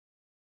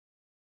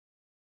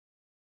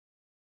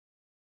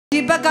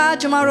Dibaka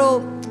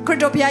Jamaro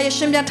Critopia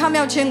Shimbia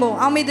Tamil Chingo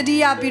Ami the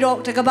Dia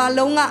Piro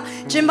Takabalonga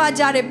Jimba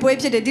Jare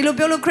Puepte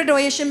Dilopolo Crito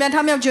Shimbia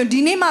Tamil Jun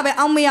Dinima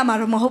Amia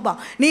Mahoba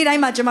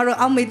Nida Jamaro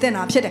Ami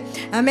Tena Pete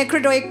and make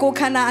Crito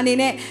Kokana and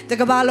Ine the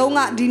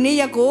Gabalonga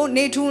Dinia go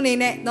Netu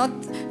Nene not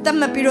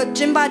Tamapiro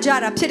Jimba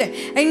Jara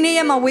Pite and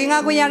Niama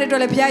Winga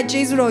Guayana Pia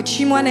Jesuro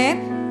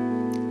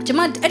Chimone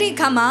Jama Eddie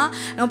Kama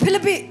no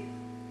Philippi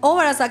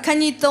over as a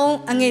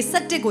canito and a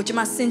satigo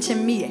Jama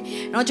Sinchen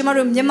me no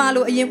Jamarum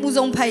Yamalo a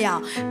Muzon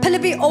Paya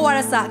Philippi over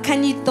as a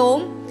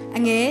canito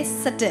and a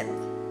satit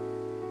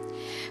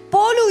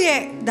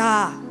Poluye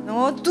da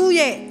no 2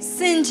 ye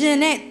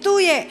Sinjene 2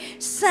 ye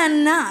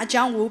Sana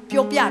Jangu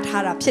Piopia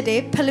Tara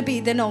Pite Philippi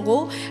the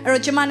Nogo or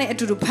Jamane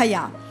Etu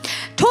Paya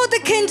told the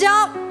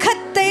Kinja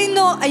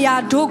Kateno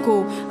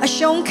Ayadogo a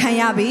Shon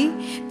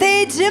Kayabi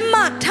Te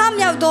Jimma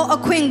Tamyado a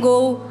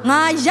Quingo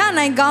Nga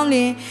Yana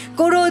Gauni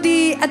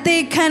Gorodi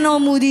Ate Kano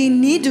Mudi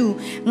Nidu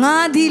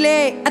Nga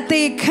Dile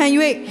Ate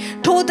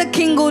Kanywe told the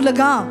Kingo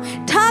Lagao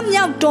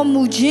Tamyado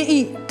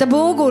Muji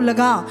Tabogo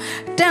Lagao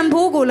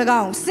Tambogo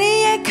Lagao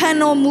Say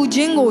Kano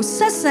Mujingo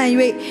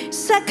Sasanwe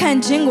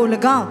Second Jingo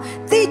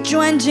Lagao They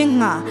join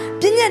Jinga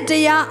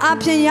Pinya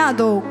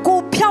Apiado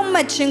Go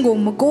Pyama Chingo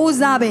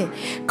Magozabe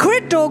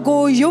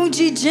Critogo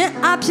Yonji Jin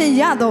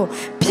Apiado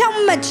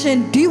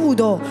Pyamachin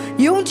Diudo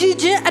Yonji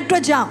Jin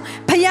Atraja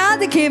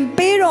Payadikim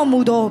Pero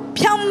Mudo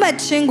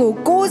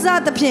Pyamachingo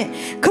Goza the Pin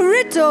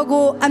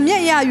Critogo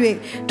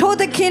Amia told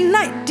the king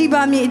night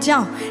Dibami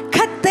Jam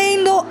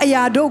Katendo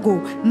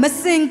Ayadogo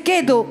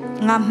Masinkedo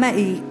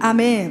Ngamai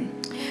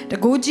Amen the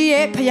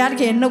Goji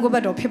Payadke no go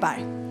better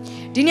Pibai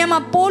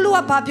Dinama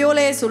Polua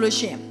Papiole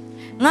solution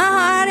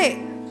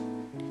Nahare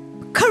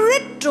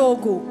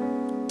Critogo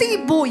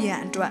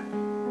Tiboyandra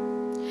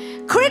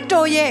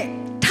Crito ye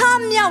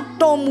Tamya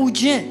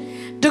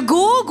Tomujin the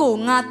Gogo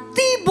Nga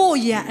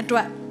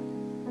Tiboyandra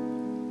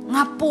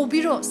Nga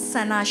Pobiro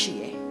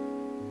Sanashi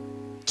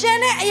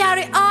Jene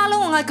Ayari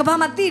Alo Nga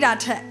Kabamatira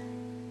Te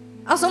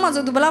Asoma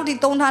to Balati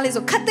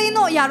Tonhalizo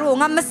Katino Yaro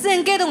Nga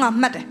Masengedo Nga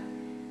Mate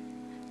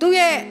Do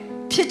ye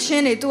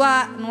pitchin to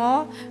a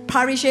no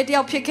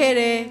parishetia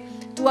picere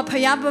to a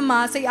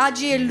payabama say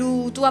Aji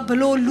Lu to a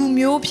below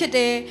Lumio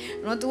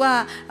Pite no to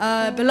a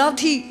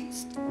Belauti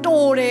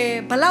Store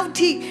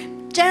Belauti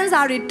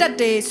Jansari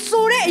Tate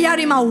Sure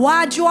Yarima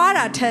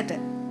Wajuara Ted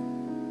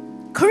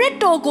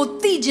Crito go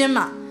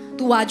Tijima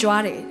to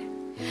Wajuare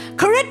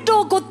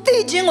Crito go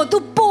Tijimo to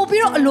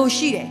Popiro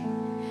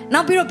Loshire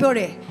now Piro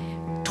Pure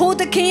told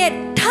the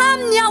king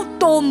Tamya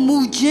to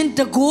Mujin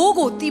the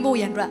Gogo Tibo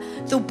Yandra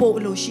to Po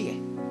Loshie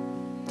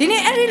Dine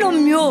Erilo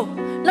Mio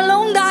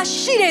Lalonda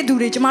Shire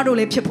Dure Jamaro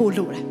Le Pipo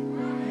Lure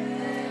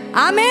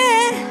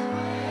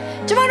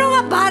Amen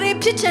Jamaro Bare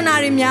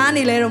Pichanari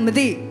Miani Lero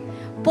Medi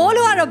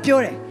Polo Ara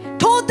Pure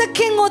told the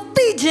king of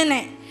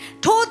Tijine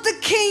told the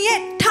king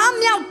yet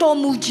Tamya to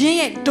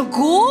Mujin the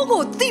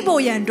Gogo Tibo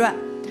Yandra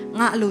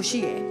Nga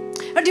Loshie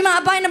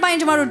Adima Bina Bain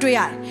Jamaro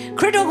Drea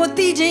Crito go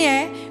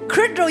Tijin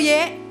Crito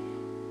ye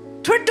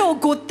Trito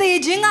go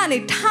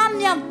Tijingani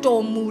Tamya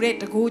to Mure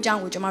the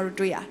Gojang with Jamaro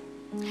Drea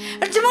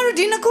Jamaro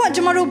Dinaco and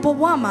Jamaro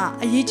Bowama,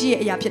 a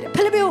Yiji Yapit.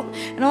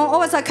 Pelibio, no,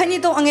 always a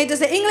canito and it is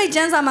the English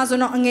Jansa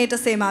Mazono and it the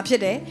same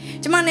apide.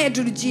 Jamane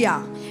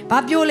Drugia,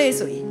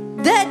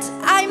 Babiole, that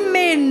I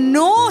may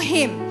know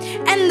him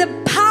and the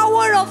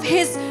power of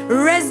his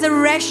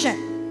resurrection.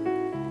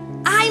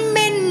 I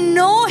may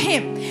know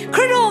him.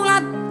 Credo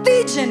not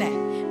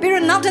Tijane,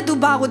 but not to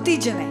Bago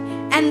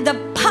Tijane, and the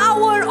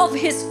power of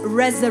his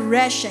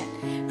resurrection.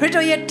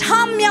 Credo yet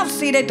Tamya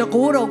seated the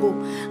Gorogo,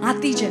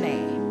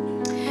 Atijane.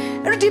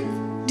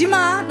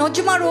 Dima no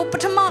Jamaro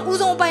Patama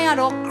Uzon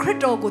Bayaro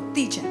Crito go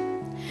teaching.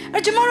 A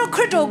Jamaro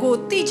Crito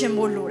go teaching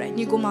Molore,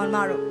 Nico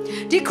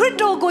Malmaro. The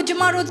Crito go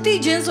Jamaro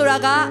teaching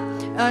Soraga,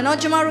 no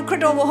Jamaro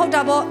Crito go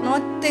Hotabo, no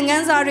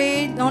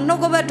Tingansari, no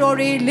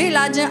Nogovatori,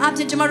 Lilajan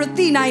after Jamaro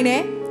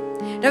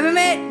T9. The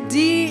women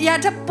the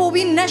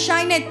Yatapobi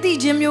Nashine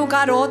teaching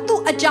Yogaro,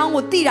 two a jam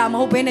with Tira,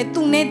 Mopene,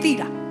 two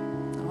netira.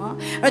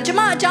 A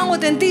Jama Jango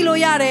Tilo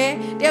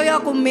Yare, they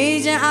are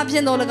amazing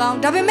absent all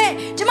around.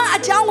 Davime, Jama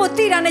Jango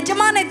Tira and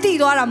Jamane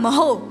Tiro are a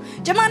Maho.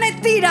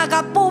 Jamane Tira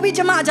got Pobi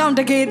Jama Jam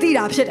to get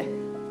Tira.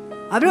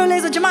 I don't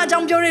let the Jama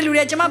Jam Jori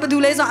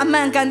Jamabadules, a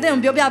man can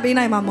then be a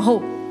Bina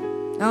Maho.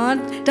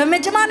 The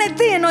Jamane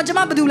Tin or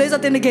Jamabadules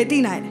at the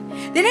Negatina.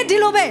 Then it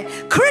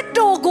dilobe,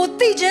 Crito go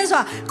teachings,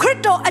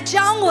 Crito a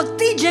Jango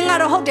teaching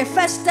out of the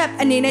first step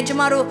and in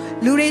Jamaro,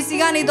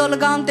 Lurisiani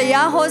Dolagam, the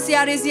Yahos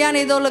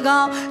Yarisiani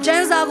Dolagam,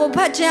 Jansago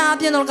Pachan,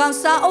 Pianolgam,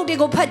 Sa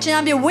Odigo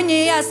Pachan,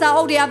 Winia, Sa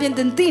Odiapian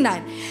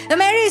Tinine. The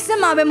Mary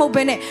Sima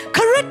Mobene,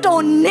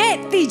 Crito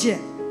net teaching.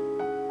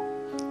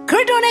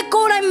 Crito ne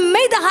cola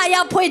made the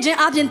higher poison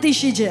Apian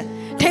Tishije.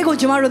 Tego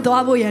Jamaro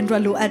Doabo and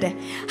Ralu Ade.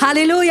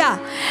 Hallelujah.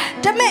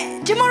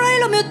 Tame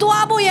Jamaro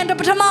Mutuabo and the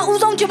Patama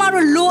Uzon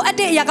Jamaro Lo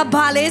Ade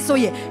Yakabale so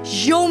ye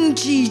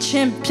Yomji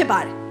Chim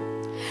Pibar.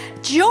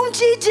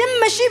 Yomji Jim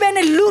Machine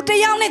and Lute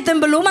Yanet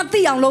and Beloma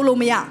Tian Lolo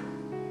Mea.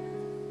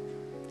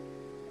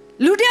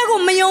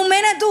 Lutiago Mayo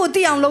Mena to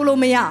Tian Lolo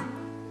Mea.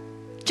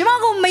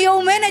 Jamago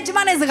mayo man and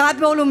Jaman is a god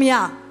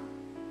bolumia.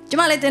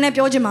 Jamal let an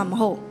epiojimam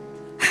ho.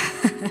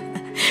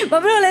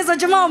 But let's a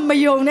Jamal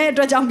mayo net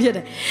or jump here.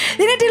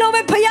 Didn't you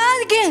over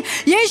Payakin?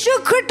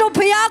 Yeshu crypto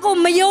Payago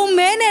mayo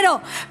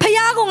menero.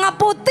 Payago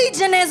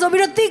apotigenes of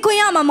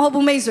Ticoyama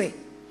hobu meswe.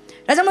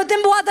 As a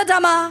motembo at the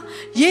Dama,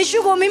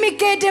 Yeshu go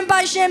mimicate and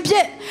by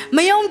champagne.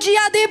 Mayon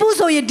Gia de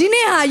Buso,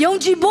 Dinea,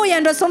 Yonji boy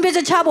and the Sombia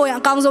Chabo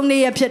and comes on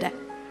the Pieta.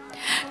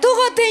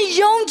 Tugotin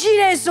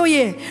Yonji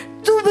soye,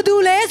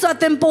 Tubudule or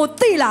Tempo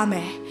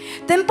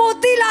Tilame. Tempo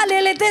Tila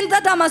Lele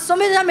Tentama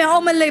Sombia me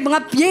home labor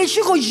up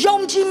Yeshu go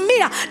Yonji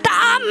Mia,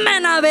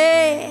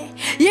 Tamanabe.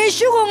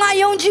 Yeshu go my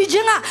Yonji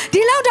Jinga,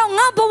 Dilauda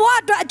Napa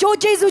water, Joe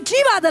Jesu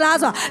Chiva the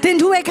Laza, then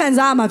two weekends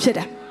I'm up.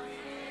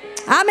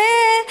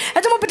 Amen.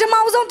 At the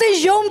mouse on the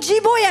young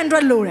Jiboy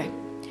and Lure.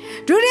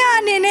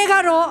 Dunia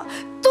Negaro,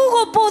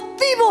 Tugo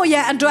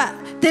Potiboya and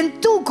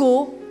then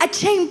Tugo, a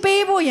chain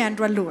payboy and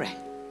Lure.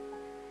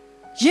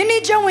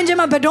 Jenny John when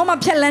Jama Bedoma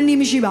Pelani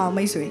Mishiba,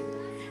 Masway.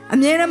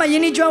 Amiana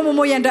Yeni John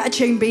Moy and a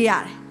chain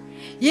bayar.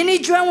 Yeni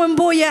John when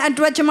Boya and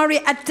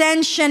Dratchamari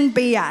attention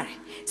bayar.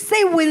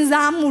 Say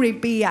Winzamuri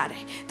bayar.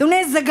 Don't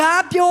let the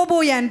gap your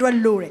boy and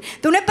Lure.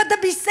 Don't let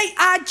but be say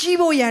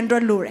Archiboy and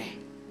Lure.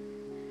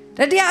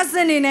 That the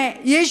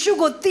Asenine, Yeshu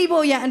go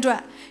Tibo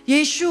Yandra,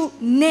 Yeshu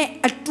ne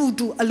a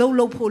tutu a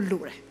low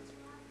polure.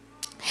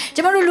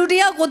 Jamaru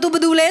Ludia go to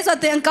Budules at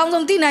the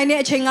Encounter Tina,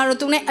 Changaro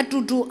to ne a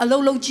tutu a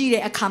low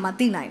gire a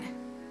Kamatina.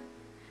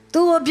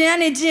 Two of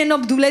Pianigi and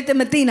of Dulete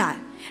Matina.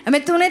 A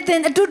metunet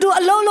a tutu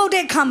a low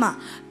de Kama,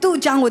 two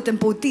Jangot and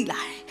Potila.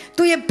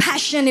 To your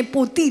passion a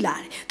potila,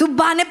 to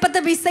Bane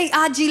Patabi say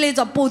Agiles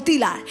or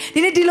potila.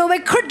 Did it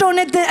dilove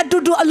Curtonet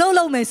to do a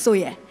lolo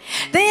mesoye.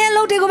 They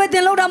load go with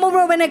the load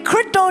over when a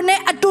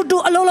Curtone to do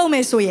a lolo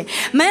mesoye.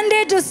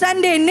 Monday to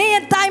Sunday,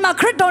 near time a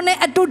Curtone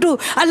to do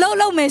a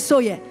lolo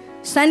mesoye.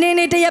 Sunday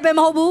ne te yabe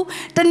mahobu,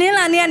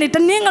 Tanila ne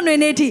Taninga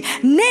neti,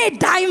 ne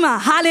daima,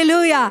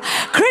 hallelujah.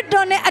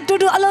 Curtone to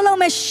do a lolo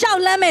me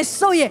shout lame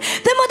soye.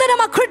 The mother of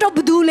a Curto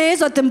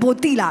budules or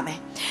tempotila me.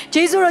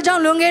 Jesus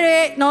Rojan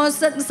Longere, no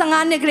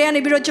Sangane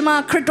Grani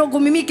Birochima, Crito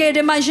Gumimike,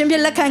 the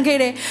Manshimbi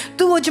Lakankere,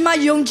 Tuojima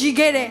Yonji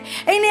Gere,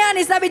 Anian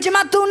is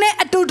Abijima Tune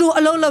at Tudu a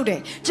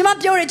lolode, Jima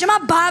Pure, Jima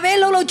Bave,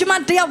 Lolo,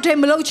 Jima Deote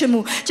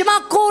Melochimu,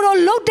 Jima Koro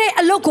Lote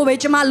a loco,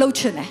 Jima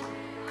Lochene.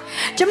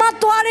 Jama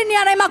Tuari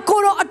Niarema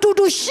Koro a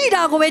Tudu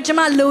Shida go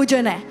Jima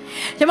Lojene.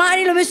 Jama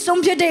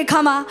Sumpia de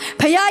Kama,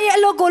 Payaya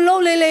loco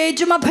lole,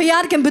 Jima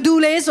Payar can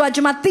bedule, so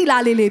Jima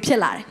Tila Lili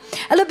Pilar.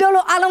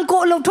 Alabello Alam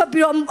Colo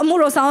Topio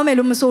Muro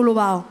Samelum Solo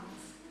Bow.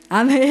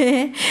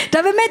 Amen.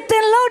 David met the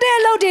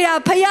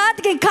load,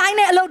 Payat can kind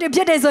of load the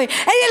Pietes, and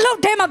you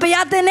look them a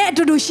Payat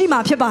to do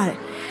Shima Pibare.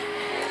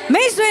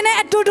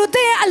 Meswene to do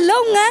a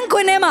long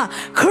anquinema,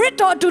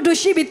 Crito to do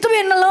shibi, two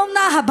in alone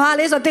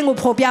habales or thing of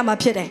Popiama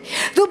Piede.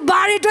 To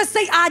Barry to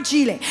say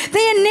Agile.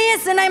 They near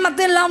the name of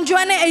the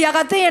Loungeane,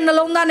 Yagate and the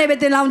Lona Neve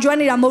de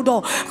Loungeane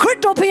Modo.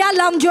 Crito Pia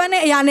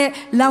Loungeane Yane,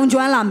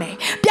 Loungeane.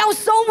 Piao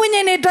so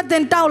winning it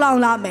than Taulan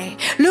Lame.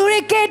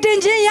 Luricate in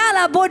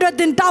Jayala border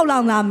than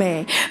Taulan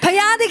Lame.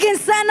 Payadic and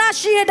Sana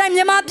she and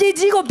Yamapi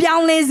Jigo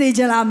Pian Lazy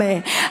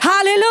Jalame.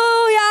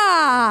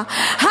 Hallelujah!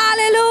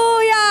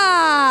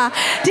 Hallelujah!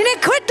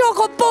 Didn't quit.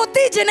 Go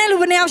poti janel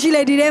when she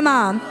lady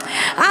dema.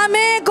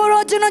 Ame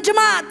Gorojano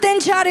Jama, then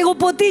Chari go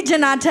poti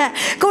janata.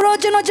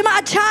 Gorojano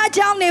Jama, charge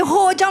down a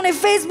ho down a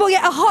Facebook,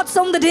 a hot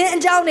song the day and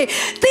down a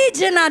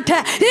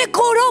tijanata. They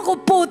go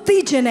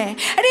poti jane. And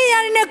they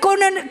are in a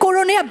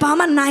coronia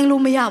Bama 9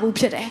 Lumia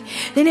upede.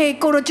 Then a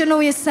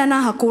Gorojano is Sana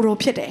Hakoro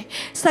Pede.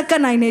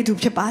 Sakana ne to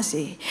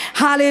Chapasi.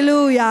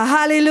 Hallelujah,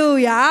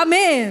 hallelujah,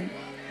 amen.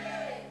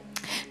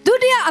 Do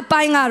dia a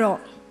pangaro.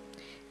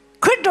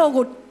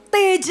 Crito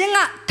They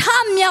jinga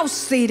tam yao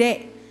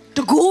sire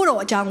to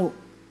guru jangu.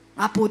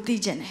 Apoti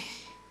jene.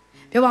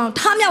 They want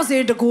tam yao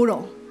sire to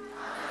guru.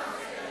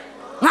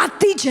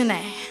 Not teaching.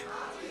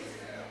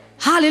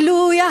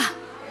 Hallelujah.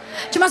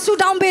 Jama su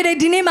down bede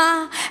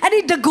dinema.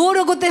 Edi the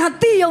guru go te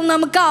hati yong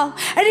namakao.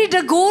 Edi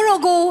the guru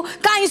go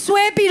kain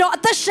swepiro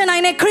atashan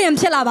aine cream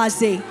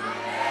chelabasi.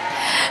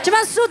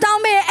 Jama su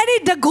down bede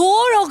edi the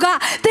guru ga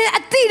te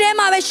ati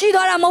dema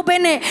veshidora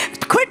mopene.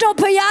 Crito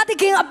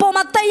Payadiking upon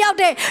my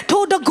tayade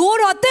to the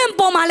guru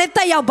tempo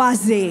maleta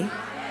bazi.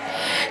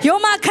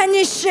 Yoma can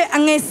you shit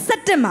and a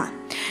settima?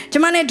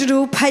 Jamane to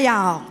do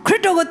payao.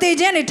 Crito go te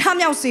jenny tam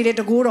yao see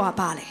the guru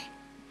apale.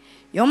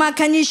 Yoma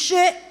can you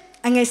shit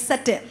and a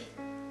set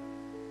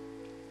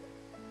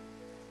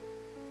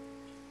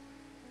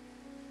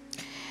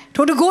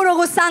to the guru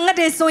go sang at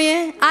a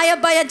soye. I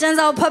buy a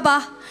janza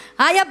papa.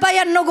 I buy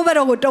a no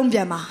go don't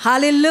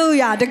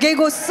hallelujah. The gay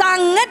go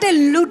sang at the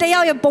loot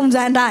out bombs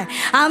and die.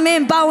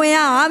 Amen. Bowing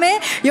out. Amen.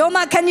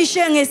 Yoma can you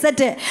share a set?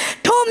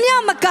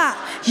 Tomia Maka.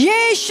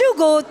 Ye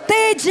shugo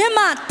te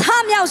jema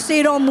tam yao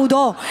sero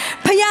mudo.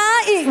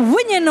 Paya e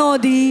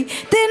winyanodi.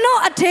 Te no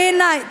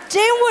atena.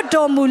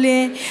 Jenwood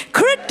mulin.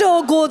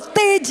 Crito go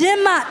te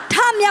jema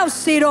tam yao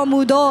sero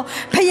mudo.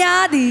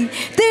 Payadi.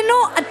 Te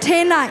no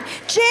atena.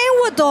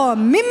 Jenwood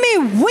mimi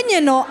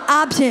winyano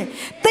absent.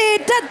 Te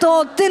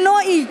tato te no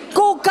e.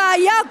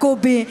 Kokaya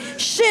Gobi,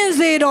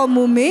 Shinzero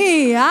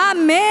Mumi,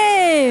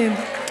 Amen.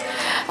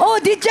 Oh,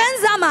 the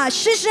Jenzama,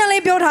 Shishale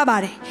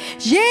Biotabari,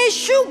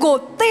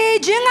 Yeshugo, Te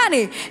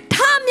Jingani,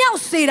 Tamya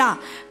Sira,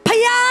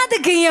 Paya the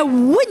King,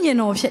 Winyan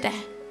of Shede.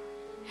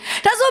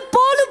 That's what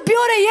Paul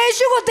Biore,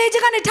 Yeshugo, Te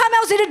Jingani,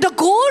 Tamya Sira, the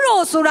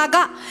Goro,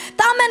 Suraga,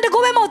 Taman the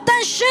Gomemo,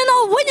 Tanshino,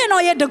 Winyan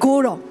or yet the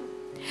Goro.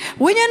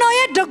 Winyan or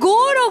yet the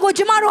Goro,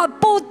 Gojimaro,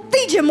 both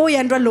Tijamo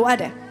and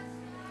Raluade.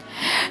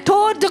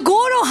 To the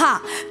Goro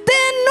ha,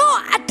 then no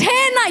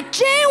attend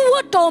chain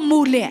wood or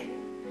mule.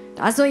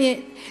 That's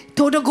why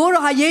to the Goro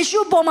ha,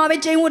 Yeshu Poma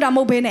chain wood a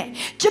mobene.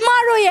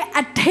 Tomorrow ye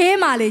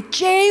attemale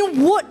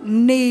chain wood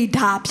need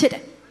hapsit.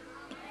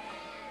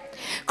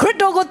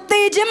 Critogo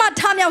Tejima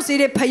Tamya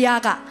City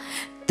Payaga.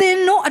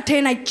 Then no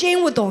attend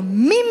chain wood or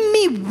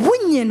Mimi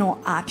Winyan or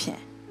Apia.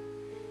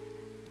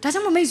 That's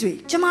a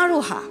amazing.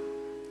 Tomorrow ha,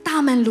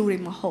 Taman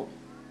Lurim ho.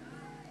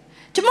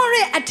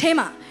 Tomorrow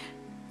atema.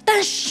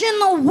 Then she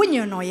no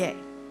winner no ye.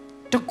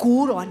 The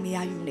Guru on the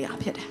Ayuni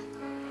appeared.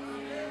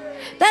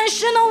 Then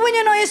she no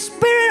winner no ye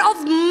spirit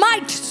of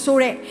might,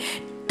 sorry.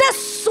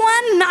 That's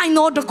one I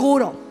know the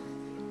Guru.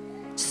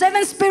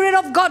 Seven spirit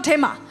of God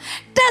tema.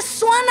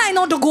 That's one I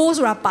know the goes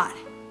rapar.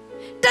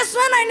 That's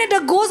one I need the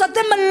goes at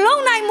the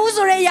Malone I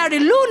musore yard,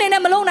 loon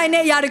and Malone I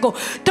ne yarigo.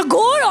 The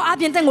Guru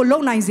apian go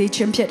low nine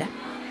champion.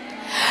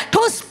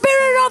 To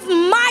spirit of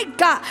might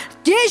God,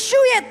 Yeshu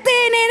ye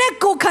tene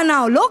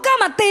kokana,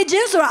 lokama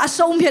tejins or a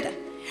sompid.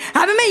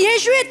 I mean,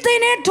 Yeshu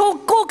tene to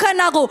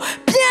kokanago,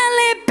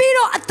 pianle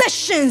piro at the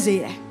shinzi.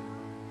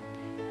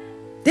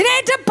 The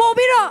native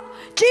pobiro,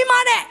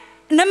 Gimane,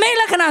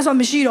 Namelakana on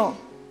Mishiro.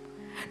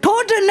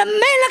 Told the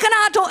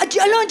Namelakanato,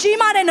 alone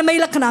Gimane and the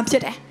Melakanap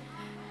today.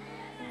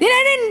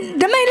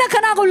 The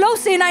Melakanago low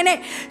say nine,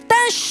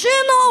 then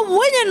Shino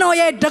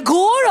Winanoye, the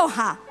Goro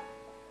ha.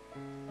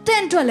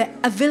 Then to a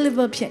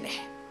available piene.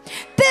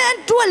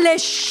 Then to a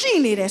less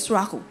shiny as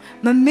Raku,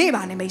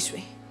 Mameba and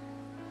Masway.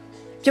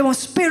 You want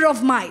spirit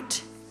of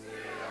might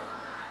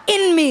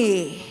in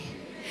me.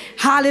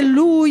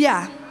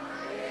 Hallelujah.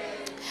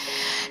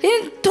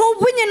 In to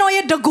win you know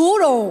yet the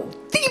Goro,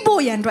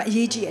 Tibo and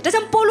Raji.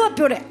 Doesn't follow up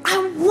your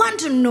I want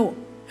to know.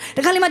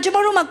 The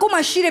Kalimajabaruma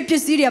Koma Shire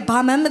Pisiria,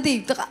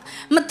 Bamamadi,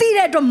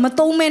 Matira to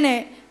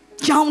Matomene,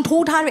 John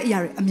told her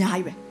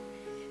Amyai.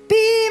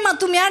 Pima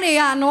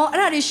tumiane no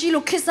rari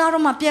shilo kisaro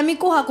ma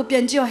piamiko ha ko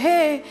pianjio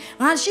he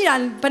nga shira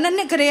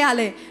banane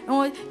kreale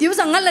no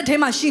diusa ngala the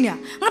machine nga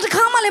ta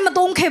khama le ma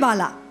tong khe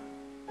bala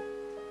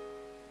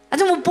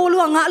ajo mo polu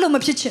nga lo ma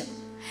phit chin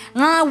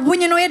nga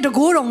winyo ye de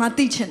go ro nga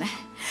ti chin ne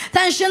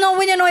tan shin no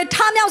winyo ye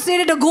tha myauk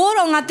se de go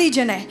ro nga ti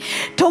chin ne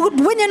to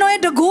winyo ye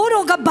de go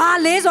ro ka ba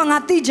le so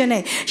nga ti chin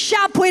ne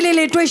sha phwe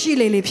le twai shi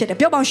le phit de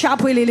pyaw paung sha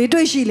phwe le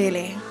twai shi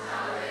le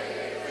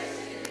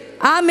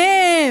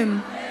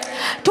amen.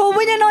 To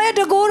win you know yet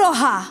the Goro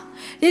ha.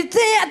 It's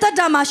at the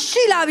Dama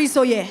Shila vi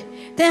so ye.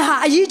 Then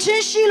ha ye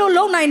chin shilo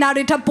low nine are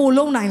tapo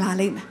low nine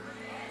lane.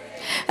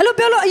 Hello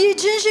Bello ye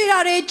chin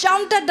shirare,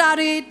 chanta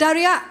dare,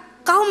 daria,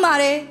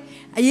 kaumare,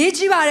 a ye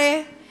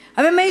chivare,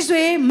 a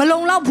meswe,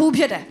 malong la poop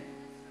yet.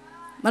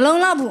 Malong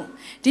la poo.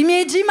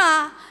 Dime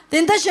jima,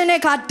 then the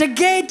sheneka, the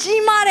gay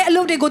jimare, a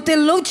low de go te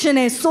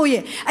lochene, so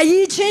ye. A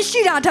ye chin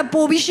shira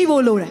tapo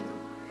bishivo lore.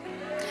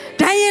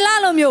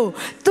 Dayalomio,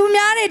 to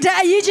marry a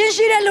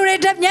Yijin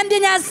Loretta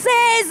Yandina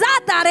says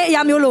Atare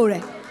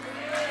Yamulore.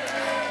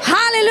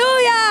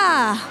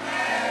 Hallelujah.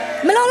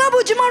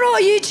 Melolabu tomorrow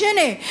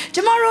Yichine,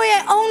 tomorrow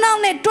ye own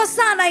on it,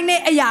 Tosana ne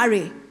a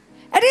yari.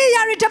 A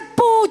yari to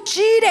po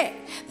chide,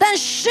 then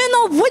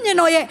Shino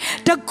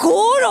Winanoye, the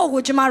Goro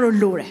which tomorrow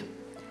lure.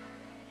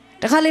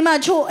 The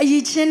Kalima cho a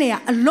Yichine,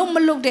 a loma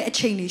looked at a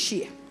chainy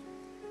she.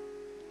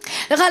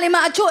 The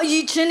Kalima cho a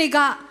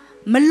Yichinica,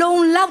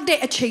 Malone loved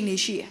it a chainy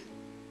she.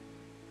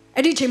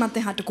 Edi chemate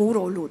had to go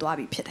roll to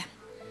Abi Pita.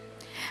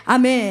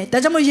 Amen.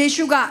 That's what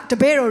Yeshu got the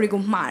barrel go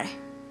mar.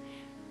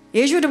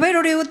 Yeshu the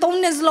barrel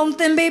tones long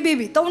ten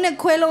baby, tone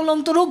quello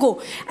long to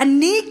logo, and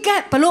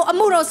nika below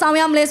amuro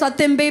samyam less or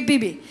ten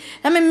baby.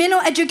 I mean, Mino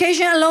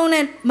education alone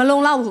and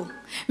Malone Lau.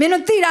 Mino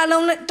tira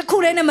alone the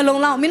Kuren and Malone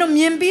Lau, Mino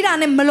Miembira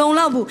and Malone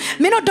Lau,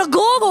 Mino the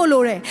Gogo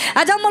Lore,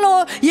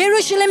 Adamolo,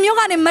 Jerusalem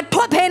Yogan and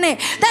Matopene,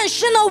 then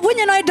Shino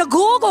Winanoid the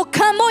Gogo,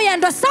 Kamoy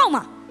and the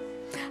Sama.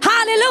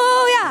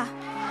 Hallelujah.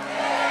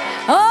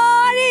 Oh,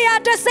 I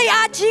just say,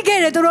 I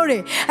get it, Rory.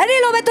 I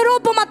didn't know the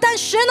rope of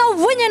Matashino,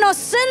 Winyan or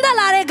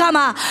Sindalare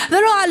Gama.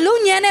 There are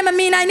Lunian and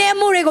Mina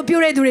Murigo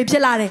Pure to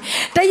Ripilare.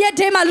 The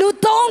Yetema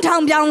Luton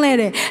Town Young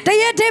Lady. The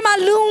Yetema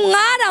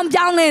Lungadam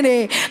Young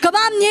Lady.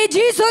 Kabam Ye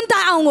Jason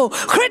Tango.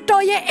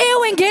 Crito Ye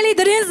Ewing Kelly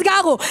the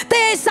Rinsgago.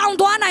 They sound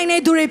one I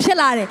need to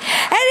Ripilare.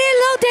 And he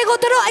looked to go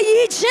to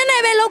each and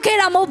every locate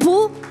a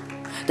mopu.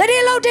 That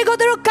he low take go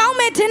through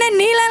Kaumet and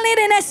Nilan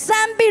in a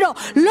Sambiro,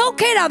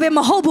 locate up in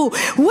Mahobu.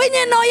 When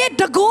you know yet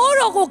the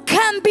Goro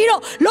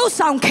Cambiro, low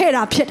sound care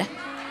up yet.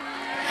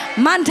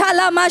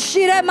 Mantala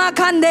Mashire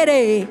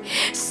Makandere,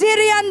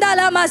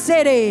 Siriandala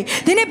Masere,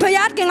 Dini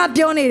Payatking up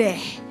Yonire.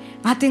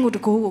 I think what the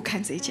Goro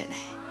can say, Jenny.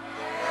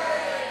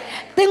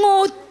 Then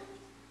oh,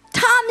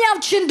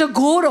 Tamya Chin the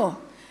Goro.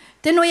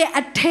 Then we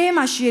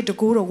attain she to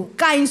go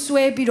kind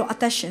sway biro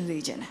attention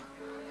region.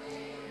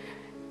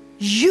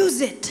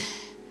 Use it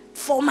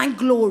for my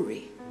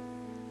glory.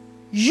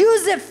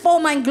 Use it for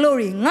my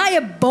glory.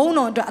 Ngaya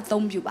bono do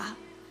atombuba.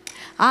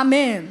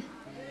 Amen.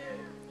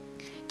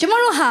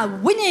 Tomorrow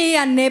have winning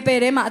and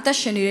neperema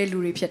attention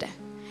luri piede.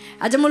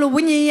 Ajamolo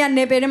winning and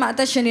neperema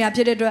attention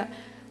appeared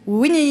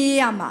winning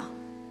yama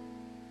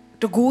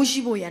to go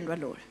shibo and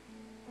Lord.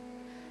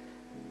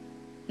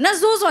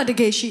 Nazozo at the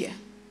gay.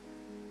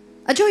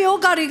 A Joe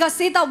yoga riga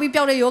set out with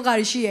the yoga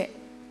rishi.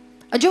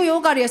 A Joe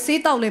yoga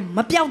set out le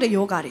mapiao the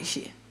yoga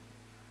rishi.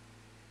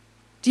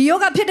 The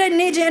yoga pit and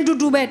nature and to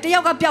do bed, the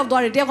yoga piao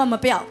door, the yoga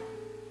mapiao.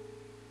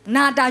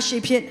 Nada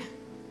she pit.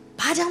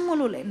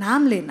 Pajamolule,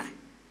 namlena.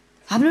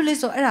 Hablu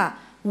so era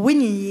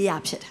winning ye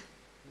up shit.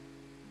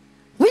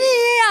 Winning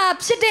ye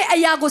up shit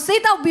a yago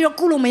set out be a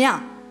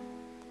culumea.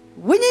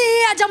 Winning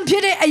ye a jump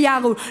pit a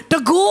yago. The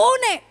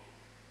gone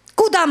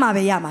Kudama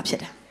be yama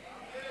pit.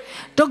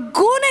 The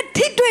gone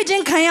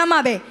titwaging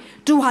kayamabe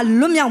to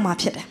halumia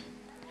mapid.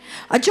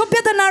 A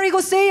chopia the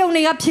narigo say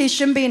only a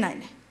patient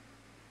benign.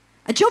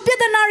 A chopia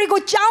the narigo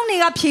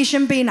chowning a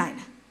patient benign.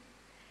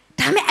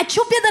 Damn it, a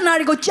chopia the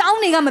narigo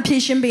chowning a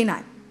patient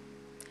benign.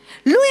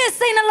 Louis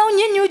saying alone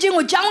you knew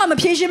with Jama a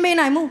patient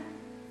benign.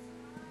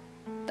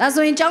 That's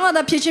when Jama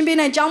the patient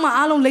benign Jama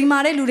alone lay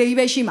mare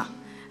lure shima.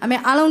 I mean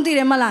alone did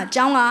a mala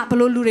Jama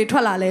below lure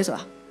twala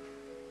leswa.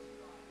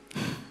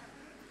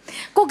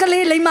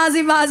 Kokale le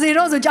mazi mazi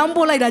rozo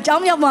jambo like that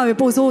jam yama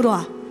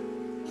posoda.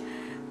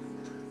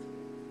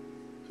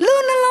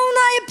 Luna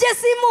lona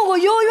yepsimo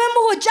yo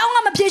yemo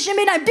jama a patient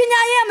benign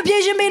pinya a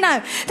patient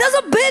benign. There's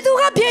a bed to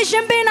a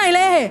patient benign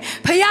le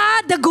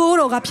paya the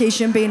goro a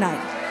patient benign.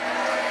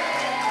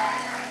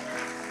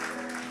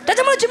 That's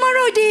a much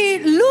more di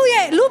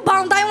Louis Lu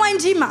bound Taiwan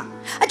Jima.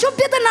 I chop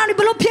the nari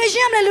below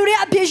patient and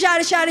Luria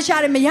Pishar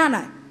Shari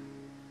Mayana.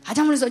 I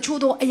don't know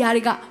Chudo a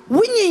yariga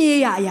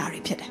winning a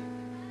yari pit.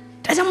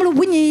 That's a more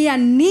winning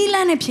and kneel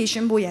and a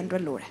patient boy and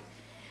Lord.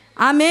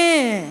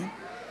 Amen.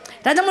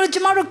 That's a more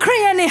tomorrow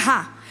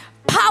Kriyaneha.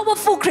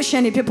 Powerful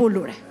Christian people,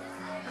 Lord.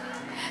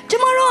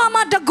 Tomorrow I'm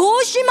at the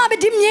Goshima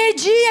Bedimye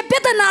G a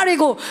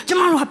Petanarigo.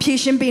 Tomorrow a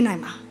patient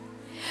benign.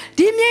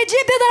 Dimye G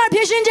a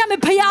patient jam a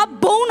paya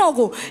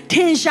bonogo.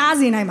 10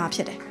 shares in I'm up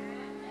here.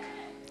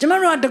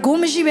 Tomorrow at the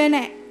Gomishi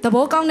Bene, the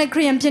book on the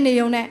Kriyan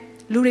Pinayone,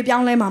 Luri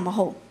Pianle Mama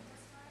Ho.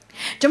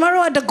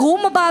 Tomorrow at the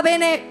Goma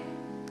Babene.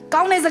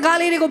 Count as a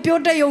gallery go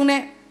pure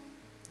yone.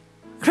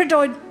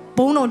 Crito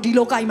bono di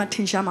loca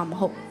imatincha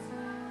mamho.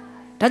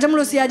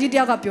 Tajamulusia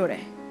diaga pure.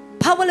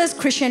 Powerless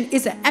Christian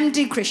is an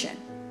empty Christian.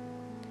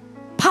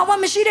 Power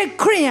machine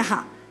Korean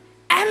ha.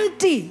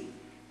 Empty.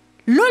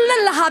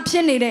 Lula la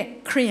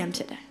hapianide Korean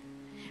today.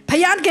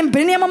 Payan can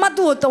bring him a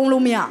matu to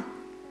Lumia.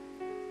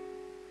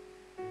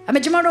 I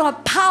mean, tomorrow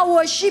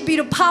power she be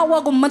the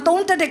power go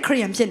matonta de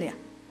Korean today.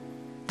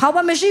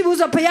 Power machine was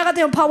a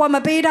payagate power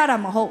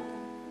mabeda maho.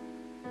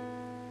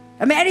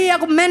 I mean,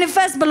 I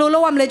manifest below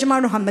low am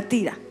legimaru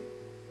hamatira.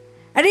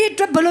 I read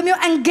to below me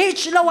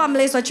engage low am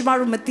les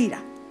chimaru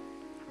matira.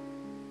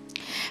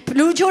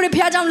 Luchori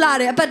piajam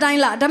lare, a padine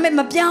la, damn it,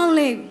 my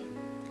pianle.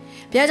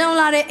 Piajam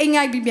lare,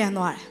 ingai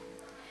bibianoire.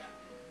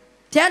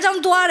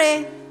 Piajam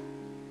tuare,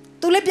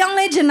 to le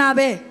pianle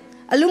genabe,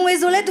 a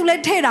lumezole to le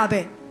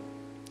terabe.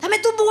 Damn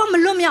it, to boam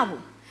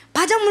lumiabu.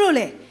 Pajam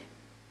rule.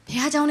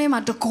 Piajam name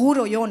at the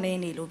coro your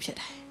name, loopshed.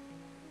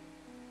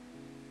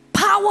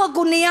 Power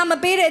go near my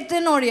bed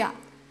tenoria.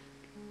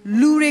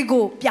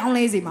 Lurigo, piang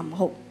lazy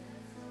mamho.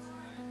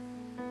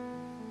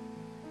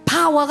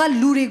 Power ga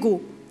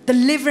lurigo,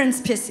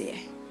 deliverance pissy.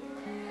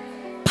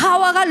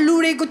 Power ga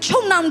lurigo,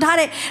 chonam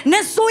tare,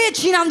 nesoya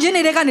chinam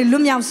generega ni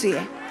lumiam see.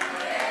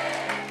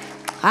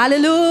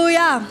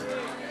 Hallelujah.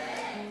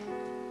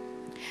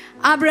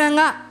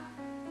 Abranga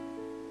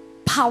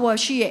power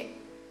she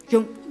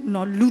you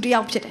no ludi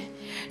out pit.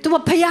 To a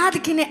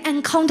payat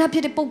encounter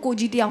pit poco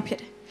gd out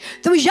pit.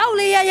 So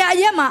Yaulea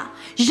Yama,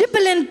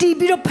 Jibbelin T.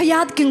 Biro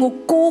Payat King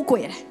of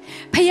Coquer.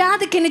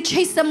 Payat can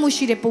chase the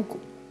Mushi Poco.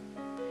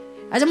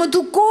 As I'm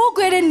to go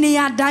get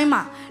near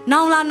Daima,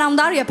 now la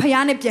Namdaria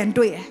Payanip and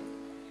do it.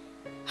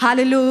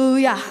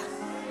 Hallelujah.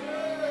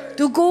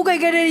 To go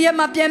get a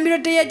Yama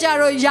Piamira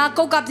Jaro,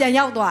 Yakok up the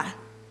Yaudwa.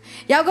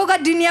 Yagoka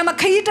Diniama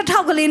Kaita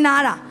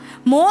Taugalinara.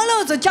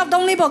 Molo the chopped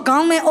only for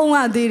Gaume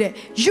Owa did it.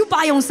 You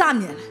buy on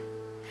Samuel.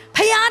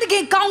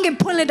 Payad Kong and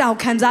pull it out,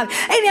 comes out.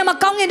 And I'm a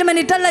Kong in the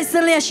Manitala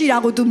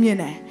Celestia go to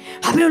Mine.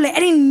 Have you let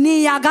any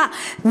Niaga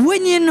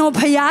when you know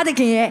Payad?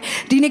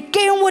 Didn't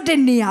game with the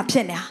Nia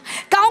Penia.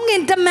 Kong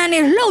into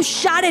many low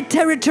shotted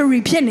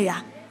territory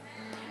Penia.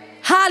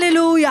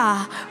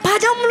 Hallelujah.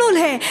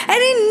 Pajamlule,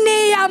 any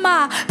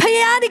Niama,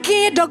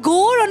 Payad the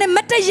gold on a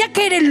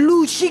metajacated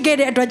loo she get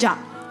it at a job.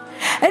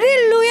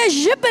 Hallelujah,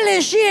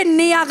 Jibble she and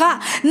Niaga.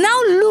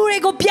 Now Lure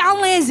go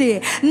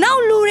pianese. Now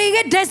Lure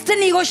get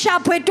destiny go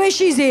sharp with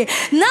Twishize.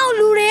 Now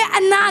Lure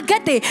and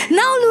Nagate.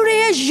 Now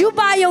Lure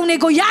Jubayo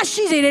nego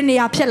Yashize in the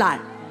Apsala.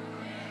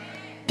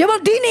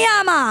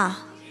 Diniama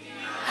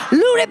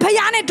Lure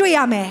Payane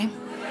Tuyame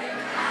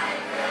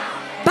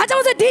ဘာကြော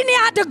င့်လဲဒီနေ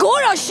ရာတ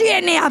ကိုးတော်ရှိ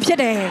တဲ့နေရာဖြစ်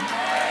တယ်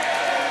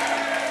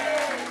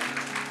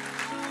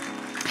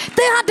သ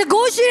င်ဟာတ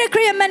ကိုးရှိတဲ့ခရ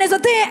စ်ယာန်မန်နဲ့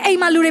ဆိုသင်ရဲ့အိမ်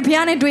မှာလူတွေဖခ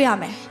င်နဲ့တွေ့ရ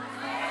မယ်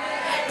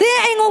သင်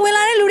ရဲ့အိမ်ကိုဝင်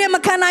လာတဲ့လူတွေမ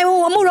ခံနိုင်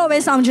ဘူးအမှုတော်ပဲ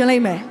ဆောင်ကျင်လိ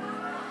မ့်မယ်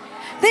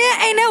သင်ရဲ့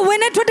အိမ်နဲ့ဝင်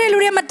နဲ့ထွက်တဲ့လူ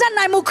တွေမတတ်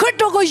နိုင်ဘူးခရစ်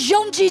တော်ကို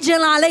ယုံကြည်ခြ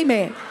င်းလာလိမ့်မ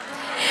ယ်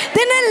သ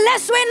င်နဲ့လ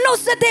က်ဆွဲနှုတ်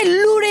ဆက်တဲ့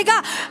လူတွေက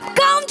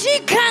ကောင်း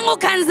ချီးခံကို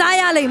ခံစား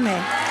ရလိမ့်မ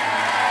ယ်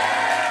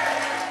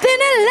သင်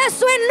နဲ့လက်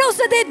ဆွဲနှုတ်ဆ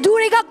က်တဲ့သူ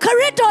တွေကခ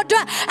ရစ်တော်အတွ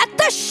က်အသ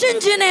က်ရှင်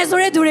ခြင်းနဲ့ဆို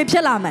တဲ့သူတွေဖြ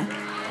စ်လာမယ်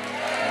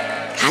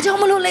အားကြောင့်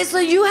မလို့လေ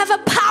ဆို you have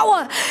a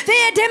power သင်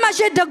ရဲ့ထဲမှာ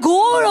ရှိတဲ့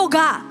ကိုယ်တော်က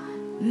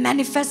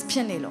manifest ဖြ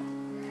စ်နေလို့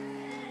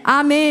အာ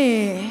မင်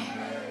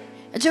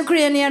အချို့ခရ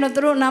စ်ယာန်တွေကတော့သူ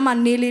တို့နားမှာ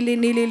နေလေး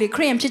ခ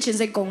ရစ်ယာန်ဖြစ်ခြင်း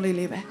စိတ်ကုန်လေး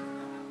ပဲ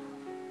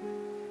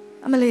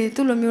အမလေး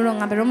သူ့လိုမျိုးတော့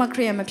ငါဘယ်တော့မှခရ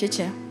စ်ယာန်မဖြစ်ချ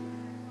င်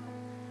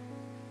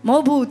မဟု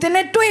တ်ဘူးသင်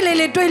နဲ့တွေ့လေ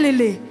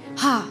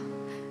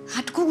ဟာ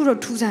တခုခုတော့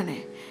ထူးဆန်းတ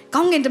ယ်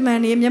ကောင်းကင်တမန်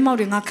တွေမျက်မှောက်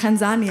တွေငါခံ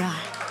စားနေရတယ်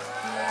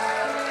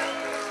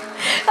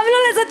အမ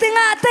လို့လေစတင်က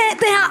တဲ့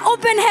ဟာ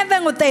open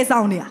heaven ကိုတည်ဆော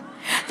င်နေတာ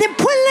သင်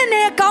ဖွင့်လက်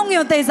နဲ့ကောင်းကင်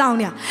ကိုတည်ဆောင်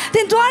နေတာသ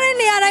င်သွားတဲ့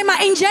နေရာတိုင်းမှာ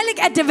angelic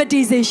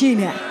activities တွေရှိ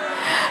နေတယ်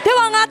ဒီ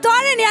မှာငါ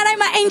သွားတဲ့နေရာတိုင်း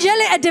မှာ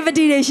angelic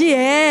activity တွေရှိ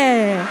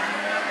ရဲ့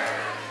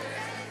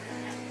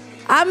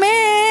အာမ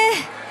င်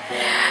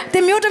သ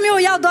င်မျိုးတစ်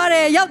မျိုးရောက်သွား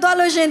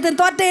လို့ရှင်သင်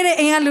သွားတဲ့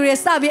အိမ်ကလူတွေ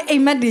စပြီးအိ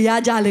မ်မက်တွေရ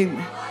ကြလိမ့်မ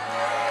ယ်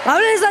ဘာ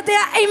လို့လဲဆို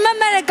တော့အိမ်မက်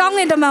မဲ့ကောင်းက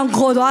င်တမန်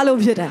ခေါ်သွားလို့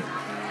ဖြစ်တယ်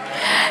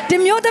ဒီ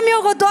မျိုးတစ်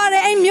မျိုးကိုသွား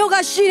တဲ့အိမ်မျိုးက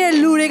ရှိတဲ့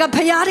လူတွေက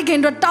ဖျားတခင်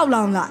တို့တောက်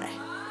လောင်လာတယ်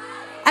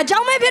အကြော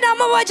င်းไม่ဖြစ်တာ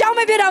မဟုတ်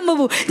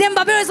ဘူးသင်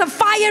ဘာဖြစ်လဲဆို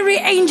fiery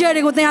angel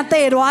တွေကိုသင်ကတ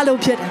ည်သွားလို့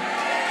ဖြစ်တယ်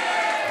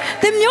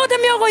သင်မျိုးတ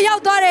စ်မျိုးကိုရော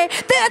က်သွားတယ်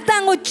သင်အတ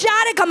န်ကို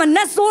ကြားတဲ့ခါမှာန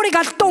တ်ဆိုးတွေက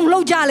တုန်လှု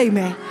ပ်ကြလိမ့်မ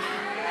ယ်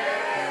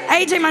အဲ့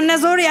ဒီချိန်မှာနတ်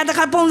ဆိုးတွေကတ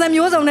ခါပုံစံ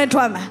မျိုးစုံနဲ့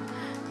ထွက်မှာ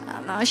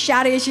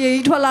ရှားရရှိ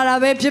ထွက်လာတာ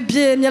ပဲဖြစ်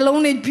မျက်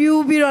လုံးတွေ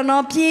ပြူးပြီးတော့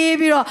နော်ပြေး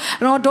ပြီးတော့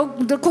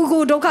ခု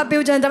ဒုက္ခ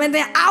ပေးကြတယ်ဒါပေ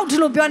မဲ့ out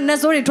လို့ပြောနေ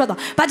စိုးတွေထွက်သွား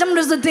ဘာကြောင့်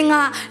လဲဆိုတော့သင်က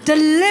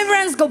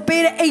deliverance ကို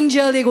ပေးတဲ့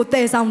angel တွေကိုတ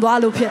ည်ဆောင်သွား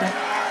လို့ဖြစ်တယ်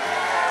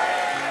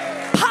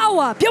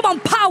power ပြောပါ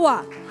power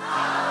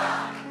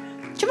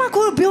ကျွန်မ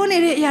ကိုပြောနေ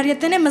တဲ့အရာတွေ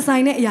သင်နဲ့မဆို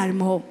င်တဲ့အရာတွေ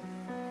မဟုတ်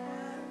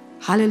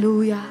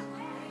hallelujah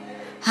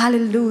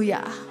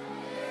hallelujah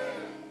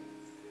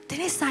သင်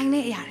နဲ့ဆိုင်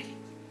တဲ့အရာတွေ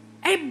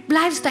အဲ့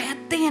lifestyle အ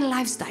သင်ရဲ့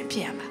lifestyle ဖြ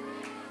စ်ရမှာ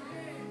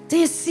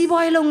ဒီစီး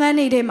ပွားရေးလုပ်ငန်း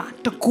တွေထဲမှာ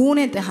တကိုး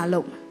နဲ့တင်ဟာ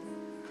လုပ်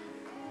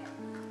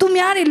သူ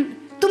များတွေ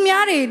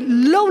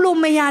လှုပ်လို့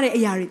မရတဲ့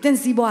အရာတွေတင်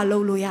စီးပွားလှု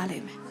ပ်လို့ရလိ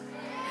မ့်မယ်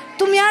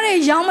သူများတွေ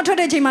ရောင်းမထွက်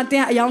တဲ့ချိန်မှာတ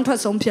င်အယောင်းထွက်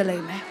ဆုံးဖြစ်လိ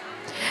မ့်မယ်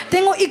တ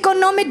င်ကို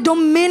economic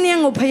dominion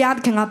ကိုဖျား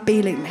ခင်က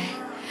ပေးလိမ့်မယ်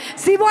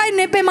စီးပွားရေး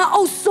နေပင်မှာ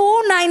အုပ်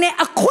စိုးနိုင်တဲ့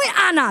အခွင့်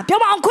အာဏာပြော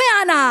ပါအောင်ခွင့်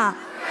အာဏာ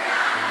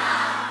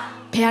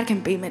ဖျားခင်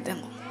ပေးမယ်တင်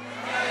ကို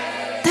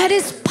that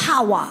is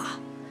power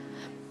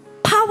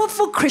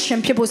powerful Christian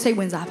ဖြစ်ဖို့စိတ်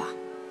ဝင်စားပါ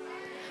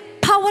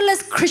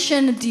powerless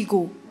Christianity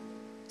ကို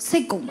စိ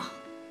တ်ကု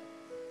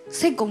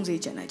န်စေ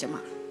ချင်တယ်ကျွန်မ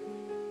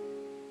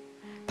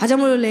ဘာကြော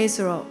င့်မလို့လဲ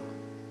ဆိုတော့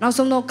နောက်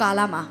ဆုံးတော့ကာ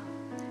လမှာ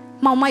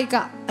မှောင်မိုက်က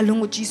အလုံး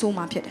ကိုကြီးစိုး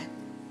မှာဖြစ်တယ်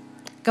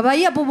ကဘာ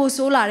ကြီးကပို့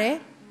ဆိုးလာတယ်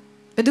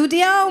ဘယ်သူတ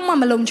ယောက်မှ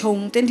မလုံခြုံ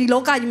တင်ဒီ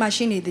လောကကြီးမှာ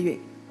ရှိနေတဲ့၍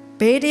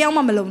ဘယ်တယောက်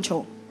မှမလုံခြုံ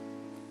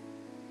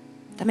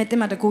ဒါပေမဲ့တင်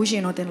မှာတကူရှ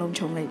င်တော့တင်လုံ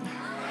ခြုံလိုက်မယ်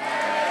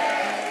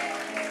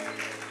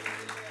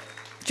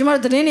ကျွန်မ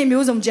တို့သတင်းတွေ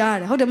မျိုးစုံကြားရ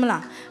တယ်ဟုတ်တယ်မ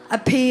လားအ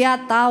ဖေက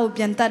သားကို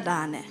ပြန်တတ်တာ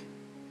နဲ့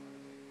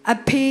အ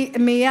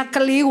မေကက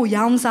လေးကို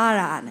ရောင်းစား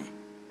တာနဲ့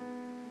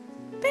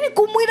ဘယ်နဲ့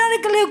ကိုမွေး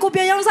တဲ့ကလေးကိုပြ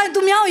န်ရောင်းစား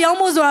သူများကိုရောင်း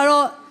ဖို့ဆိုတာ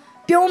တော့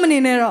ပြောမနေ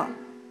နဲ့တော့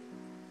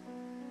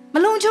မ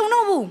လုံခြုံ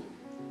တော့ဘူး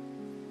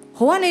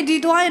ဟိုကနေဒီ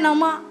တွားရင်တော့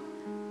မှ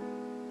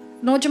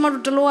တော့ကျွန်မ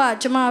တို့တလို့က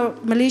ကျွန်မ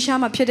မလေးရှား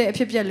မှာဖြစ်တဲ့အ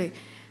ဖြစ်ပြက်လေး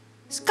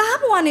ကား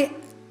ပေါ်ကနေ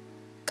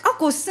အောက်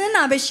ကိုဆင်း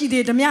တာပဲရှိ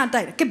သေးတယ်ဓမြ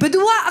တိုက်တယ်ကဲဘယ်သူ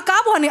ကအ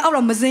ကားပေါ်ကနေအောက်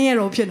တော့မစင်းရ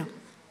တော့ဖြစ်တော့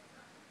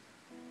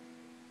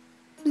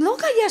လော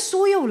ကရဲ့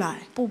ဆိုးရုပ်လာတ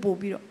ယ်ပို့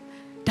ပြီးတော့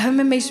ဒါပေ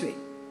မဲ့မိတ်ဆွေ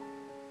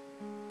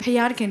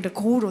ဖျားခင်တ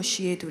ကူတော်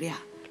ရှိရသူတွေက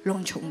လုံ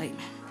ခြုံနိုင်မ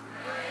ယ်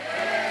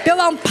ပြော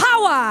ပါ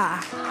power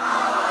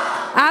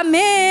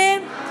amen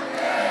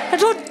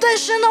တို့တ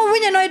ရှင်တော်ဝိ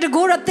ညာဉ်တော်ရဲ့တ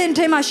ကူတော်တင်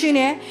ထဲမှာရှိ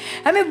နေ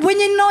အမေဝိ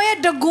ညာဉ်တော်ရဲ့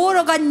တကူ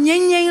တော်ကငြိ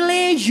မ်ငြိမ်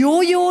လေး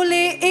ရိုးရိုး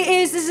လေး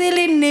အေးစစ်စစ်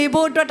လေးနေ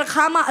ဖို့အတွက်တ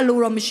ခါမှအလို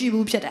တော်မရှိ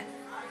ဘူးဖြစ်တယ်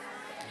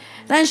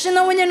တရှင်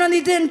တော်ဝိညာဉ်တော်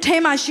ဒီတင်ထဲ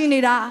မှာရှိနေ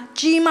တာ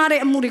ကြီးမား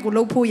တဲ့အမှုတွေကို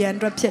လုပ်ဖို့ရန်အ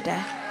တွက်ဖြစ်တ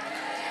ယ်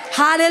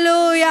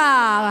hallelujah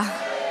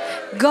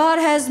God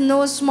has no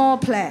small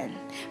plan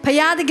ဖ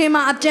ယားတကယ်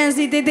မှာအကြံ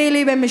စီသေးသေး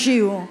လေးပဲမရှိ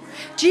ဘူး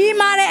ကြီး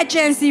မားတဲ့အ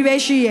ကြံစီပဲ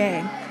ရှိရဲ့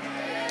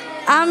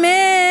အာမ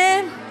င်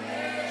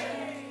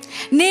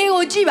နေ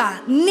ကိုကြည့်ပါ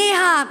နေ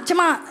ဟာကျ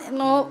မ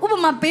ဥပ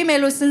မာပေးမယ်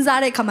လို့စဉ်း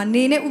စားတဲ့အခါမှာ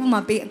နေနဲ့ဥပမာ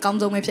ပေးအကောင်း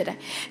ဆုံးပဲဖြစ်တယ်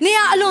နေက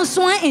အလွန်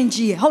စွမ်းအင်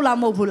ကြီးရဟုတ်လား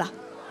မဟုတ်ဘူးလား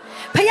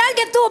ဖယား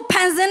ကသူ့ဖ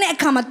န်ဆင်းတဲ့အ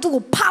ခါမှာသူ့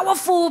ကို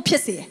powerful ဖြ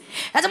စ်စေ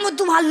အဲဒါကြောင့်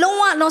သူဟာလုံး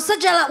ဝတော့စ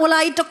ကြဝဠာ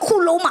ကြီးတစ်ခု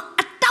လုံးမှာ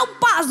အတောက်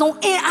ပဆုံး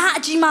အင်အား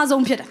အကြီးမား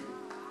ဆုံးဖြစ်တယ်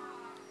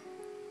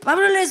ဘာ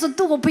လို့လဲဆို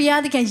သူ့ကိုဖ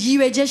ယားတခင်ရည်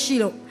ရွယ်ချက်ရှိ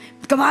လို့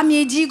ကဘာ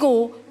မြေကြီးကို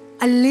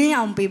အလင်း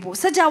အောင်ပေးဖို့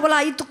စကြဝဠာ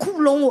ကြီးတစ်ခု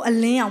လုံးကိုအ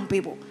လင်းအောင်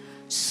ပေးဖို့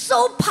so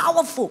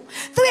powerful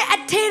သူရဲ့အ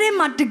ထဲထဲ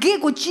မှာတကယ်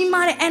ကိုကြီး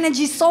မားတဲ့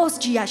energy source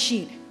ကြီးရရှိ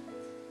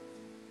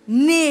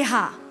နေ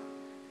ဟာ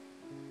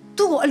သူ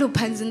tu alu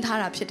panzin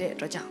thara phite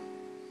atwa jaw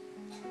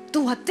tu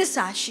ha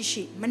tissa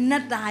shi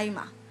manat dai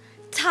ma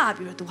tha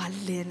pi ro tu ha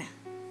lin ne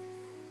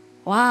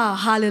wow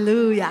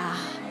hallelujah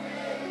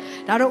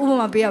ဒါတော့ဥပ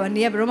မာပေးရပါ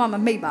နေရဘယ်တော့မှမ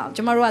မိတ်ပါဘူးကျ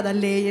မတို့ကသာ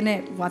လေရင်နဲ့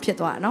ဟွာဖြစ်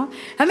သွားတာเนาะ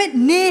ဒါပေမဲ့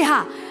နေဟာ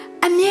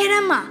အမြဲတ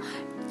မ်းမှာ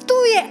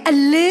သူ့ရဲ့အ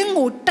လင်း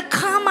ကိုတစ်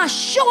ခါမှ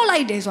ရှော့လို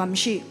က်တယ်ဆိုတာမ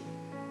ရှိ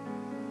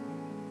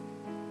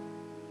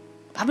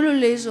ဘာဖြစ်လို့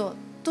လဲဆို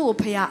သူ့ကို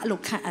ဖခင်အဲ့လို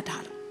ခန့်အပ်တာ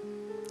လို့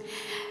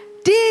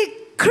ဒီ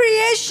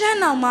creation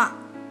အောင်မှာ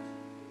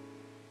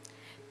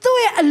သူ့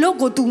ရဲ့အလုပ်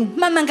ကိုသူ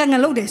မှန်မှန်ကန်က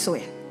န်လုပ်တယ်ဆို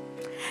ရင်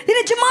ဒီ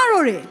နေ့ကျမ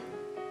တို့တွေ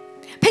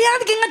ဖခ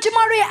င်ကကျမ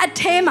တို့ရဲ့အ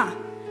ထဲမှာ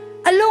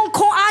အလုံး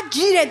ခွန်အား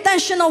ကြီးတဲ့တန်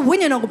ရှင်တော်ဝိ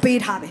ညာဉ်တော်ကိုပေး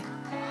ထားပဲ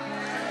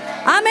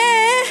အာမ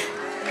င်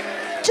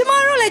ကျမ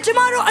တို့လည်းကျ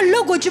မတို့အလု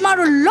ပ်ကိုကျမ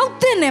တို့လုပ်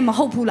တဲ့နယ်မ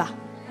ဟုတ်ဘူးလား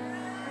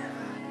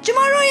ကျမ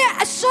တို့ရဲ့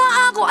အစွမ်း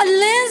အားကိုအ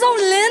လင်း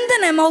ဆုံးလင်း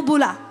တဲ့နယ်မဟုတ်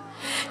ဘူးလား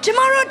ကျမ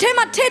တို့ထဲ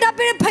မှာထေတာ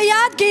ပေးဖ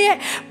ယားကြီးရဲ့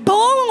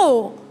ဘုံကို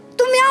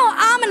သူများကို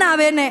အားမနာ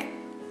ပဲနဲ့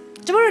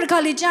ကျမတို့တခါ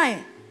လေကြာရ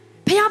င်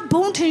ဖယား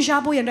ဘုံထင်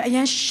ရှားဖို့ရတဲ့အရ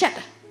န်ရှက်တ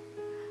ယ်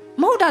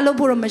မဟုတ်တာလို့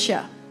ဖို့တော့မရှ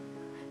က်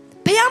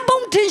ဖယားဘုံ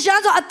ထင်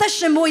ရှားဆိုအသက်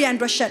ရှင်ဖို့ရန်အ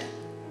တွက်ရှက်တယ်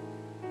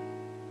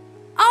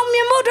အောင်မြ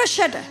င်ဖို့အတွက်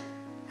ရှက်တယ်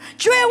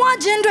ကျွေးဝ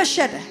ခြင်းအတွက်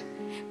ရှက်တယ်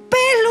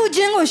ပေးလူခြ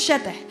င်းကိုရှ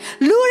က်တယ်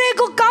လူတွေ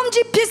ကိုကောင်း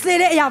ကြီးဖြစ်စေ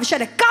တဲ့အရာကိုရှက်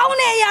တယ်ကောင်း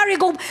တဲ့အရာတွေ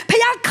ကို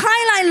ဖျားခို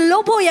င်းလိုက်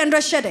လို့ဖို့ရန်အတွ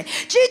က်ရှက်တယ်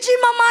ကြီးကြီး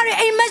မားမားတွေ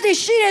အိမ်မက်တွေ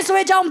ရှိတယ်ဆို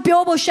တဲ့အကြောင်း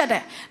ပြောဖို့ရှက်တ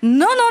ယ်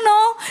no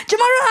ကျ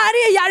မတို့ဟာဒီ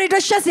အရာတွေအတွ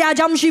က်ရှက်စရာအ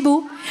ကြောင်းမရှိဘူး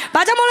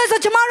ဘာကြောင့်မလဲဆို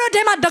ကျမတို့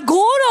ထဲမှာတ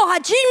ကိုးတော်ဟာ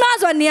ကြီးမား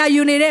စွာနေရာ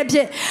ယူနေတဲ့အဖြ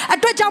စ်အ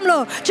တွက်ကြောင့်မ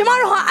လို့ကျမ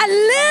တို့ဟာအ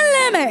လင်းလ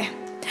င်းပဲ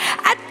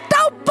အ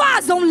တောက်ပ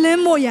ဆုံးလ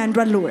င်းဖို့ရန်အ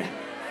တွက်လိုတယ်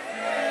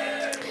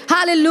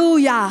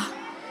hallelujah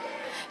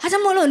ဟာကြော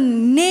င့်မလို့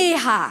နေ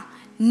ဟာ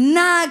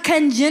နာခံ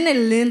ခြင်းနဲ့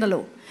လင်းတယ်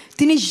လို့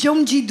ဒီနေ့ယုံ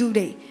ကြည်သူ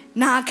တွေ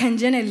နာခံ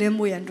ခြင်းနဲ့လင်း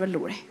ဖို့ရန်အတွက်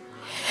လိုတယ်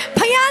ဖ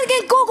ခင်က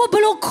ကိုဘ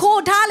လို့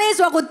ခေါ်ထားလဲ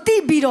ဆိုတော့ကိုသိ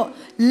ပြီးတော့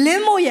လ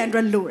င်းဖို့ရန်အတွ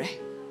က်လိုတယ်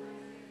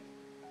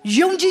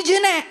ယုံကြည်ခြ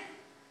င်းနဲ့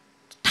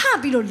ထ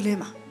ပြီးတော့လင်း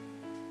မှာ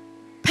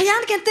ဖခ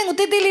င်ကတင့်ကို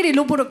တေးသေးလေးတွေ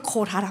လို့ပို့တော့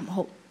ခေါ်ထားတာမ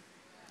ဟုတ်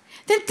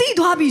တင်သိ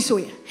သွားပြီဆို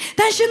ရင်တ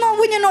န်ရှင်တော်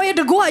ဝိညာဉ်တော်ရဲ့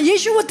တကောကယေ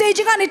ရှုကိုတေးခြ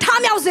င်းကနေထား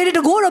မြောက်စေတဲ့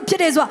တကောတော်ဖြစ်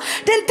တယ်ဆိုတာ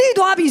တင်သိ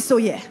သွားပြီ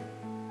ဆိုရင်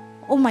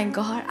Oh my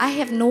God, I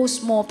have no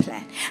small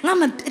plan. ငါ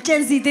မအကြံ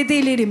စီသေး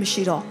သေးလေးတွေမ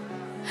ရှိတော့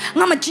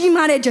ငါမကြီး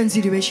မားတဲ့အကြံစီ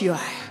တွေပဲရှိရ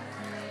တယ်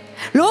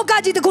။လောက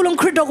ကြီးတစ်ခုလုံး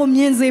ခရစ်တော်ကို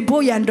မြင်စေ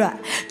ဖို့ရန်အတွက်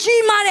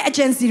ကြီးမားတဲ့အ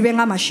ကြံစီတွေပဲ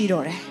ငါမှရှိ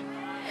တော့တယ်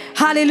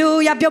။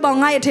 Hallelujah ပြောပါ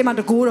ငါရဲ့အထက်မှာ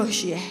တကိုးတော်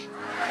ရှိတယ်။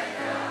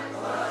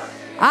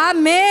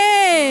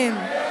 Amen.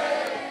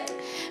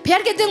 ဖခ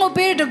င်ကတင်ကို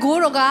ပေးတဲ့တကိုး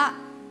တော်က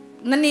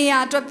နနေရ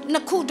အတွက်နှ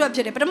စ်ခုအတွက်ဖြ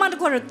စ်တယ်။ပထမတစ်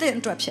ခုကတော့တင့်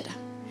အတွက်ဖြစ်တာ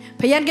။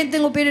ဖခင်ကတ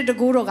င်ကိုပေးတဲ့တ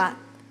ကိုးတော်က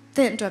တ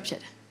င့်အတွက်ဖြ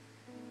စ်တယ်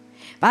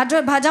ဘာ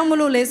ကြောင့်မ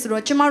လို့လဲဆို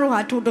တော့ကျမတို့ဟာ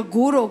ထိုတ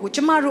ကိုးတော်ကိုကျ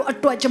မတို့အ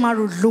တွက်ကျမ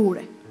တို့လိုတ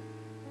ယ်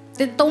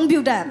တင်အသုံးပြု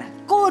တတ်မယ်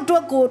ကိုယ့်အတွ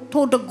က်ကို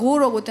ထိုတကိုး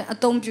တော်ကိုတင်အ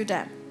သုံးပြုတ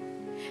တ်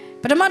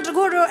ပထမတ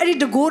ကိုးတော်အဲ့ဒီ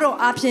တကိုးတော်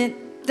အပြင်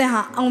တင်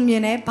ဟာအောင်မြ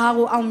င်တယ်ဘာ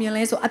ကိုအောင်မြင်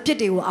လဲဆိုအပြစ်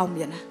တွေကိုအောင်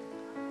မြင်တယ်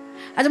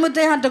အဲ့ဒါမို့တ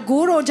င်ဟာတ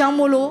ကိုးတော်ကြောင့်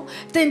မလို့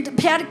တင်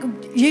ဖျား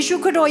ယေရှု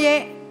ခရစ်တော်ရဲ့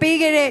ပေး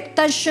ခဲ့တဲ့တ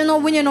န်ရှင်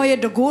တော်ဝိညာဉ်တော်ရဲ့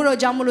တကိုးတော်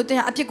ကြောင့်မလို့တင်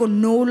ဟာအပြစ်ကို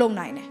နိုးလုံ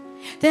နိုင်တယ်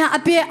တင်ဟာအ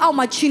ပြစ်အောက်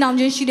မှာချီနှောင်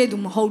ခြင်းရှိတဲ့သူ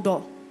မဟုတ်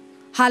တော့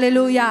ဟာလေ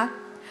လုယာ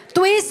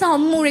သွေးဆောင်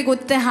မှုတွေကို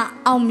တင်ဟာ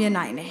အောင်မြင်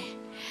နိုင်တယ်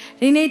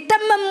ဒီနေ့တ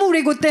တ်မှတ်မှု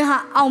တွေကိုတင်ဟာ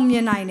အောင်မြ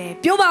င်နိုင်တယ်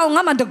ပြောပါအောင်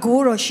ငါမှတ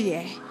ကိုးတော်ရှိရ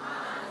ယ်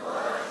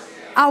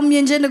အောင်မြ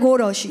င်ခြင်းတကိုး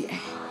တော်ရှိရယ်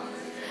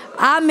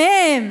အာမ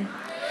င်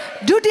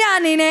ဒုတိယ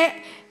အနေနဲ့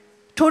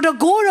ထိုတ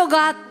ကိုးတော်က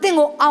တင့်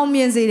ကိုအောင်မြ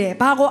င်စေတယ်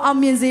ဘာကိုအောင်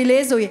မြင်စေလဲ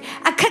ဆိုရင်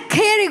အခက်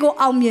ခဲတွေကို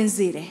အောင်မြင်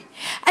စေတယ်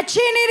အ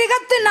ခြေအနေတွေက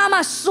တင့်နာ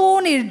မှာ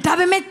စိုးနေတယ်ဒါ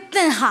ပေမဲ့တ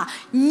င့်ဟာ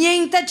ငြိ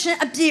မ်သက်ခြင်း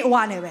အပြည့်အဝ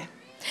နဲ့ပဲ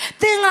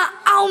တင်က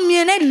အောင်မြ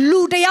င်တဲ့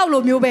လူတယောက်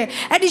လိုမျိုးပဲ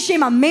အဲ့ဒီရှေ့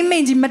မှာမိမ့်မိ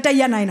န်ကြီးမတက်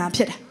ရနိုင်တာ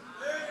ဖြစ်တယ်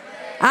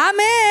အာ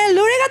မင်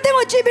လူတွေကတင်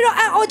ကိုကြည့်ပြီးတော့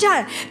အော်ကြတ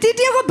ယ်ဒီတ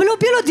ယောက်ကဘလို့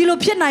ပြလို့ဒီလို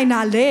ဖြစ်နိုင်တာ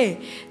လဲ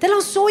ဒါ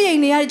လို့စိုးရိမ်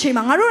နေရတဲ့အချိန်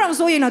မှာငါတို့တော့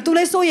စိုးရိမ်တာ तू လ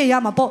ည်းစိုးရိမ်ရ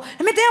မှာပေါ့ဒါ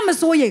ပေမဲ့တင်ကမ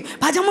စိုးရိမ်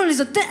ဘာကြောင့်မလဲ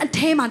ဆိုတင်အ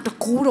ထဲမှာတ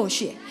ကူးတော်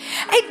ရှိတယ်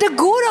အဲ့တ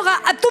ကူးတော်က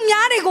အသူ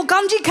များတွေကိုကော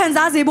င်းကြီးခံ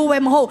စားစေဖို့ပဲ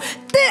မဟုတ်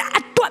တင်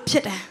အတွက်ဖြ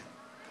စ်တယ်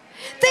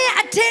တင်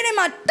အထဲထဲ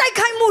မှာတိုက်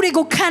ခိုက်မှုတွေ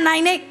ကိုခံနို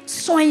င်တဲ့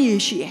စွမ်းရည်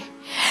ရှိတယ်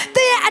တ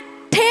င်အ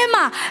ထဲ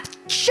မှာ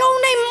ရှုံး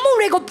နေမှု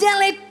တွေကိုပြန်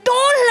လဲတွ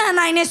န်းလှန်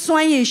နိုင်တဲ့စွ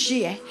မ်းရည်ရှိ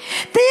တယ်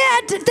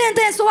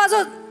တင်ဆိုပါ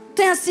စို့တ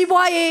င်စီ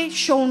ပွားရေး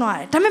ရှုံးသွား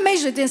တယ်ဒါပေမဲ့မိတ်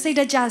ဆွေတင်စိတ်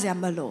တကြစရာ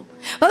မလို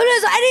ဘာလို့လဲ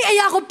ဆိုအဲ့ဒီအ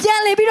ရာကိုပြန်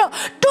လဲပြီးတော့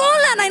တွန်း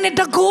လှန်နိုင်တဲ့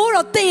တကိုး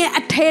တော့တင်ရဲ့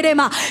အထဲထဲ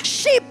မှာ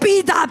ရှိ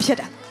ပြီးသားဖြစ်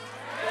တယ်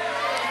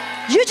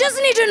You just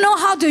need to know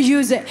how to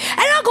use it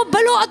အဲ့ဒါကိုဘ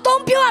ယ်လိုအ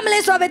သုံးပြုရမလဲ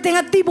ဆိုတော့တင်က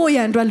သိဖို့ရ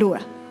န်အတွက်လို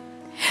တာ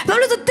ဘာ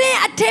လို့လဲဆိုတင်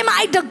အထဲမှာ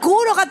အဲ့တ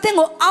ကိုးတော့ကတင်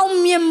ကိုအောင်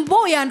မြင်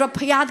ဖို့ရန်အတွက်ဖ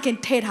ခင်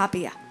ထည့်ထား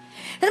ပေးတာ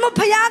ဒါမှ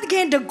ဖယားခ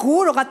င်တ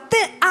ကိုးတော့ကတ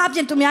င့်အားဖြ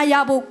င့်သူများရ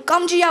ဖို့ကော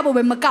င်းကြီးရဖို့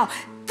ပဲမကောက်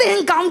တင်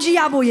ကောင်းကြီး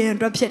ရဖို့ရန်အ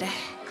တွက်ဖြစ်တယ်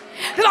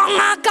။ပြော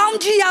ငါကောင်း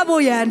ကြီးရ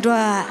ဖို့ရန်အတွ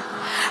က်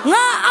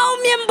ငါအောင်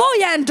မြင်ဖို့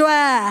ရန်အတွ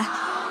က်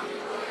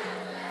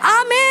အာ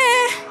မင်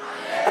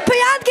ဖ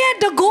ယားခင်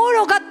တကိုး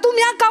တော့ကသူ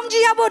များကောင်း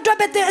ကြီးရဖို့အတွက်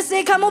ပဲတင်အစေ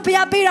ခံဖို့ဖ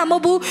ယားပေးတာမဟု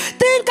တ်ဘူး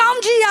တင်ကောင်း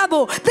ကြီးရ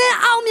bo then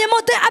aung mien mo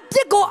then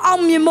apit ko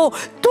aung mien mo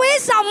twei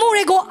saung mu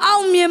de ko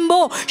aung mien bo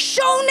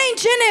shong ning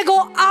chin de ko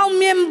aung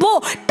mien bo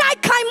tai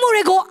khai mu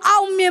de ko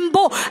aung mien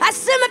bo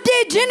asin ma pye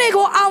chin de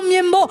ko aung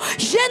mien bo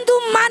yin tu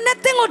ma na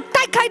tin ko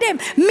tai khai de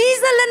mi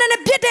sa lan na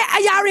pit de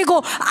aya ri ko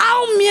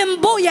aung mien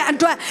bo ya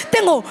atwat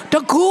tin ko de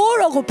go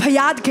ro ko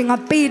phaya thkin ga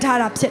pe tha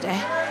da phit de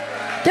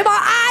de ba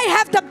I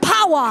have the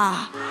power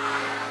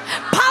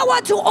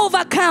to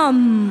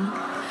overcome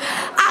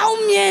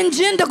aung mien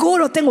jin de go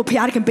ro tin ko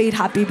phaya thkin pe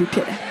tha pi bi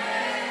phit de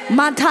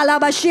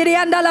Matalaba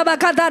Shiriandalaba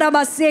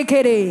Kataraba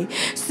Sekere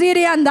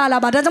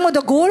Siriandalaba doesn't want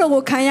the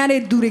Goro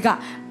Kayane Duriga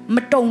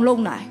Matong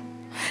Lonai.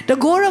 The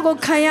Goro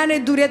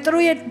Kayane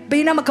Duretro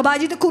Bina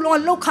Makabaji the Kulo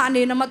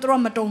Lokane Namatro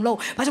Matong Lo,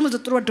 but some of the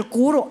throw the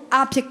Goro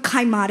Ape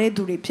Kaimare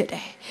Duripete.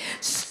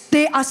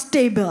 They are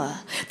stable.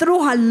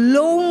 Through her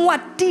long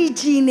what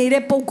teaching a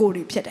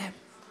repogori pete.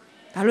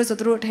 I was a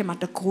throw him at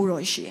the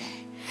Goro she.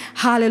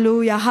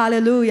 Hallelujah,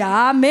 hallelujah,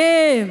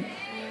 amen.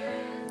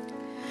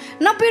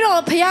 Na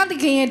pero phaya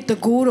thkin the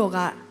goro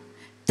ga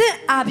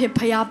tit a phit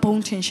phaya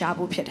bong thin sha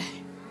bu phit dai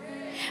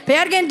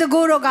phaya thkin the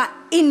goro ga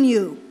in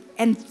you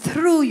and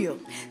through you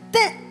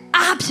tit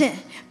a phit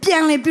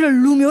pyan le pi lo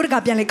lu myo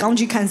ta pyan le kaung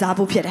ji khan sa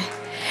bu phit dai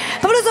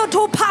ဘာလို့ဆို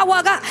ထို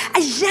power က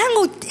အရန်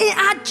ကိုအင်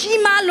အားကြီး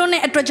မားလွန်း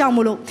တဲ့အတွက်ကြောင့်မ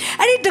လို့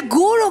အဲ့ဒီတ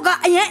ကိုးတော့က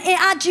အရန်အင်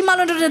အားကြီးမား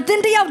လွန်းတဲ့တ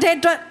င်းတယောက်တည်း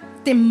အတွက်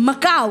တင်မ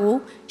ကောက်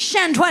ရှ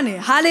န်ထွက်နေ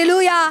ဟာလေလု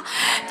ယာ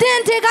တ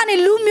င်းတဲ့ကနေ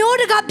လူမျိုး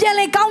တကပြန်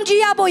လဲကောင်းကြီး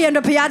ရဖို့ရ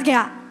တဲ့ဘုရားသခင်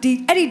ကဒီ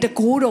အဲ့ဒီတ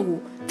ကိုးတော်ကို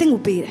တင့်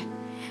ကိုပေးတယ်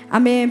အာ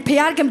မင်ဘု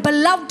ရားသခင်ဘ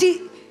လောက်တိ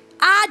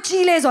အား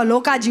ကြီးလဲဆိုတော့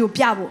လောကကြီးကို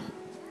ပြဖို့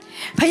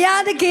ဘု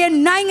ရားသခင်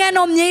နိုင်ငံ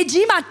တော်မြေ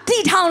ကြီးမှာတ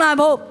ည်ထောင်လာ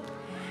ဖို့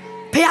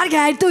ဘုရားသခ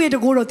င်သူ့ရဲ့တ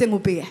ကိုးတော်တင့်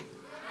ကိုပေးတယ်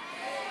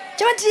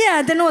ကျွန်မကြည့်ရတ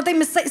ယ်တင်းတို့တိတ်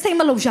စိတ်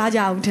မလုံရှားကြ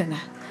ဘူးထင်တ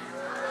ယ်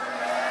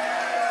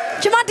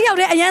ကျွန်မတယောက်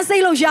တည်းအရန်စိ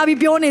တ်လုံရှားပြီး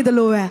ပြောနေသ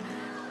လိုပဲ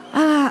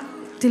အာ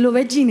ဒီလို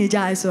ပဲကြည်နေကြ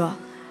ရဲဆိုတော့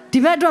ဒီ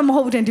ဘက်အတွက်မဟု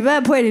တ်ဘူးထင်ဒီဘက်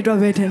အဖွဲ့တွေအတွက်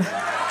ပဲထင်တယ်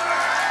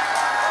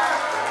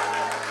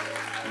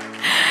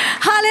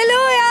ဟာလေ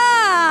လုယာ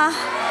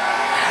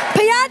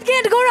ဘုရားခ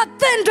င်တကောတော့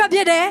တင့်အတွက်ဖြ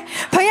စ်တယ်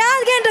ဘု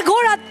ရားခင်တကော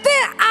တော့တ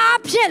င့်အား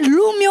ဖြင့်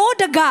လူမျိုး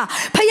တကာ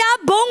ဘုရား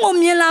ဘုန်းကို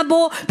မြင်လာ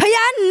ဖို့ဘု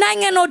ရားနိုင်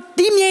ငံတော်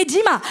ဒီမြေ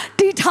ကြီးမှာ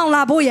တည်ထောင်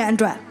လာဖို့ရန်အ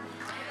တွက်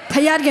ဘု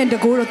ရားခင်တ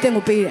ကောတော့တင့်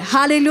ကိုပေးတယ်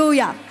ဟာလေလု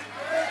ယာ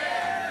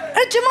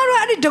အဲ့ကျွန်တော်တို့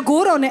အဲ့ဒီတ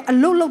ကောတော်နဲ့အ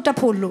လုတ်လုတ်တတ်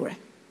ဖို့လိုတယ်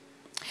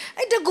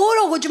အဲ့တကိုး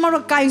တော်ကိုကျွန်တော်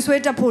တို့ကင်ဆွဲ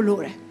တတ်ဖို့လို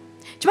တယ်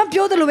ကျွန်မ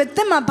ပြောသလိုပဲတ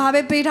က်မှာဘာ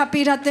ပဲပေးထား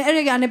တဲ့အဲ့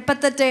ဒီကနေပတ်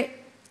သက်တဲ့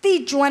သိ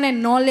ကျွမ်းတဲ့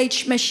knowledge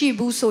မရှိ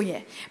ဘူးဆိုရ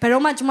င်ဘယ်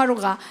တော့မှကျွန်မတို့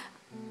က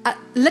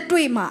လက်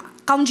တွေ့မှာ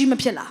ကောင်းကြီးမ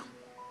ဖြစ်လား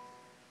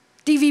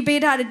TV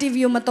ပေးထားတဲ့ TV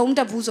ကိုမသုံးတ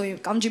တ်ဘူးဆိုရင်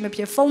ကောင်းကြီးမဖြ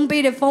စ်ဖုန်း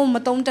ပေးတဲ့ဖုန်းမ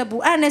သုံးတတ်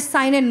ဘူးအဲ့နဲ့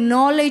ဆိုင်တဲ့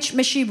knowledge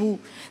မရှိဘူး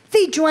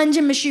သိကျွမ်းခြ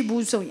င်းမရှိ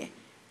ဘူးဆိုရင်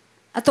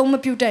အသုံးမ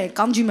ပြုတတ်ရင်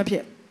ကောင်းကြီးမဖြ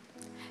စ်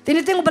ဒီ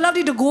နေ့တင်ကိုဘလောက်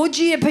တိတကိုး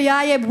ကြီးရဲ့ဖ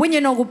ရားရဲ့ဝိညာ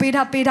ဉ်တော်ကိုပေး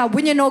ထား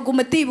ဝိညာဉ်တော်ကို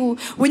မသိဘူး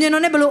ဝိညာဉ်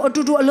တော်နဲ့ဘလို့အ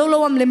တူတူအလုံး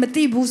လုံးမလဲမ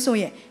သိဘူးဆို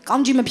ရင်ကော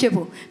င်းကြီးမဖြစ်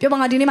ဘူးပြောပါ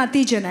ငါဒီနေ့မှ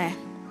သိချင်တယ်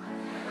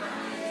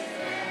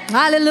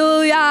ဟာလေလု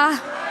ယာ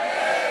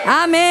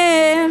အာမ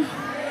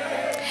င်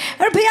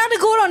အဲ့ဖရားတ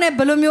ကိုးတော်နဲ့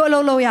ဘယ်လိုမျိုးအ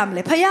လုံးလုံးရမ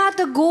လဲဖရား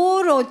တ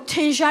ကိုးတော်ထ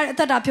င်ရှားတဲ့အ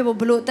သက်တာဖြစ်ဖို့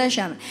ဘလို့အသက်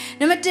ရှာမလဲ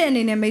နံပါတ်1အ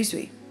နေနဲ့မိတ်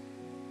ဆွေ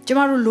ကျမ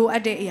တို့လိုအ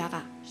ပ်တဲ့အရာက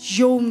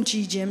ယုံကြ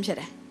ည်ခြင်းဖြစ်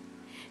တယ်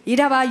ရေး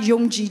ထားပါ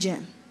ယုံကြည်ခြ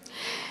င်း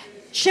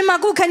ရှင်မ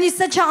ကုခန်းကြီး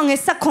16ငွေ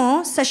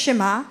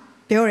18မှာ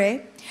ပြောတယ်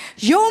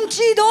ယုံကြ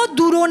ည်သော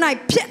သူတို့၌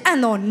ဖြစ်အပ်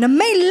သောန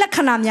မိတ်လက္ခ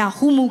ဏာများ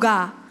ဟူမူ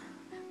ကား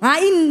ငါ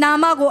၏နာ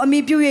မကိုအမိ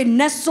ပြု၍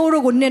နတ်ဆိုး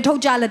တို့ကိုနှင်ထု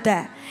တ်ကြလက်တံ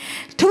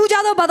ထူး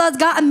ခြားသောဘာသာစ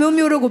ကားအမျိုး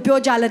မျိုးတို့ကိုပြော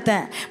ကြလက်တံ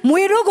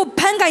မွေတို့ကို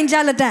ဖမ်းကင်ကြ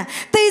လက်တံ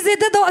သေစေ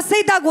တတ်သောအစိ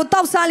တ်ဓာတ်ကို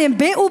တောက်စားလျင်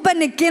ဘေးဥပတ်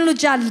နှင့်ကင်းလွတ်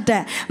ကြလက်တံ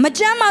မ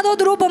ကြမ်းမာသော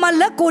သူတို့ပေါ်မှာ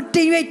လက်ကိုတ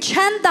င်၍ချ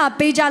မ်းသာ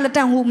ပေးကြလက်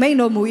တံဟုမိန့်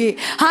တော်မူ၏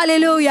ဟာလေ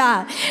လုယာ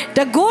တ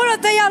ကိုးတော်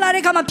တက်ရောက်လာ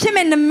တဲ့အခါမှာဖြစ်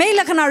မဲ့နမိတ်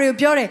လက္ခဏာတွေကို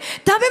ပြောတယ်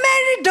ဒါပေမဲ့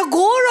တ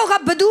ကိုးတော်က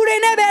ဘသူတွေ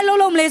နဲ့ပဲအလုပ်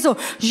လုပ်မလဲဆို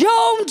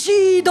ယုံကြ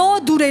ည်သော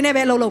သူတွေနဲ့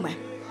ပဲအလုပ်လုပ်မယ်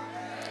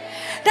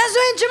ဒါ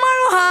ဆိုရင်ကျမ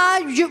တို့ဟာ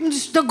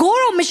တကိုး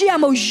တော်မရှိရ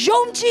မဟုတ်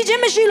ယုံကြည်ခြ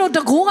င်းမရှိလို့တ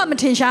ကိုးကမ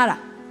ထင်ရှားတာ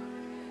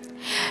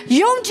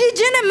ယုံကြည်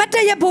ခြင်းနဲ့မတ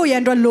ည့်ရဖို့ရ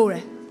န်အတွက်လိုတ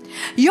ယ်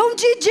ယုံ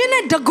ကြည်ခြင်း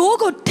နဲ့တကိုး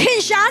ကိုထင်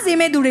ရှားစေ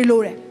မဲ့သူတွေ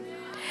လိုတယ်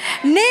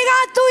နေက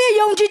သူ့ရဲ့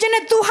ယုံကြည်ခြင်း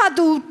နဲ့သူဟာ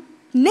သူ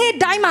နေ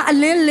တိုင်းမှာအ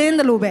လင်းလင်းတ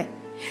ယ်လို့ပဲ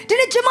ဒီ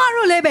နေ့ကျမ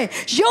တို့လည်းပဲ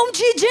ယုံ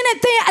ကြည်ခြင်းနဲ့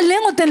တဲ့ရဲ့အလ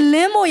င်းကိုသင်လ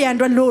င်းဖို့ရန်အ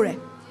တွက်လိုတယ်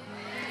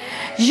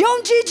ယုံ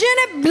ကြည်ခြင်း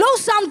နဲ့လှုပ်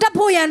ဆောင်တတ်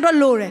ဖို့ရန်အတွက်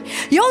လိုတယ်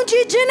ယုံကြ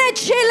ည်ခြင်းနဲ့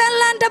ခြေလန်း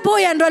လန်းတတ်ဖို့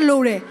ရန်အတွက်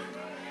လိုတယ်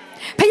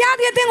ဖခင်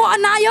ရဲ့တင်ကိုအ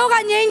နာရောဂါ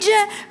ငြိမ်းခြ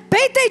င်း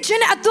ဘိတ်သိက်ခြ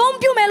င်းနဲ့အသုံး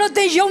ပြုမယ်လို့သ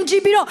င်ယုံကြ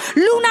ည်ပြီးတော့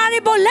လူနာတွေ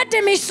ပေါ်လက်တ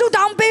င်ပြီးဆု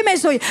တောင်းပေးမယ်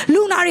ဆိုရင်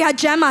လူနာတွေဟာ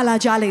ကျမ်းမာလာ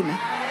ကြလိမ့်မယ်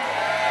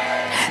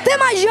။တဲ့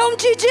မှာယုံ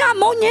ကြည်ခြင်းက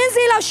မုံညင်း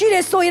စေးလောက်ရှိတ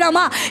ယ်ဆိုရင်တော့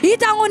မှဤ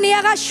တောင်ကိုနေရာ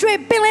ကရွှေ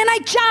ပင်လယ်၌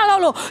ကြား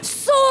လို့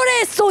ဆိုးတ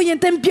ယ်ဆိုရင်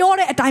သင်ပြော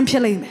တဲ့အတိုင်းဖြ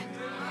စ်လိမ့်မယ်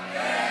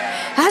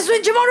။အဲဆိုရ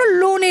င်ကျွန်တော်တို့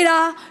လိုနေတာ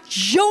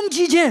ယုံကြ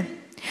ည်ခြင်း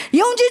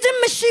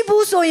မရှိ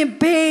ဘူးဆိုရင်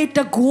ဘယ်တ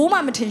ကိုးမှ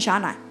မထင်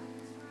ရှားနိုင်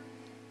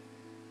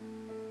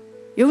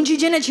ယုံကြည်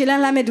ခြင်းနဲ့ခြေလှ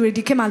မ်းလှမ်းမဲ့သူတွေ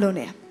ဒီခေတ်မှာလုံး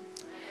နေ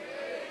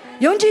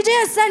ယုံကြည်ခြင်း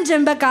ရဲ့စံကျ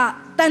င်ဘက်က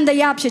တန်တ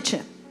ရားဖြစ်ခြ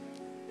င်း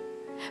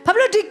ဘာဖြစ်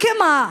လို့ဒီခေတ်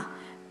မှာ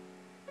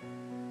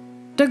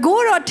တ The go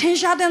or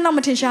tinsha than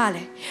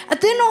Lamatinshale. A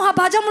thin no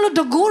habajamlo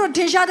the go or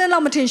tinsha than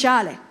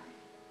Lamatinshale.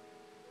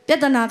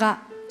 Petanaga,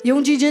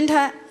 Yonji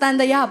Jinta than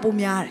the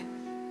Yabumiare.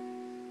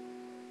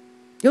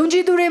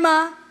 Yonji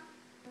Durema,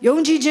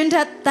 Yonji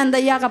Jinta than the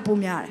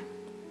Yagabumiare.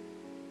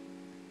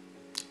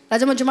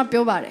 Lazamajama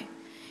Piovare.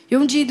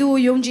 Yonji do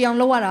Yonji am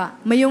Loara,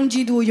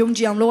 Mayonji do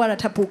Yonji am Loara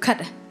Tapu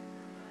Cut.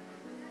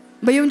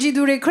 Mayonji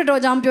do a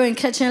credit jumpio and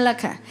catching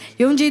lacquer.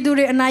 Yonji do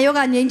a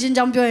Nayoga and Yanjin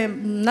jumpio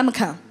and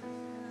Namaka.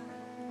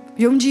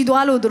 Yonji do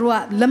alo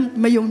drua,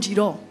 Mayonji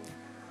do.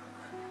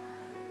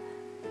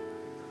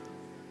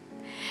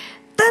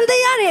 Then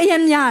they are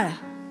a yar.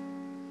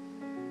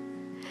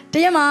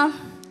 Tayama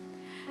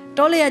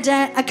Tolia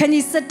Jan, a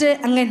canny sette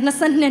and a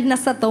Nasan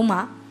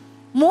Nasatoma.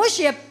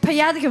 Moshe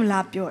Payadium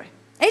Lapure.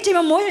 80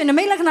 more in a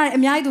mail like a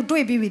Mia to do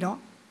a bibido.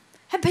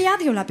 A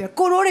Payadium Lapure,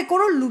 Corore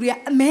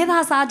Coroluria,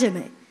 Meda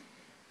Sargene.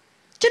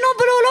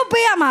 Genobolo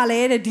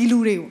Payamale, a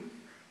dilurio.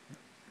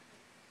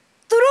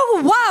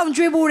 Turu wow,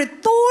 Dribble,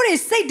 Tori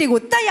say they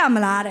would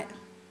Tayamalare.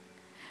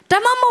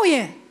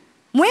 Tamamoye,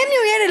 when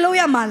you hear a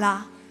lawyer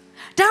mala.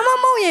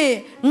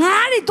 Tamamoye,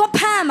 Nari to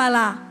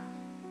Pamala.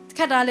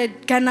 Catale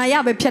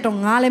Canayabe Pietro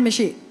Nale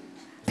Mishi.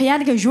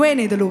 Piatic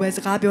Juene the Louis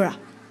Cabura.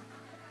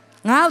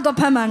 Now the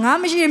Pama,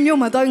 Namishi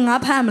Muma doing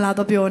up Pamela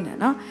the Pione,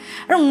 no?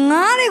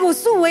 Nari go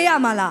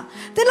Suayamala.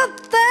 They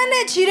look then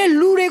a chile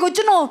lure go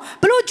to know,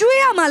 Blue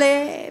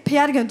Juamale,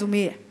 Piatic to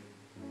me.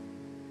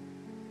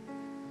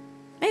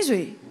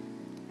 Maybe.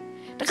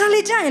 The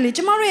Kalijali,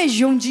 tomorrow is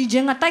Yonji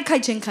Jenga Taikai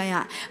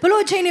Chenkaya.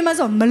 Below chaining us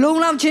on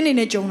Malone Chin in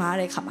a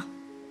Jonare Kama.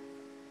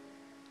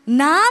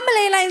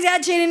 Namale lines are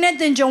chaining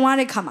it in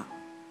Jonare Kama.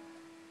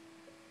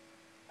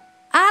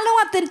 Alo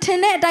at the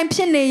tenet, I'm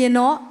pinning, you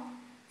know.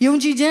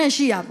 Yonji Jen,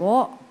 she a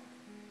bo.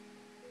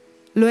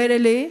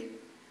 Loerele.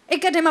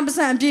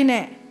 Ekatem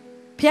Pine.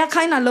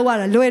 Piakaina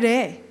lower,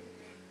 loere.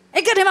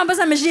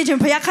 Ekatem machine,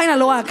 Piakaina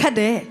lower,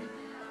 cade.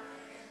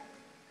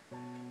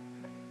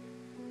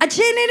 A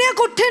chinny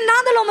could ten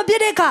nandaloma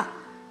bideka.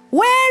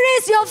 Where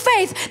is your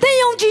faith? Then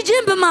Yonji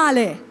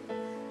Jimbamale.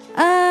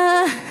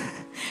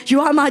 You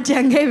are my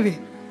jangavi.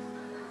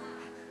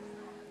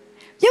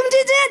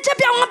 Yonji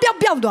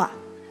Japiam.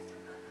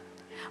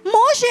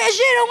 Moshe,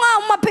 she don't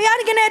want my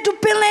pianic to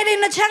pin lady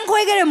in the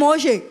chanquake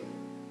Moshe.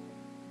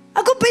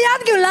 I could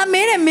pianic la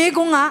made and make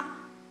on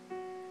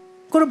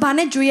Could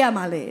bane Juya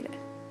Malade.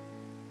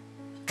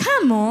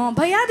 Come on,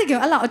 pianic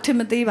allow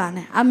Timothy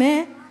Bane.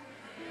 Amen.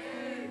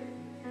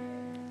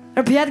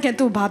 A pianic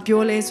to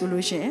Babiole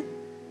solution.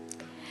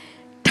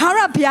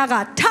 Tara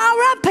Piaga,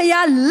 Tara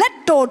Pia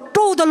Leto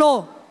to the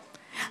law.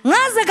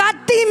 Nazaga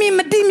Timi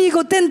Matimi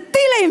go ten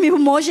tile me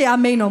Moshe, I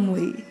may no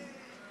mui.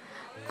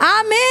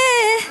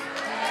 Amen.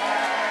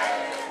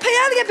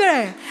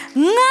 Payagapere,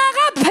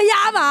 Naga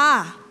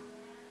Payava.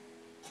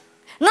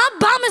 Not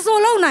Bamas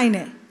all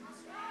nine.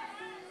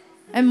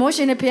 And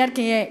motion a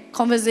Piakin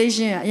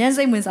conversation,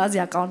 Yansay wins as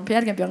your account,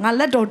 Piakin, I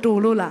let or do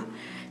Lula.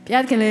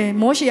 Piakin,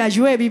 Moshe, as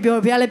you be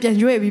your Pialapian,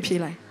 you be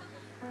Pila.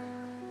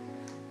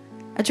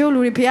 A cholo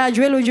repair,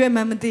 Juelo, Joe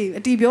Mamati,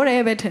 a Tibio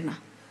Everton.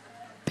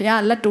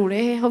 Pia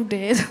Lature, how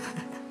days.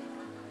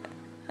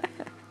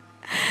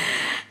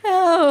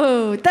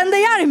 Oh, then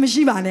they are in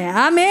Mishibane.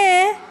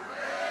 Amen.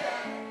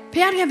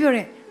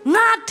 Piaga,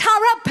 not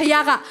Tara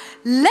Piaga,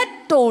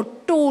 Leto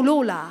to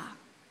Lola.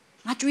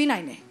 Not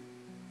 390.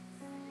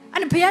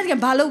 And Piaga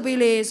Balo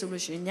Bile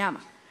solution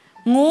Yama.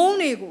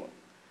 Monego.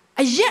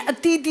 A yet a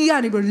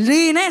Titianible,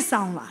 Lene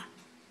Soundla.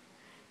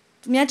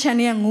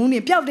 Miachani and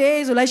Mooney, Piao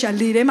days, or I shall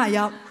lead him.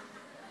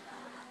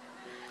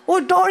 O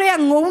Doria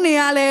and Mooney,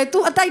 Ale,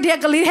 to a tight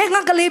heckly,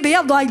 heckly, be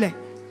up doile.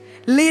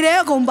 Lead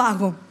air come back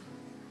home.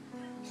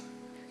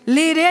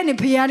 Lead any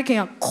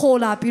Pianica,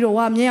 cola, Piro,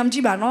 Yam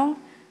Gibano.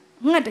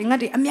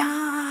 Ngati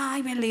amya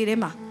ibe lere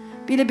ma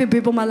pile pe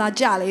people mala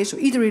jale so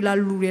idri la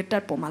lure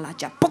tat po mala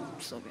ja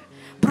pok so be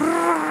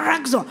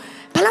brakzo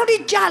balaw di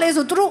jale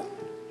so tro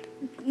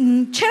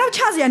chero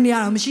cha sia ne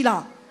ya mashi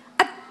la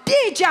a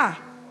pie ja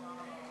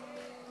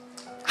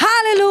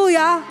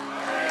hallelujah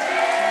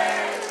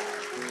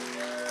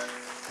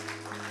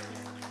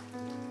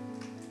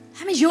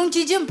hame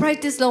yongji jin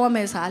practice lo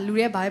ma sa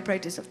lure ba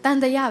practice tan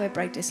da ya be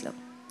practice lo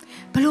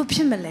balo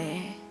phit ma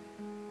le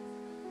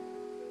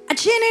A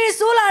chinny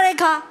solar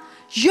car,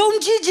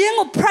 Yonji Jing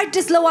or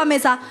practice lower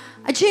mesa,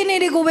 a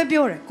chinny go with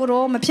pure,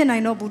 Goro,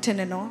 Mapina no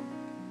Butenano.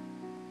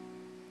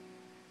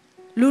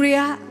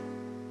 Luria,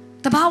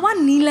 the Bawa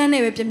Nilan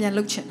Epian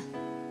Luchin.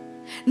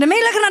 The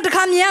Melacan to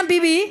come yan,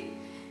 Bibi.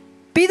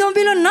 Bidon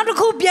Bilo not a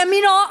coop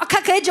Yamino, a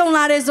cacajon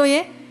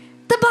larezoye.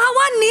 The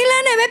Bawa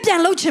Nilan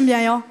Epian Luchin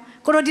Yayo.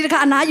 Goro did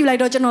a you like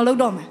Dodge no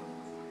Lodome.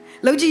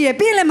 Logi a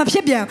bill and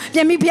Mapshipia,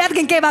 Yami Piat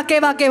gave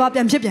up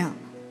and Shipia.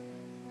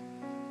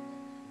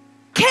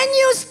 Can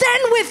you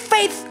stand with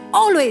faith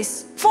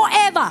always,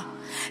 forever?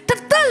 The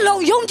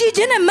fellow Yonji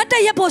Jin and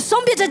Matayapo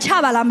Sombi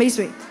Chavala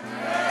Misui.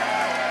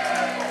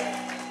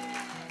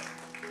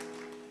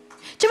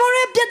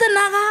 Tomorrow,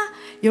 Piatanaga,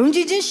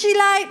 Yonji Jin she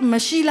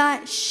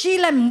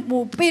like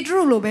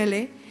Pedro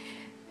Lobele.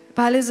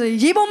 Palace,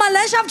 Yibo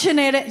Malash of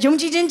Chenere,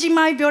 Yonji Jinji,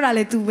 my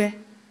Biorale Tube.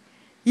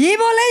 Ye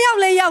bo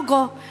le yauk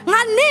go. Nga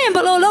ne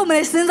bolo lo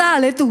me sinza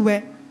le tu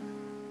be.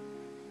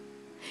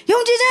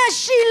 Yung ji jan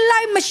shi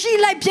lai ma shi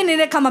lai phit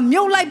nede kha ma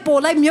myo lai po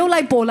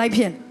lai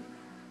phit.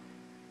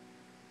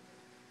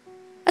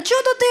 A chu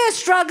to the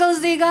struggles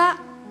de ga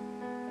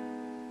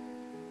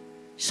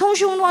song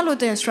shong lo lo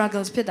the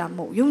struggles phit da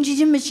mo. Yung ji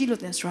jin ma shi lo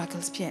the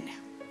struggles phit ne.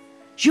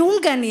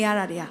 Yung kan ne ya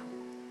da de ya.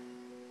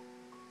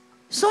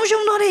 Song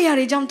shong lo de ya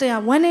de jang te ya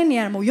wan ne ne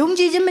ya mo. Yung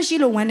ji jin ma shi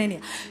lo wan ne ne.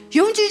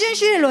 Yung ji jin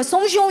shi de lo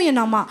song shong yin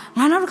na ma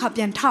nga na kha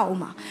pian tha o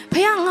ma.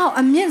 Phaya nga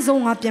a myet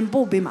song nga pian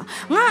pout pe ma.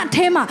 Nga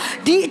the ma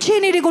di ache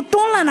ne de ko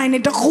twon lan nai ne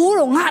ta ko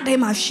ro nga the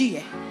ma shi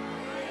ye.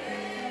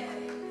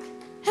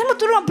 Hello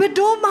tu lo be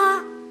do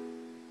ma.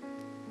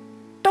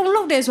 Tong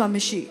lok de so ma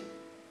shi.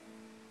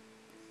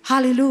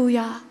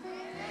 Hallelujah.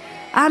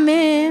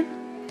 Amen.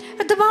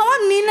 တဘာဝ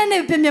နီး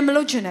နဲ့ပြင်းပြမ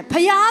လုပ်ချင်နဲ့ဖ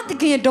ယားတ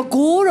ခင်တ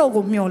ကိုးတော်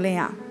ကိုမျှော်လင့်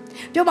ရ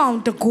ပြောပါအောင်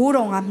တကိုး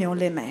တော်ကမျှော်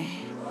လင့်မယ်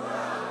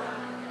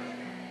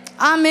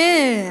အာမ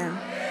င်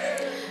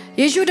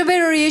ယေရှုတပည့်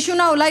တော်ယေရှု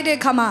နောက်လိုက်တဲ့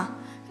အခါမှာ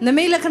န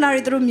မိတ်လက္ခဏာ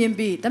တွေသူတို့မြင်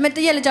ပြီးဒါပေမဲ့တ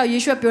ရက်လက်ကြောက်ယေ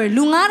ရှုကပြောတယ်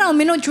လူ9000မ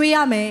င်းတို့ကျွေးရ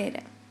မယ်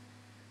တဲ့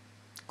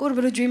ကိုတို့ဘ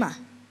ယ်လိုကျွေးမှာ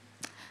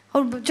ဟု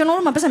တ်ကျွန်တော်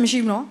တို့မှာပတ်စံမရှိ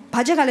ဘူးနော်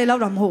ဘာချက်ကလည်းလော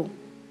က်တာမဟုတ်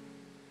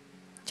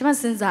ကျွန်မ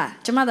စဉ်းစား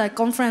ကျွန်မက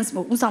conference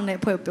ကိုဦးဆောင်တဲ့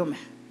အဖွဲ့ကိုပြောမ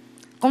ယ်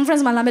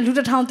conference မှာလာမယ်လူတ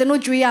စ်ထောင်တင်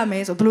တို့ကျွေးရမ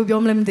ယ်ဆိုဘယ်လိုပြော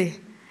မလဲမသိ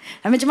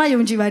ဒါပေမဲ့ကျွန်မ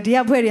ယုံကြည်ပါဒီက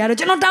ဖွဲ့တွေကတော့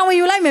ကျွန်တော်တာဝန်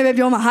ယူလိုက်မယ်ပဲ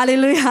ပြောမှာဟာလေ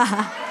လုယာ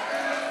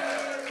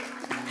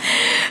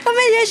အ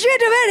မေယေရှု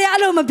တပည့်တွေအဲ့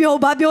လိုမပြော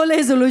ဘာပြောလဲ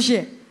ဆိုလို့ရှိရ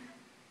င်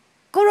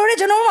ကိုရိုတွေ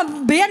ကျွန်တော်တို့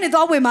ဘေးကနေ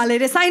သွားဝေมาလေ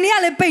တဲ့ဆိုင်တွေက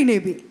လည်းပိတ်နေ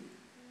ပြီ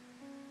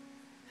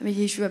အမေ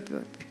ယေရှုက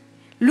ပြော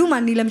လူမ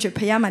နီးလည်းမရှိဖ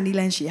ခင်မနီး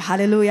လည်းရှိဟာ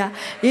လေလုယာ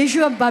ယေရှု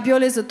ကဘာပြော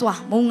လဲဆိုသွား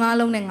မုံငါး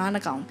လုံးနဲ့ငါးနှ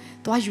ကောင်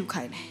သွားယူ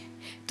ခိုင်းတယ်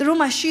သူတို့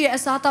မှာရှိတဲ့အ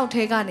စားတောက်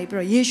ထဲကနေပြီး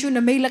တော့ယေရှုန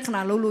မိတ်လက္ခ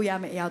ဏာလုပ်လို့ရ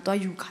မယ်အရာသွား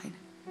ယူခိုင်းတ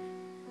ယ်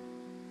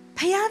ဖ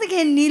ယားတက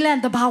ယ်နီးလန်း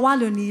တဘာဝ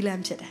လိုနီးလ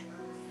န်းဖြစ်တယ်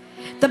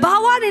တဘာ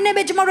ဝနေနဲ့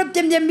ပဲကျွန်တော်တို့ပြ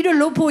န်ပြီးတော့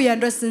လုပ်ဖို့ရန်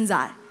အတွက်စဉ်း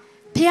စားတယ်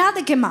ဖယားတ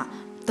ကယ်မှာ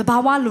တဘာ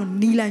ဝလို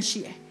နီးလန်းရှိ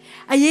တယ်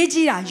အရေး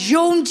ကြီးတာ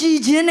ယုံကြည်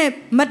ခြင်းနဲ့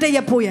မတည့်ရ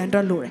ဖို့ရန်အတွ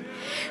က်လိုတယ်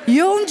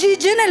ယုံကြည်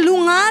ခြင်းနဲ့လူ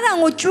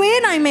9000ကိုကျွေး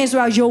နိုင်မယ်ဆို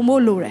တာယုံ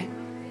ဖို့လိုတယ်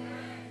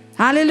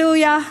ဟာလေလု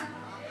ယာ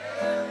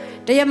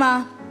တရားမှာ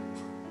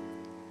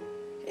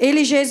အေ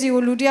လိရှေစီ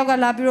ကိုလူတယောက်က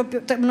လာပြီးတော့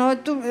နော်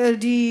သူ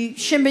ဒီ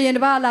ရှင်ဘရင်တ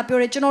ပါးလာပြော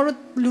တယ်ကျွန်တော်တို့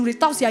လူတွေ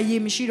တောက်เสียရေ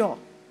မရှိတော့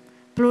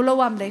ဘယ်လိုလုပ်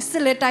ရမလဲစ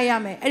စ်လက်တိုက်ရ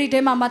မယ်အဲ့ဒီတဲ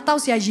မှာတော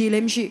က်เสียရေလ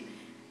ည်းမရှိ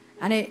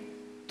အဲ့နဲ့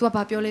သူက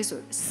ဘာပြောလဲဆို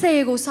ဆ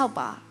ယ်ကိုစောက်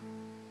ပါ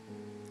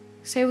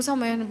ဆယ်ကိုစောက်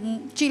မယ်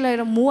ကြည့်လိုက်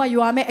တော့မိုးက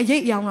ရွာမယ်အ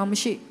ရေးအယောင်တော့မ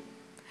ရှိ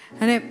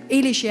အဲ့နဲ့အေ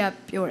လိရှေက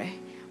ပြောတယ်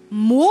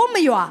မိုးမ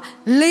ရွာ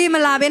လေမ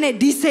လာဘဲနဲ့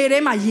ဒီဆယ်ထဲ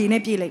မှာရေ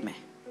နဲ့ပြေးလိုက်မယ်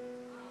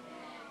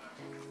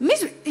မစ်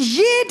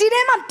ရေဒီ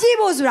ထဲမှာပြေး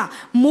ဖို့ဆိုတာ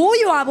မိုး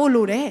ရွာဖို့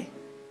လိုတယ်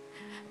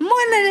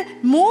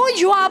မိုး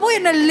ရွာဖို့ရ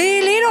င်လေ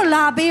လေးတော့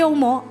လာပေးအောင်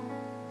မော့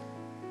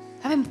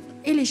ဒါပေမဲ့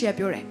အေလိရှေ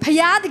ပြောတယ်ဖ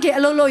ယားတကယ်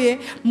အလုပ်လုပ်ရင်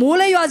မိုး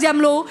လည်းရွာစရာမ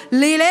လို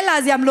လေလည်းလာ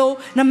စရာမလို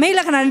နမိတ်လ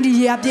က္ခဏာနဲ့ဒီ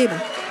ရေပြေးမ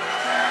ယ်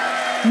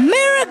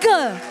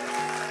miracle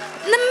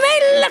နမိ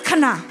တ်လက္ခ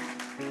ဏာ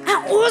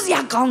အိုးစရာ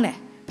ကောင်းတယ်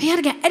ဖယား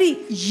တကယ်အဲ့ဒီ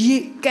ရေ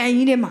ကန်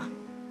ကြီးထဲမှာ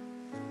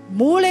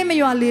မိုးလည်းမ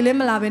ရွာလေလည်း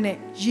မလာဘဲနဲ့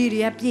ရေ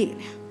တွေကပြေး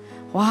တယ်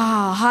ဝါ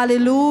ဟာလေ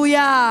လု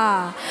ယာ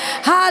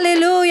ဟာလေ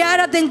လုယာအဲ့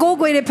ဒါသင်ကိုး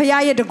ကွယ်တဲ့ဖ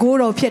ယားရဲ့တကိုး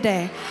တော်ဖြစ်တ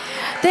ယ်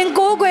သင်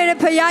ကိုးကွယ်တဲ့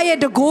ဖယားရဲ့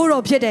တကိုး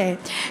တော်ဖြစ်တယ်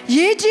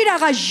ရေးကြည့်တာ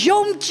က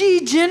ယုံကြည်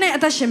ခြင်းနဲ့အ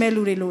သက်ရှင်မဲ့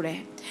လူတွေလိုတယ်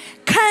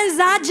ခံ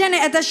စားခြင်း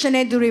နဲ့အသက်ရှင်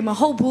တဲ့သူတွေမ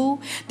ဟုတ်ဘူး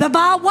တ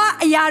ဘာဝ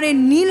အရာတွေ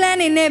နီးလန်း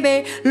နေနဲ့ပဲ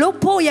လို့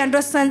ဖို့ရန်အတွ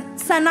က်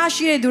ဆန္ဒ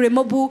ရှိတဲ့သူတွေမ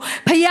ဟုတ်ဘူး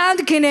ဖယားသ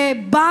ခင်နဲ့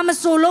ဘာမ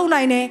ဆိုလုပ်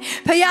နိုင်နဲ့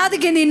ဖယားသ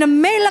ခင်ဒီန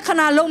မိတ်လက္ခ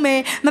ဏာလုပ်မယ်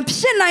မ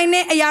ဖြစ်နိုင်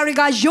တဲ့အရာတွေ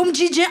ကယုံ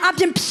ကြည်ခြင်းအ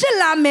ပြင်ဖြစ်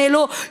လာမယ်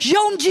လို့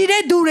ယုံကြည်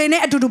တဲ့သူတွေ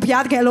နဲ့အတူတူဖ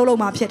ယားသခင်အလုပ်လု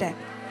ပ်မှာဖြစ်တယ်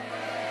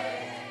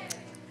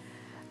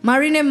မာ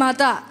ရီနဲ့မာ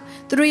တာ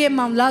သူတို့ရဲ့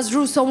မောင်လာဇ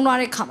ရုဆုံးသွား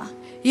တဲ့ခါမှာ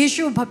ယေ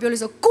ရှုဘာပြောလဲ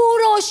ဆိုကို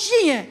တော်ရှိ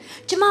ရင်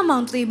ကျမမော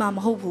င်သေးမှာမ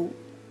ဟုတ်ဘူး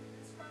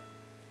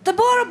တ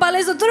ဘောဘာ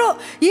လဲဆိုသူတို့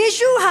ယေ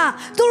ရှုဟာ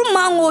သူတို့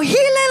မောင်ကို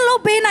healing လု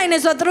ပ်ပေးနိုင်တ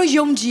ယ်ဆိုတော့သူတို့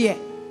ယုံကြည်ရဲ့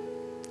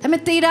ဒါပေ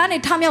မဲ့တေတာနဲ့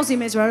ထမြောက်စေ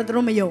မယ်ဆိုတော့သူ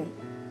တို့မယုံ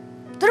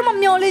သူတို့မ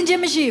မျှော်လင့်ခြ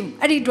င်းမရှိဘူး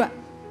အဲ့ဒီအတွက်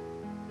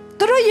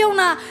သူတို့ယုံ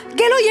တာ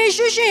ကဲလို့ယေ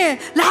ရှုရှိရင်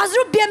လာဇ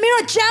ရုပြန်ပြီး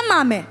တော့ကျမ်းမာ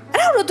မယ်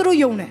အဲ့ဒါတော့သူတို့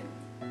ယုံတယ်ဒါ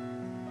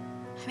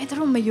ပေမဲ့သူ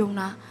တို့မယုံ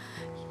တာ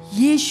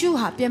ယေရှု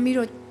ဟာပြန်ပြီး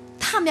တော့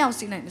ထမြောက်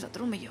စေနိုင်တယ်ဆိုတော့သူ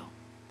တို့မယုံ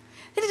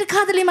ဒီတခါ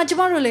တလေမှာကျ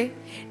မတို့လေ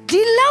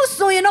ဒီလောက်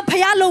ဆိုရင်တော့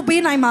ဖျားလုပ်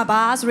ပေးနိုင်မှာ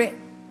ပါဆိုရက်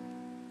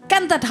က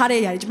န့်သက်ထား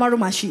တဲ့ຢာတွေကျမ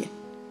တို့မှာရှိတယ်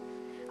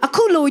အ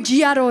ခုလို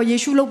ကြီးရတော့ယေ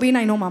ရှုလုပ်ပေး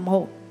နိုင်တော့မှာမဟု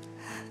တ်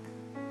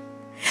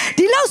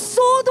ဒီလောက်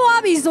ဆိုး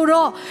သွားပြီဆို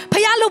တော့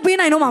ဖျားလုပ်ပေး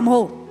နိုင်တော့မှာမ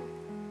ဟုတ်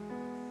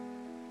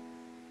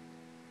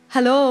ဟ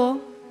ယ်လို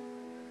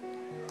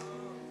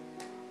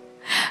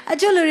အ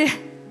ကျိုးလူတွေ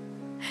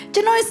ကျွ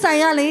န်တော်ဆိုင်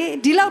ရလေ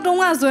ဒီလောက်တုန်း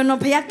ကဆိုရင်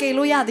တော့ဖျားကယ်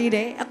လို့ရသေးတ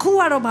ယ်အခု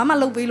ကတော့ဘာမှ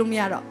လုပ်ပေးလို့မ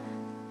ရတော့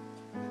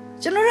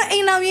ကျွန်တော်တို့အိ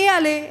မ်တော်ရေးရ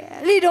လေ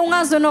အဲ့ဒီတုန်းက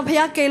ဆိုတော့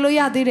ဖျားကယ်လို့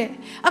ရသေးတယ်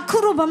အခု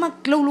တော့ဘာမှ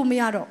လုပ်လို့မ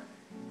ရတော့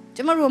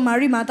ကျွန်တော်တို့မာ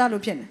ရိမာတာ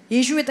လို့ဖြစ်နေယေ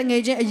ရှုရဲ့တင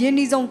ယ်ချင်းအရင်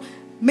နှီးဆုံး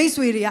မိတ်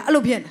ဆွေတွေကအဲ့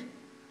လိုဖြစ်နေ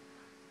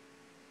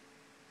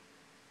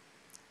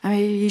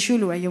ယေရှု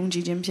လိုယုံကြ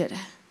ည်ခြင်းဖြစ်တ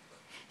ယ်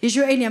ယေ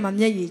ရှုအဲ့နေရာမှာ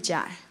မျက်ရည်ကျတ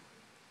ယ်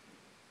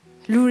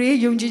လူတွေ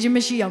ယုံကြည်ခြင်းမ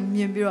ရှိအောင်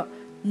မြင်ပြီးတော့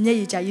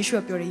Nyeja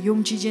Yeshua Pure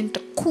Yumjin the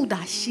Kuda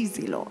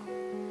Shizilo.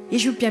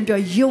 Yeshu Pimpio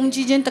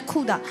Yumjin the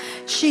Kuda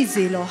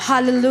Shizilo.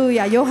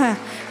 Hallelujah. Johan,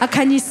 I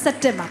can you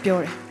set them up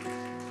your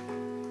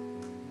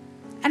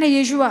and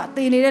Yeshua,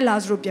 they need a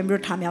last rope and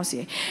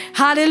brutamasi.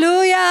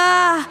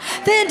 Hallelujah.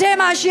 Then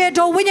Tema share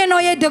to win no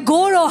the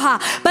goroha.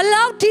 But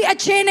Lauti a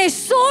chain a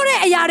sore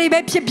a yari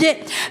bepip.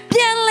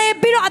 Pianle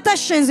biro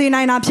attentions in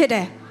nine up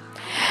today.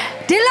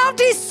 The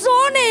Lauti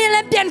sone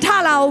and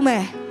piantala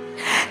ome.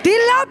 The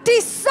Lauti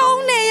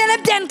sone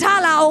and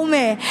piantala ome.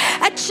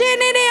 A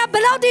chain in a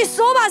belauti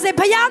sobas a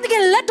payandic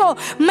leto.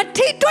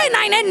 Matito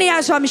 9 and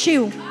near some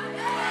shoe.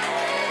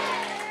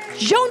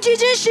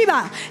 Yongjin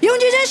Shiba,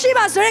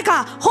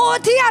 Zereka,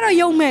 Hotiara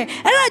Yome,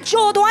 and a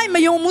Joe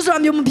Dwayne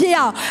Muslim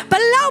Yumpia, but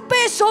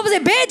Lope solves a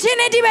bitch in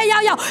a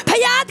Yao,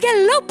 Payat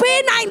can Lope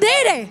 9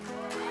 days.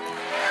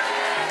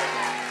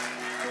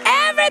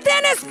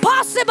 Everything is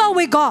possible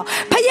with God.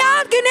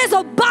 Payat is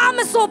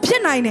Obama so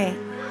pinine.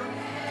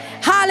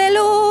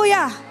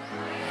 Hallelujah.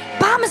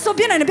 Bama so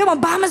pinine, people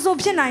Bama so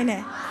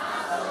pinine.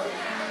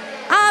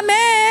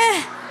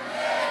 Amen.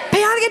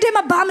 Payat get him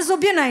a Bama so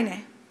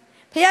pinine.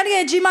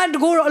 Payani Jima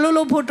go a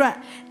little portrait.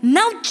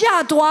 Now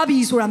chat to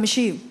Abis or a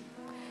machine.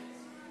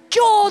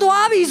 Joe to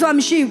Abis or a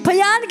machine.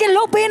 Payan get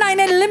low pain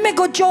and limit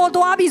go Joe to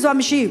Abis or a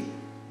machine.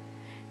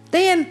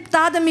 Then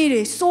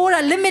Tadamiri, so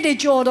a limited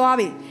Joe to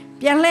Abi.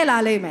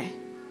 Pianlela leme.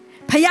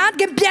 Payan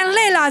get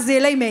Pianlela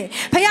zeleme.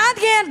 Payan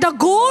get the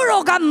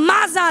Goro got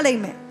Maza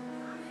leme.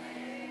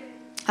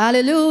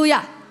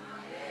 Hallelujah.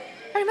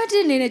 I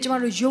imagine in a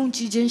tomorrow young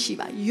Jin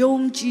Shiba,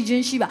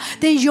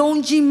 then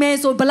young Jim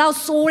Meso, Balau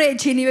Sore,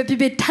 Chini,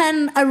 people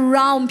 10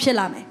 around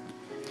Pilame.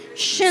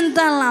 Shindan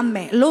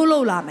Lame,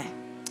 Lolo Lame.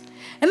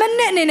 And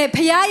my name,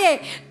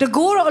 Payaye, the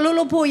Goro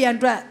Lolo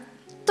Poyandra,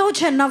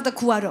 Tochan of the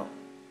Kuado.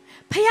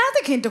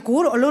 Payata came to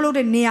Goro Lolo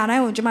de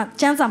Niana,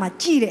 Jansama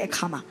Chile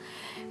Kama.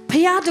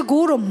 Payata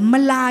Goro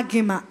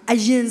Malagima, a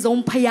Jin's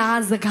own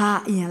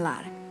Payazaga in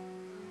Lar.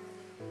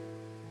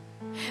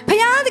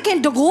 Payada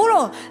can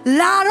dogoro,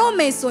 Laro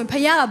meso, and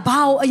Payada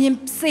bow a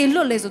yim say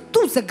lules, or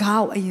two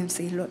zagao a yim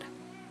say lud.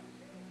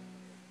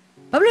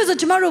 But there's a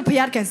tomorrow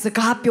Payad can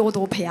zagapio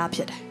or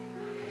payapid.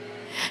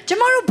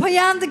 Tomorrow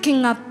Payan the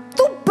king up,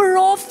 two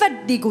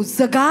prophet digo,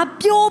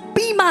 zagapio,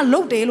 bima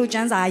low de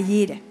lujans I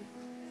yede.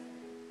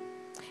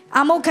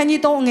 Amo can you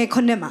don't a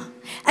conema.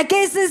 A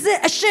case is a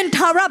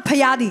shintara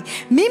Payadi,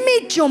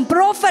 Mimi Jum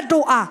prophet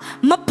doa,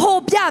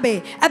 Mapo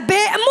Biabe, a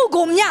bear a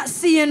mugomya,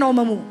 see no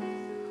mamu.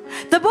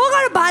 The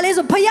Bogar Bales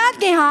of Payat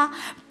Geha,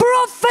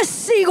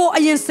 prophecy go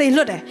against Saint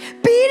Lode,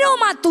 Pino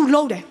Matu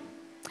Lode.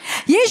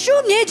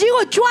 Yeshum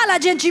Nejigo Chuala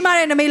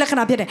Genchimar and the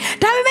Melacana. Tame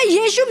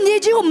Yeshum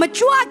Nejigo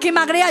Machua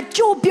Kimagrea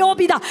Cho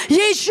Piopida,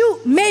 Yeshu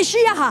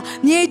Meshiaha,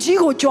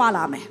 Nejigo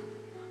Chualame.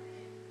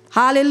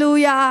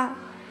 Hallelujah.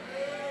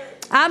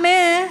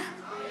 Amen.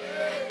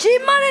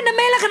 Chimar and the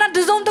Melacana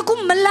Dizonta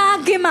Kum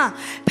Malagima,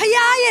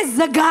 Payaya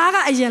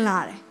Zagaga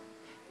Ayanare.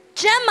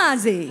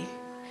 Jamaze.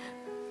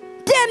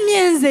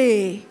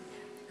 Demienze.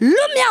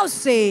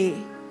 Lumiause.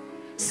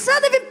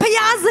 Suddenly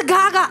Payaza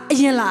Gaga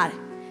Ayanare.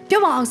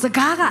 Pioma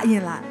Zagaga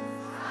Ayanare.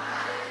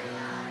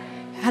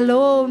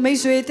 Hello,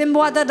 Mesue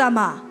Timboada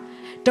Dama.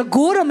 The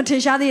Goro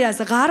Matishadi as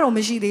a Garo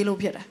Mishi de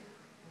Lupira.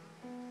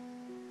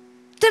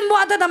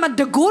 Timboada Dama,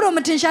 the Goro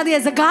Matishadi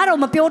as a Garo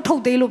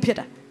Mapioto de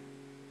Lupira.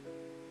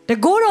 The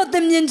Goro of the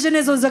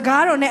Minjin was a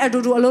Garo ne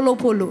Adu Lolo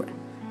Polo.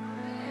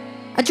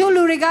 A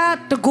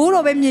Choluriga, the Goro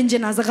of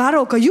Minjin as a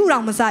Garo,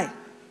 Kayura Masai.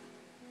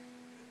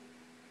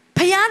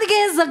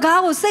 Payad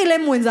Zagago say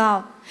lemons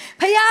out.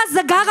 Payad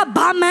Zagaga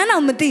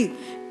Bamana Mati.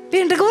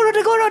 Pin the Goro,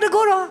 the Goro, the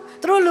Goro.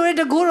 Through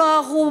the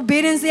Goro who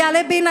bidden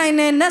Siale P9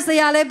 and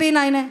Nasayale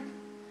P9.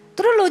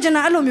 Through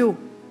Lojana Alumu.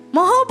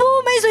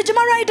 Mohobu may switch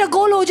my right to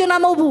go Lojana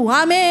Mobu.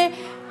 Ame.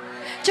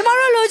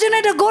 Tomorrow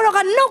Lojana the Goro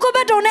got no go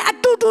better on a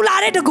 2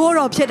 lare the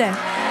Goro up today.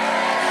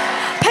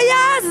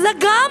 Payad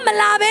Zagam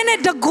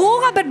Lavene the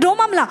Goga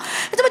Bedomamla.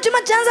 It's much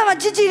my chance of a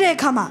Gigi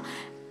Kama.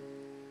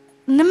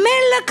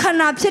 Namela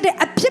Kana Pide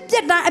a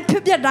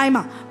pipia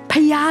dima.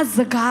 Payad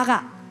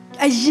Zagaga.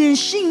 A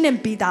yinshin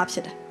and beat up.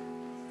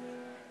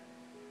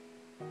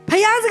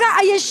 Payazaga,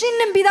 I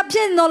shin and beat up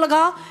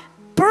Nolaga,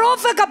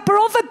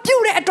 prophet,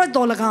 pure at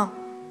Dolaga.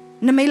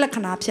 Namela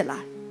Canapsela.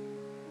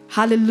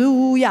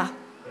 Hallelujah.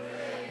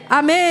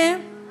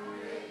 Amen.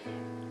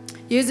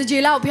 Use the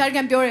jail out, Pierre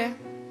Campure.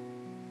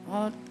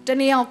 Oh,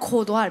 Daniel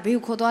Codoa, be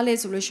Codoa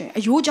solution. A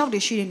huge of the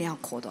shit in your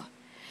Codoa.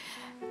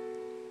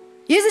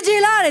 Use the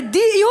jail,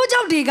 huge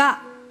of Diga.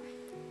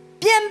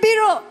 Pian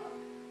Biro,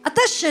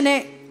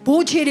 attachene,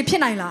 Bochi de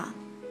Pinaila.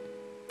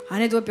 I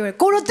need to pure.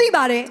 Go to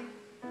Tibare.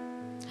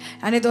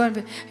 And it don't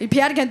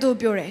Pierre can do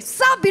pure.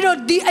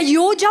 Sabiro di a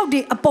huge of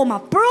the Apoma,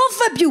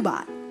 prophet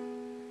Buba.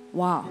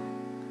 Wow.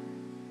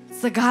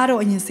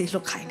 Zagaro and you say,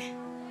 look, kind.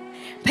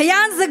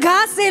 Payan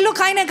Zaga say, look,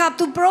 kind up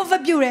to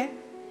prophet Pure.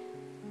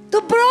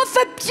 To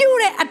prophet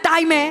Pure at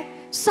time,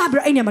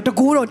 Sabra Inema to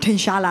Guru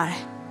Tinshala.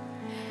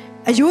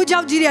 အယိုးကြော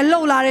က်ကြီးတွေလှု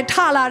ပ်လာတယ်ထ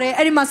လာတယ်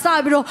အဲ့ဒီမှာစ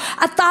ပြီးတော့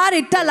အသား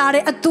တွေတက်လာတ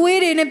ယ်အသွေး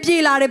တွေနဲ့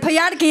ပြေးလာတယ်ဖ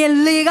ယားတခင်ရဲ့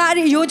လေကအဲ့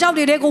ဒီအယိုးကြောက်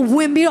တွေကိုဝ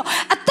င်ပြီးတော့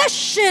အသက်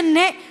ရှင်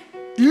တဲ့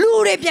လူ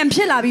တွေပြန်ဖြ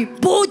စ်လာပြီး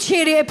ဘိုးချေ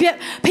တွေအဖြစ်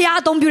ဖယား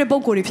အသုံးပြုတဲ့ပုံ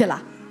ကိုယ်တွေဖြစ်လာ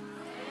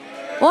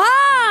ဝါ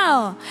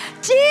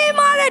ကြီး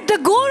မားတဲ့တ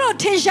ကိုးတော်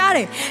ထင်ရှားတ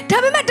ယ်ဒါ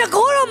ပေမဲ့တ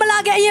ကိုးတော်မလာ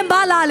ခင်အရင်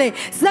ဘာလာလဲ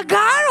စ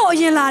ကားတော်အ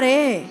ရင်လာတ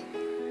ယ်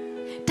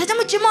ဒါကြော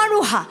င့်ကျမ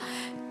တို့ဟာ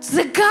စ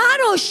ကား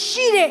တော်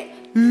ရှိတဲ့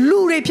လူ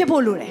တွေဖြစ်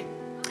ဖို့လိုတယ်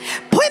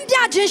ဖွင့်ပြ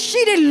ခြင်း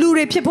ရှိတဲ့လူ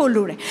တွေဖြစ်ဖို့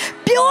လိုတယ်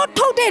ပြော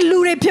ထုတ်တဲ့လူ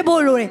တွေဖြစ်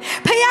ဖို့လိုတယ်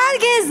ဖ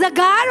ခင်စ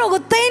ကားတော်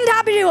ကိုသိမ်း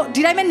ထားပြီးတော့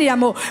ဒီတိုင်းပဲနေတာ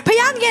မဟုတ်ဖ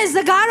ခင်စ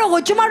ကားတော်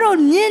ကိုကျမတို့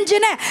မြင်ခြ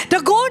င်းနဲ့တ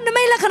ကောန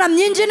မိတ်လက္ခဏာ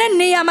မြင်ခြင်းနဲ့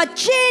နေရာမှာ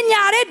ချေ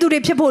ညာတဲ့သူတွေ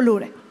ဖြစ်ဖို့လို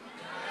တယ်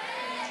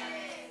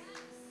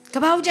က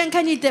ပ္ပဦးကျမ်းခ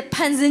န်းကြီးတဲ့ဖ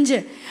န်ဆင်းခြ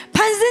င်း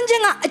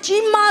ကအ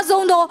ကြီးမား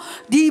ဆုံးသော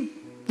ဒီ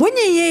ဝိ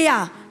ညာဉ်ရေးရာ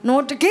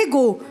နော်တကယ့်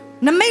ကို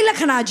နမိတ်လက္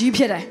ခဏာကြီး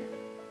ဖြစ်တယ်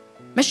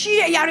မရှိ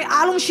တဲ့အရာတွေ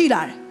အားလုံးရှိ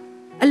လာတယ်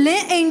အလ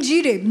င်းအိမ်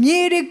ကြီးတွေမြေ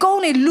တွေကု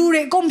န်းတွေလူ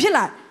တွေအကုန်ဖြစ်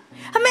လာ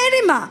အမေ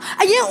ဒီမှာ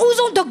အရင်ဦး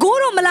ဆုံးတကိုး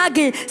တော့မလာခ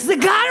င်စ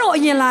ကားတော့အ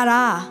ရင်လာ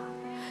တာ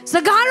စ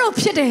ကားတော့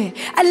ဖြစ်တယ်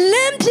အလ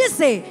င်းဖြစ်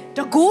စေတ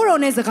ကိုးတော်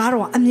နဲ့စကား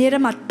တော်ကအမြဲတ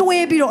မ်းတွဲ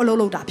ပြီးတော့အလုပ်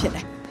လုပ်တာဖြစ်တ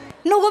ယ်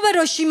နှုတ်ကပတ်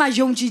တော်ရှိမှ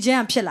ယုံကြည်ခြ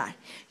င်းဖြစ်လာတယ်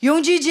ယုံ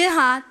ကြည်ခြင်း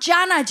ဟာ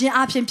ကြားနာခြင်း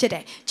အပြင်ဖြစ်တ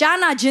ယ်ကြား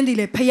နာခြင်းဒီ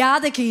လေဖျား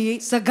သခင်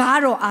စကား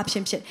တော်အပြ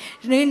င်ဖြစ်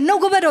တယ်နှု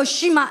တ်ကပတ်တော်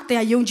ရှိမှတ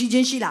ရားယုံကြည်ခြ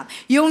င်းရှိလာ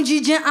ယုံကြ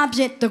ည်ခြင်းအပြ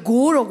င်တ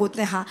ကိုးတော်ကိုသ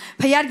င်ဟာ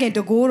ဖျားသခင်တ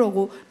ကိုးတော်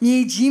ကိုမြေ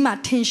ကြီးမှာ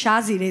ထင်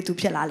ရှားစေတဲ့သူ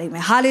ဖြစ်လာလိမ့်မ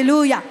ယ်ဟာလေလု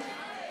ယာ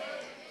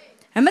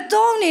အမ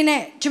တော်အနေ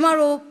နဲ့ကျမ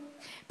တို့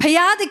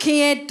ဖျားသခင်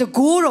ရဲ့တ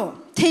ကိုးတော်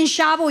ထင်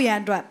ရှားဖို့ရန်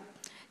အတွက်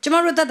ကျမ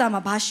တို့တတ်တာ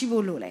မှာဘာရှိ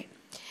ဖို့လို့လဲ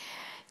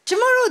ကျ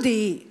မတို့ဒီ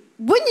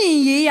ဝိညာဉ်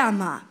ရေးရာ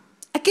မှာ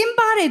အကင်း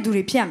ပါတဲ့သူ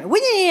တွေဖြစ်ရမယ်ဝိ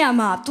ညာဉ်ရေးရာ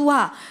မှာ तू ဟာ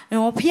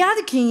နော်ဖျားသ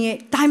ခင်ရဲ့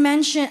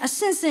dimension အဆ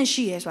င့်ဆင့်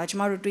ရှိတယ်ဆိုတာကျ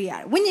မတို့တွေ့ရတ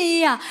ယ်ဝိညာဉ်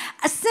ရေးရာ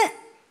အဆင့်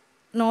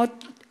နော်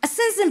အဆ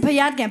င့်ဆင့်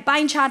ဖျားသခင်ပို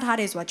င်းခြားထား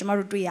တယ်ဆိုတာကျမ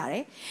တို့တွေ့ရတ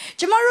ယ်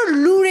ကျမတို့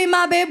လူတွေ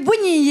မှာပဲဝိ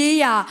ညာဉ်ရေး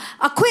ရာ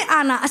အခွင့်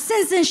အာဏာအဆ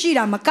င့်ဆင့်ရှိ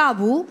တာမက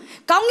ဘူး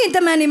ကောင်းကင်တ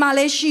မန်တွေမှာလ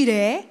ည်းရှိတ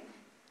ယ်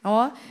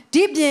နော်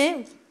ဒီပြင်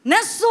န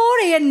တ်ဆိုး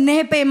တွေရဲ့န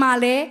ယ်ပယ်မှာ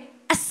လည်း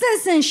အဆင့်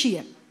ဆင့်ရှိတ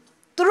ယ်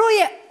သူတို့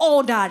ရဲ့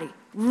order တွေ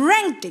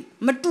rank တွေ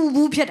မတူ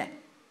ဘူးဖြစ်တယ်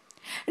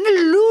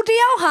လူတ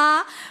ယောက်ဟာ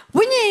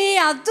ဝိညာဉ်ရေး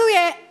ရာသူ့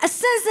ရဲ့အ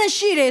ဆင့်ဆင့်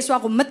ရှိတယ်ဆိုတာ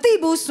ကိုမသိ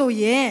ဘူးဆို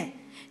ရင်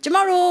ကျမ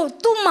တို့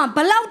သူ့မှာဘ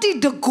လောက်တိ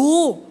တ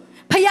ကိုး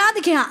ဖယားသ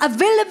ခင်ဟာ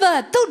available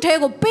သူ့ထဲ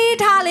ကိုပေး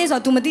ထားလဲဆို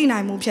တော့ तू မသိနို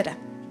င်ဘူးဖြစ်တယ်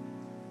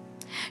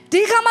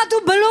ဒီခါမှာ तू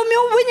ဘယ်လို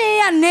မျိုးဝိညာဉ်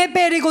ရေးရာနယ်ပ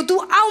ယ်တွေကို तू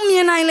အောင်မြ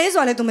င်နိုင်လဲ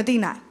ဆိုတာလည်း तू မသိ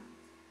နိုင်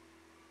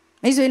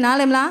မိတ်ဆွေနား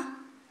လည်မလား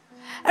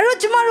အဲ့တော့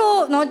ကျမတို့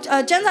နော်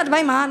ကျမ်းစာတစ်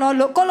ပိုက်မှာနော်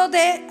ကိုလော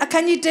သဲအခ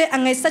န်းကြီး1အ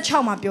ငယ်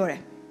16မှာပြောတ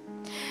ယ်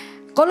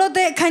ကိုလော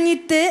သဲအခန်းကြီး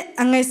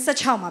1အငယ်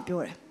16မှာ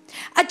ပြောတယ်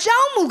အကြော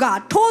င်းမူကား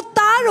ထို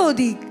သားတော်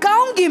သည်ကော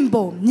င်းကင်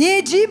ဘုံမြေ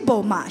ကြီးဘုံ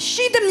မှာ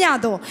ရှိသမျှ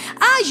သော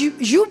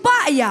ယူပ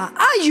အရာ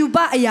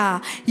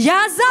ယာ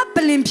ဇပ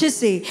လင်ဖြစ်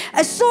စေ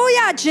အစိုးရ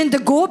ခြင်းတ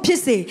ကိုးဖြ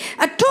စ်စေ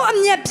အထွတ်အ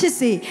မြတ်ဖြစ်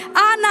စေ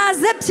အာနာ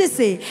ဇက်ဖြစ်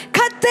စေခ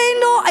တ်သိမ်း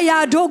သောအရာ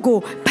တို့ကို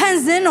ဖန်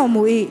ဆင်းတော်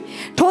မူ၏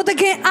ထိုသ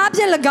ခင်အားဖြ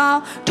င့်၎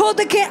င်းထို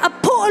သခင်အ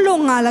ဖို့အ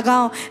လို့ငါ၎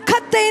င်းခ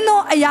တ်သိမ်း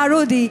သောအရာ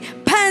တို့သည်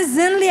ဖန်ဆ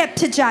င်းလျက်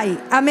ဖြစ်ကြ၏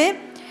အာမင်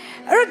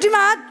အဲ့တော့ဒီ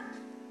မှာ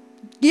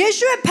ယေ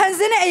ရှုဖန်ဆ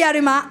င်းတဲ့အရာ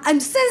တွေမှာအ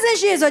စင်စင်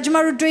ရှိရဆိုကျွန်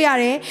တော်တို့တွေ့ရ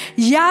တယ်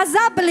။ယာဇ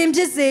ပလင်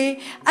ဖြစ်စေ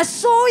အ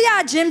စိုးရ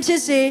ခြင်းဖြ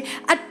စ်စေ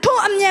အထွ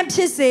တ်အမြတ်ဖြ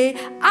စ်စေ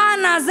အာ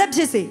နာဇက်ဖြ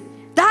စ်စေ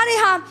ဒါတွေ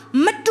ဟာ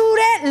မတူ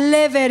တဲ့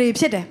level တွေ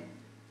ဖြစ်တယ်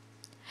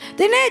။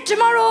ဒီနေ့ကျွန်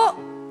တော်တို့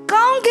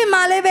ကောင်းကင်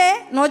မှာလည်းပဲ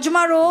เนาะကျွန်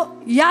တော်တို့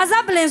ယာဇ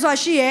ပလင်ဆိုတာ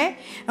ရှိရယ်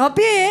။เนาะ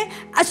ပြီးရင်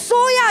အ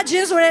စိုးရခြ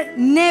င်းဆိုတဲ့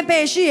နယ်ပ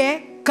ယ်ရှိရယ်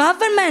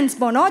government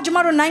ပေါ့เนาะကျွန်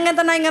တော်တို့နိုင်ငံ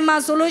တနိုင်ငံမှာ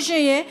ဆိုလို့ရှိ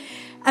ရင်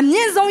အမြ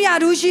င့်ဆုံးရာ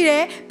ထူးရှိတ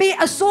ယ်ပြီး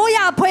အစိုးရ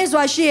အဖွဲ့ဆို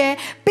တာရှိတယ်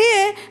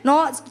ပြီး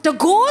နော်တ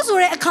ကိုးဆို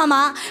တဲ့အခါ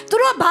မှာသူ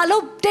တို့ကဘာ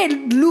လို့တဲ့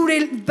လူတွေ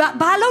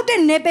ဘာလို့တဲ့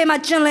နေပယ်မှာ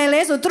ကျင်လည်လဲ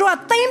ဆိုသူတို့က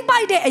သိမ့်ပို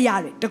က်တဲ့အရာ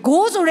တွေတ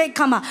ကိုးဆိုတဲ့အ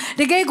ခါမှာ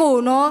တကယ်ကို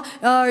နော်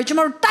ကျွန်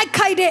တော်တို့တိုက်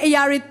ခိုက်တဲ့အ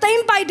ရာတွေသိ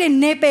မ့်ပိုက်တဲ့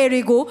နေပယ်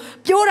တွေကို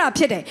ပြောတာ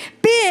ဖြစ်တယ်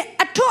ပြီး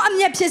အထွတ်အ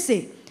မြတ်ဖြစ်စေ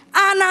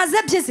အာနာဇ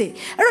က်ဖြစ်စေ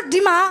အဲ့တော့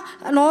ဒီမှာ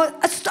နော်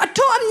အ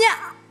ထွတ်အမြတ်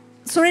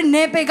ဆိုတဲ့န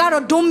ယ်ပယ်က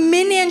တော့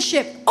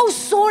dominionship အုပ်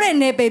စိုးတဲ့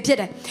နယ်ပယ်ဖြစ်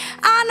တယ်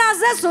အာနာ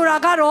ဇက်ဆိုတာ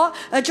ကတော့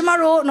ကျမ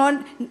တို့နော်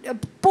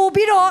ပို့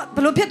ပြီးတော့ဘ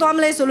ယ်လိုဖြစ်သွားမ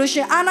လဲဆိုလို့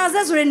ရှိရင်အာနာဇ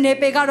က်ဆိုတဲ့နယ်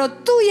ပယ်ကတော့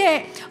သူ့ရဲ့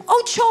အု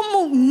ပ်ချုပ်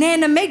မှုနယ်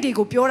နိမိတ်တွေ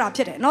ကိုပြောတာဖြ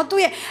စ်တယ်နော်သူ့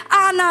ရဲ့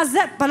အာနာဇ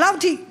က်ဘယ်လောက်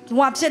ထိ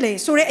ဟိုဖြစ်လဲ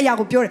ဆိုတဲ့အရာ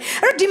ကိုပြောတယ်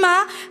အဲ့တော့ဒီမှာ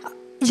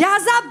ယာ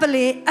ဇပလ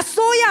င်အ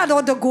စိုးရ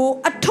တော်တကူ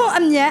အထွတ်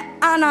အမြတ်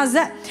အာနာဇ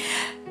က်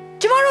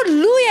ကျမတို့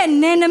လူရဲ့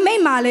နယ်နိမိ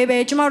တ်မှာလည်းပဲ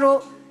ကျမတို့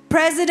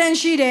president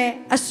ရှိတယ်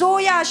အ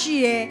စိုးရရှိ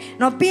တယ်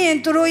เนาะပြီးရင်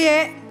သူတို့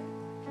ရဲ့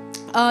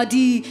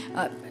ဒီ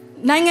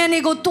နိုင်ငံတွေ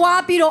ကို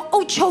တွားပြီးတော့အု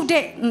ပ်ချုပ်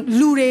တဲ့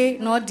လူတွေ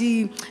เนาะဒီ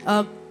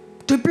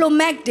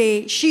diplomat တွေ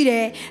ရှိတ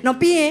ယ်เนาะ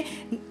ပြီးရင်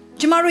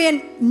ကျမတို့ရဲ့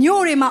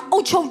မြို့တွေမှာအု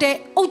ပ်ချုပ်တဲ့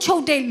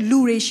လူ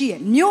တွေရှိတယ်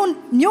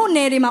မြို့န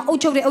ယ်တွေမှာအုပ်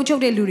ချုပ်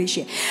တဲ့လူတွေ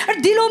ရှိတယ်အဲ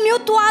ဒီလို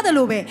မျိုးတွားတယ်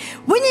လို့ပဲ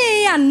ဝိညာဉ်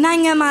ရေးနို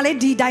င်ငံမှာလည်း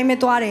ဒီအတိုင်းပဲ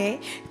တွားတယ်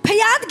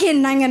ဖျားသခင်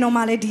နိုင်ငံတော်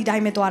မှာလည်းဒီအတို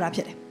င်းပဲတွားတာ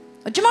ဖြစ်တယ်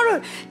ကျမတို့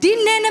ဒီ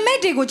နယ်နိမိတ်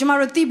တွေကိုကျမ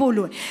တို့သိဖို့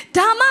လို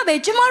ဒါမှပဲ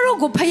ကျမတို့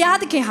ကိုဖယား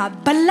သခင်ဟာ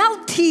ဘလောက်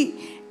ထိ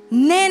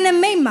နယ်နိ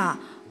မိတ်မှာ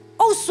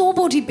Oh, so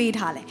body paid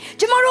Hale.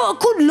 Tomorrow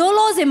could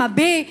lolos in my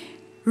bay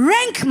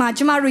rank ma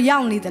tomorrow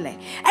young little.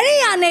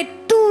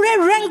 Ariane to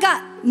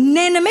ranka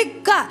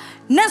nenamika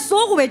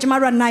naso which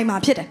tomorrow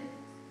naima pit.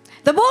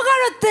 The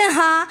Bogara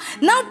ha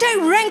now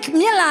take rank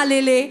mila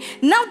lily,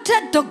 now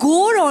take the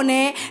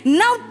gorone,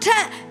 now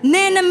take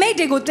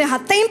nenamate go te ha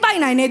tame by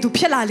nine to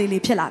pilla lily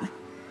pilla.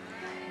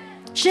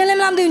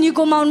 Shelam the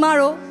Nico Mount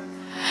Maro.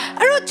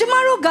 I wrote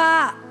tomorrow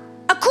ga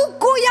a cook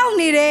go young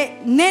nere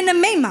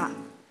nenamema.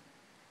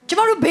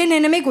 Tomorrow ben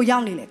and make go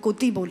young nile, go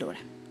tibo lord.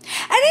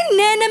 And in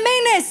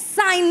nenamene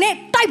sign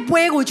it type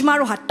way which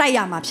tomorrow had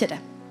tayama psheta.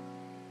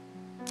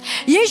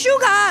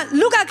 Yeshuga,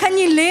 look at can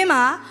you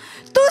lema,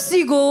 to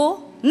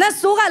sigo.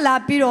 Nasoga la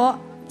piro,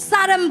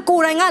 Saram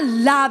Koranga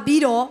la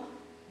biro,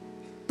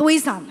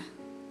 Tuisan.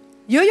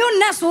 Yo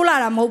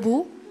Nasola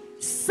Mobu,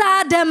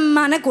 Sadam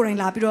Manakoring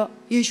la piro,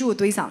 Yeshu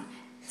Tuisan.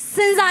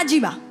 Senza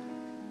Jiba.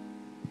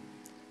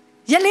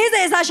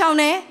 Yaleza is a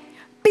shaune,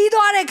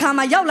 Pidore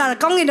Kama Yaula,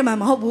 Kong in the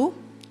Mahobu,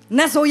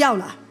 Naso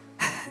Yaula.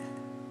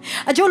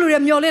 I told you,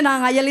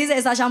 Yolena, Yaleza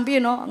is a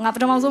champino,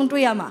 after Mazon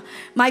Tuyama,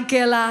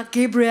 Michaela,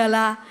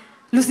 Gabriela,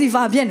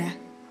 Lucifer Vienne.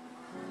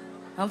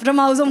 After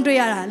Mazon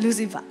Tuyara,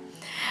 Lucifer.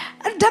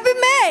 Tapi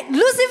me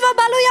Lucifer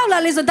balu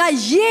yaula leso da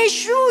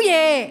Yeshu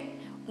ye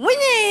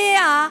winye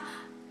ya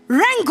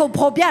ranko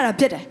popyara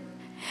pite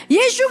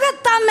Yeshu ka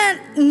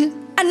tamen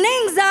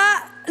anengza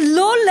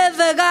low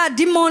level ga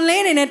demon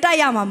lane ne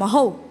tayama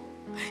maho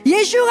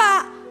Yeshu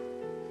ka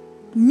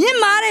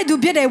nyimare du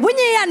pite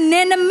winye ya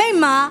nene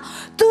mema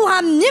tu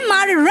ha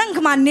nyimare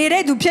rank ma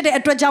nere du pite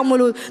atwa jaw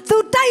molo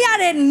tu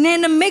tayare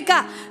nene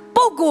meka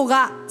poko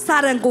ga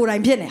saran ko rai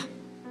pite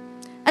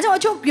I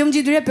don't know if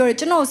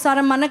you know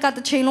Sarah Manaka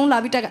the chain on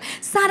Lavita.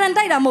 Sarah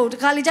died a mode,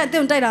 Kalija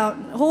don't die out.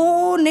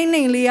 Oh,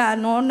 Nene Lea,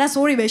 no, that's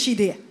sorry where she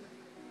did.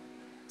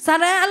 Sarah,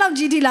 I love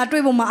GD La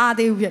Trevoma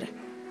Ade.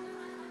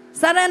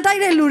 Sarah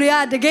died a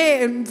Luria, the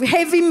gay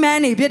heavy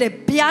man, a bit of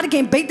Piat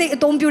came bait a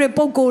don't do a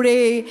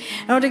pocore,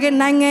 or to get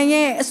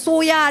Nangay,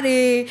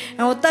 Soyare,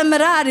 or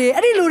Tamarade,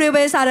 any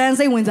Luria Sarah and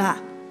say Windsor.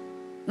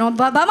 No,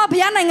 Bama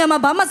Piana and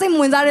Mabama same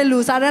Windsor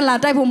lose, Sarah La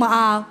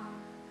Typoma.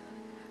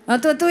 To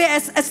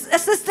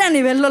assistant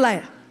even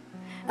lola.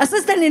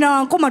 Assistant in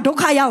our coma do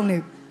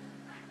kayang.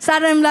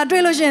 Saram la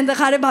trilogy the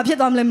Hareba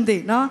Pietom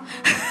Lemde, no?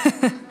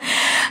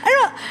 I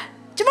know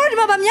Tomorrow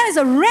Babamia is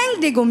a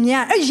rank de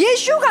gomia.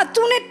 Yeshu got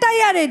two net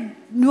tired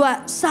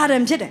lua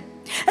Saram Jede.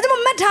 At the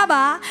moment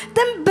Haba,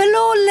 then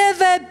below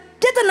level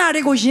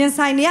Jetanari go Jen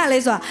Sania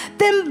Leswa,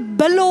 then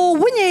below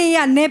Winnie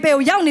and Nepe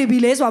or Young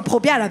Nebiles or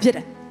Popiara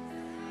Jede.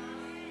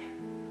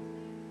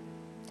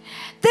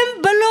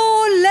 Then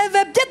below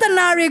level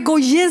Jetanari go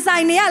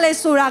Yensainia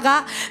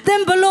Suraga,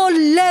 then below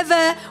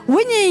level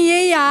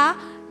Winya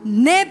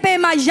Nepe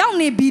my young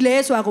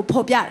Biles or go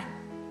Popiar.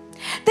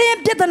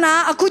 Then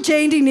Jetana a good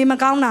chain in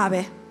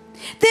Macaunabe.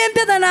 Then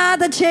Petana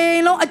the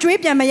chain or a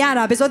drape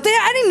Mayana, so they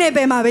are in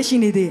Nepe my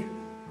vicinity.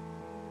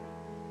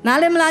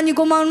 Nalemlan you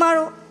go Mount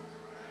Maro.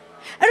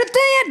 And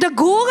the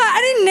Goga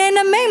I didn't name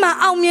a mema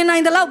out me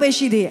in the love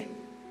she did.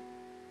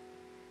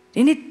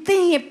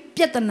 Anything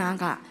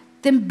Pietanaga.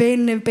 Then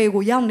Ben and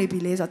Pego young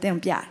Nibiles or them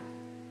Pia.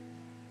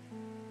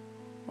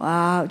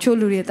 Wow,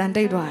 Chuluria and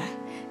they do.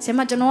 Say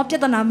much an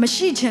object on a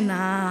machine.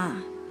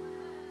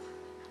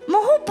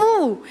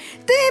 Mohobu,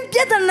 then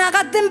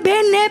Pietanaga, then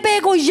Ben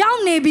Nepego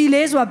young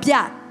Nibiles or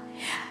Pia.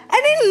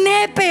 And in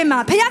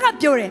Nepema, Piaga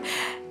Pure.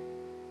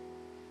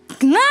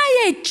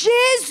 Naye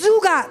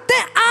Jesuga,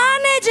 then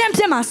Anne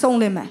Jemsema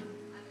Solema.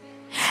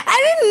 I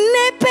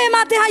didn't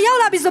Nepema, the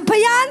Hayola is a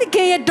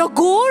Pianic, the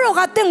Goro,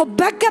 I think of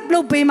backup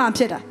low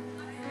payment.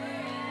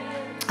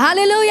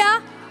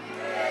 Hallelujah.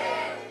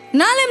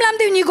 Nalem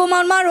lamdi ni go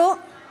Mount Maro.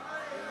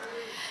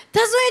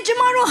 That's why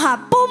tomorrow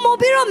ha. Po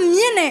mobiro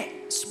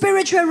mine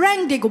spiritual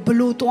rank de go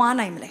below to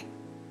ana imle.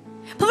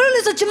 Pablo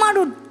is a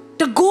tomorrow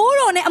the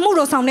goro ne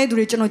amuro samne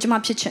duri chono chama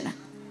pichena.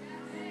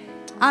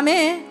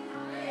 Amen.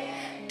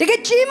 De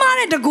ke chima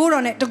ne the goro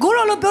ne. The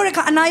goro lo piore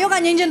ka anayoga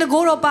nyenjen the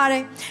goro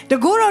pare. The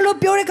goro lo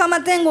piore ka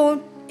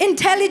matengo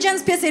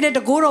intelligence piece de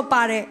the goro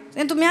pare.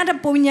 Entu miata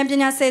po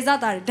nyampinya seza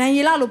tare.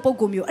 Daniela lo po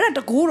gumyo. Era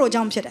the goro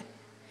jam chede.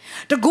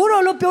 The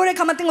guru lo pure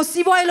come to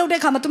see boy lo de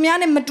come to me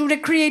and mature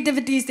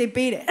creativities they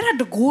paid it. Era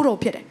the guru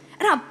pire.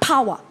 Era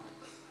power.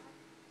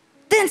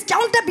 Then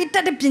count a bit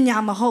at the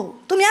pinyama ho.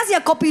 To me as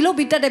a copy lo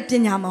bit at the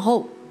pinyama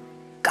ho.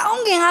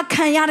 Counting a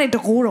kayare the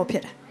guru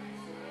pire.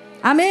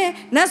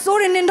 Ame,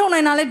 Nasor and Indon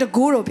and I let the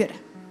guru pire.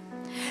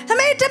 I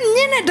made them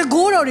near the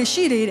guru or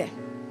she did it.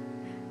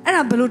 And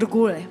I blew the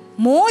guru.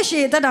 More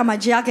shade that I'm a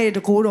jacket the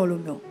guru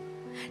lumio.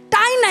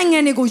 Tiny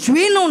and it goes,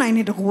 we know I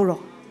need the guru.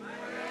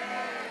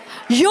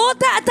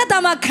 Yota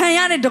atatama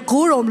kayane the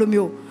guru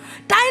lumio.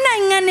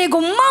 Tiny and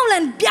go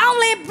mountain,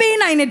 pianle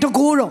pina in the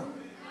guru.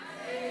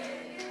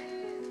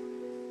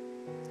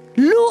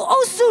 Lu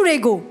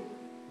osurego.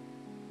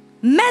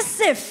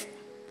 Massive.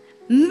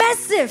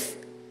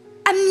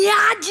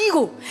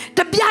 Amyajigo.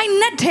 The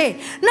behind nete.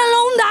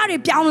 Nalondari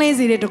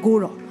pianle the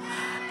guru.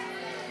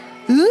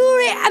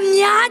 Lure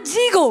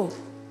amyajigo.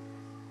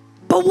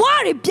 But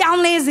worry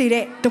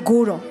pianle the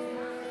guru.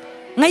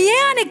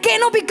 Ngaya ni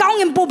keno pi kaung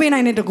yang po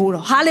benai ni teguro.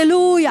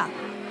 Hallelujah.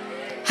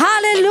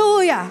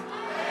 Hallelujah.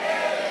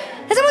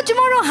 Esa mo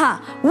cumaro ha.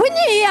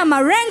 Winyi ya ma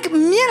rank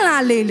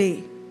miela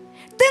lele.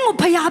 Tengo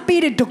paya pi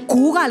de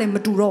teguga le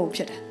maturo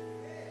pshada.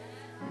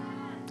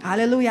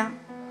 Hallelujah.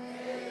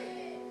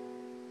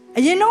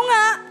 Aye no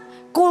nga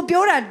ko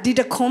piora di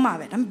de koma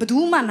be. Am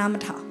bedu ma nam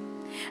tha.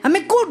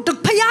 Ame ko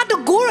paya de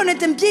goro ne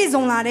tem pye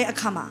song la de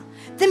akha ma.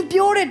 Tem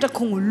piore de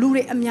khong ko lu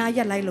de amya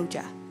yat lai lo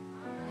ja.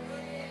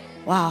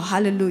 Wow,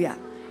 hallelujah.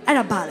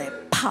 Era bale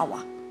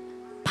power.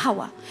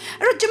 Power.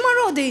 Ero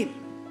cumaro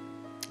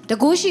de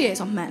go shi ye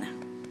so man.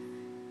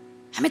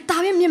 Ame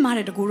ta bi myit ma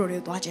de go ro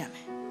de twa jam me.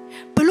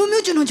 ဘယ်လို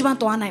မျိုးကျွန်တော်ကျမ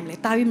သွားနိုင်မလဲ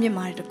တာပြီးမြင့်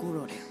မာတဲ့တကူ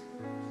တော်တယ်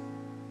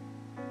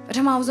ပထ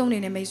မအဆုံးအနေ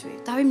နဲ့မိတ်ဆွေ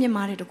တာပြီးမြင့်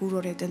မာတဲ့တကူ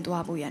တော်တယ်တင်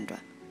သွားဖို့ရန်အတွ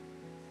က်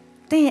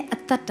တင်းရဲ့အ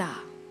သက်တာ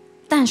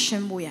တန့်ရှ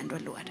င်းဖို့ရန်အတွ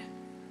က်လိုအပ်တယ်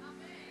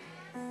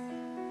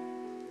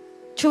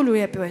ချို့လူ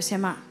ရဲ့ပြောရဆ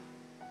င်မ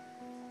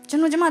ကျွန်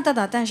တော်ကျမအသက်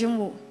တာတန့်ရှင်း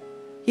ဖို့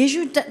ယေရှု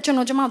ကျွန်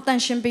တော်ကျမတ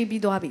န့်ရှင်းပေး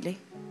ပြီးသွားပြီလေ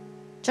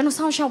ကျွန်တော်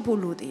ဆောင်းလျှောက်ဖို့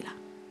လိုသေးလား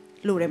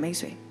လိုတယ်မိတ်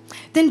ဆွေ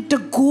then the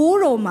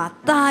guru ma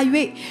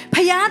tawe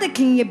phaya the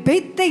king ye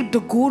bait the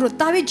guru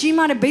tawe ji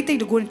ma ne bait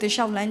the guru te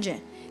shaw lan chen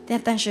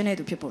then tension ne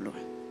tu phit pho lo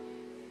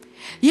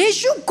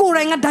Yeshu ko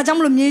rai nga da jam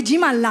lo mye ji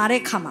ma la de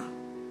kha ma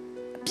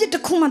apit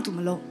takhu ma tu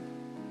ma lo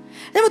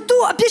da tu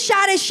apit sha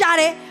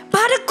de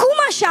ba takhu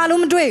ma sha lo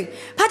ma twai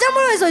ba jam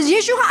lo so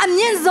Yeshu ka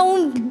amyin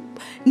zone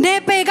ne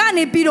pe ka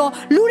ne pi do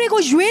lu de ko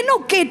ywe no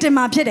ke tin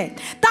ma phit de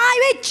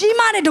tawe ji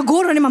ma ne the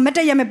guru ne ma mat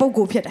tat yat me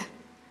pokko phit da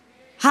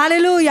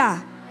hallelujah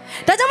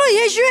ဒါကြောင့်မို့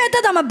ယေရှုရဲ့တ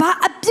က်တာမှာဘာ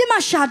အပြစ်မှ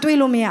ရှာတွေး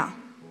လို့မရဒါ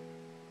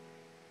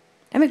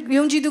ပေမဲ့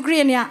ယုံကြည်သူခရစ်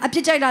ယာန်တွေကအပြ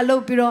စ်ကြိုက်တာလု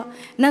ပ်ပြီးတော့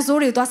နတ်ဆိုး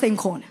တွေသွားစိန်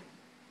ခေါ်တယ်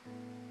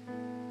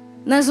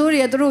နတ်ဆိုးတွေ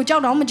ကသူတို့ကြော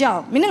က်တော့မကြောက်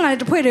မင်းနဲ့ငါလ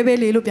ည်းတစ်ဖွဲ့တည်းပဲ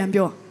လေလို့ပြန်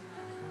ပြော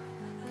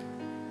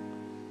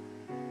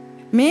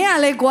မင်းက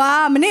လေကွာ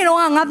မနေ့တော့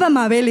ငါဘက်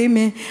မှာပဲလေမ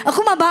င်းအ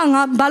ခုမှ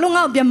ဘာလို့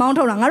ငါ့ကိုပြန်မောင်း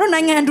ထုတ်တာငါတို့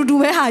နိုင်ငံအတူတူ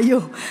ပဲဟာယူ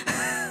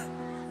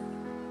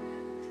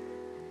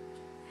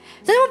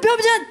ကျွန်တော်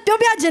ပြော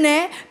ပြခြင်း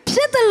နဲ့ဖြ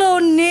စ်တယ်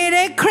လို့နေ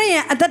တဲ့ခရစ်ယာ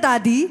န်အသက်တာ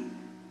ဒီ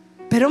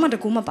ဘယ်တော့မှတ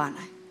ကူမပါ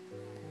နိုင်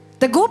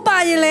တကူပါ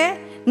ရင်လေ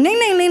နို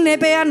င်လေးနေ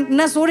ပယ်ကန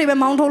တ်ဆိုးတွေပဲ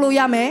မောင်းထုတ်လို့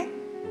ရမယ်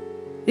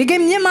ဒီက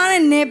မြင့်မား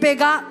တဲ့နေပယ်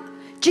က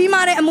ကြီး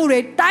မားတဲ့အမှုတွေ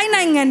တိုင်း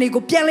နိုင်ငံတွေ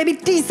ကိုပြန်လဲပြီး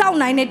တိဆောက်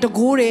နိုင်တဲ့တ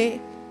ကူတွေ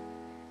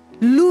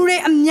လူတွေ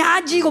အများ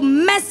ကြီးကို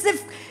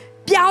massive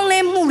ပြောင်းလဲ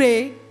မှုတွေ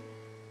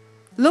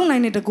လုံနို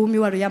င်တဲ့တကူ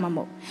မျိုးရမှာမ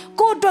ဟုတ်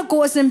ကိုယ့်အတွက်ကို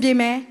ယ်အဆင်ပြေ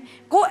မယ်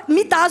ကို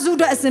မိသားစုအ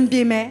တွက်အဆင်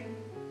ပြေမယ်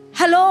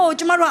Hello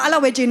ကျမတို့ကအဲ့လော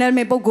က်ပဲချိန်နေ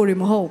မဲ့ပုံကိုယ်တွေ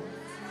မဟုတ်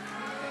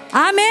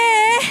အာမ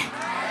င်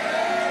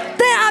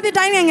တဲ့အပြ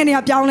တိုင်းနိုင်ငံတွေက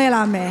ပြောင်းလဲ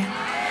လာမယ်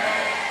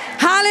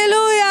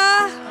Hallelujah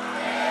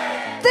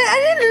တဲ့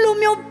အဲ့ဒီလူ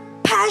မျိုး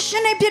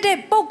passionate ဖြစ်တဲ့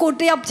ပုံကိုယ်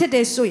တယောက်ဖြစ်တ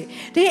ယ်ဆိုရင်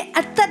ဒီ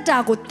အသက်တာ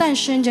ကိုတန့်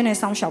ရှင်းခြင်းနဲ့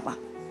စောင့်ရှောက်ပါ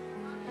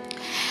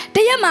တ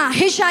ရက်မှာ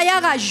ဟေရှာယ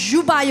ကယူ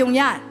ပါယုံ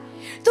ရ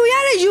သူရ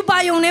တဲ့ယူပါ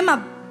ယုံထဲမှာ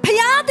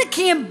ဖျားသခ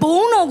င်ဘု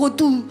န်းတော်ကို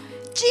သူ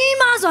ကြီး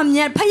မားစွာမြ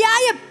တ်ဖျား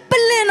ရဲ့ပ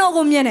လင်တော်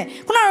ကိုမြင်တယ်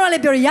ခုနကတော့လ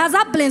ည်းပြောရရာဇ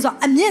ပလင်ဆို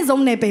အမြင့်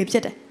ဆုံးနယ်ပယ်ဖြ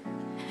စ်တယ်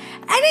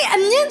အဲ့ဒီအ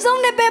မြင့်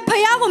ဆုံးနယ်ပယ်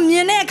ဖျားကိုမြ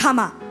င်တဲ့အခါ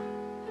မှာ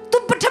သူ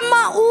ပထမ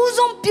ဦး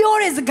ဆုံးပြော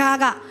တဲ့စကား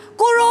က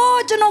ကိုရော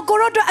ကျွန်တော်ကို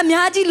ရောအတွက်အ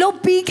များကြီးလုပ်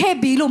ပြီးခဲ့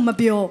ပြီလို့မ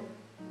ပြော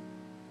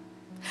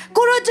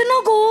ကိုရောကျွန်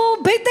တော်ကို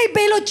ဗိတ်သိပ်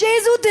ပေးလို့ဂျေ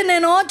ဇုတင်တ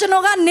ယ်နော်ကျွန်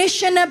တော်က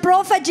national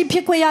prophet ကြီးဖြ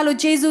စ်ခွင့်ရလို့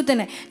ဂျေဇုတင်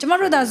တယ်ကျမ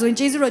တို့သာဆိုရင်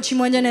ဂျေဇုတော်ချီး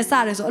မွမ်းခြင်းနဲ့စ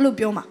တယ်ဆိုအဲ့လို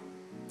ပြောမှာ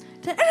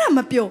အဲ့ဒါမ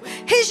ပြော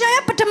ဟေရှာယ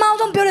ပထမ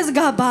ဆုံးပြောတဲ့စ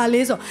ကားဘာ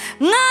လဲဆို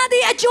ငါဒီ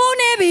အကျိုး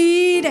နေပြီ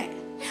တဲ့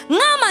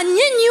ငါမှည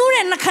စ်ညူး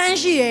တဲ့နှခမ်း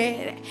ရှိရဲ့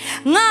တဲ့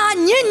ငါ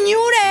ညစ်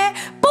ညူးတဲ့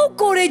ပုဂ္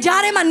ဂိုလ်တွေ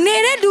ကြားထဲမှာနေ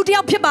တဲ့လူတစ်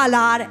ယောက်ဖြစ်ပါ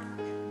လားတဲ့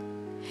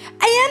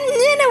အရင်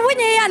ညင်းတဲ့ဝိ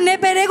ညာဉ်ရနေ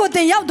ပယ်တွေကိုတ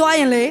င်ရောက်သွား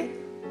ရင်လေ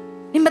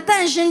ဒီမတ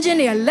န့်ရှင်းခြင်း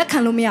တွေကလက်ခံ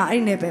လို့မရအဲ့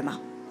ဒီနေပယ်မှာ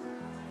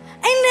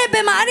အဲ့ဒီနေပ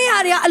ယ်မှာအဲ့ဒီဟာ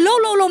တွေကအ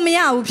လုံးလုံးလို့မရ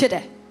ဘူးဖြစ်တ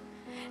ယ်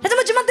ဒါကြော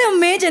င့်ကျွန်မတို့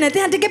မဲကျင်တယ်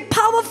တဲ့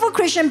powerful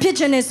Christian ဖြစ်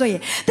ခြင်းနဲ့ဆိုရ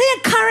င်တဲ့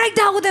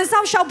character ကိုတင်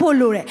ဆောက်ရှောက်ဖို့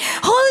လိုတယ်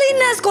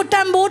holiness ကိုတ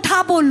န်ဖိုး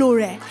ထားဖို့လို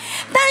တယ်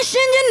တန်ရှ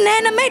င်းခြင်းနဲ့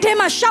နမိတ်ထဲ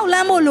မှာရှောက်လ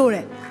န်းဖို့လိုတ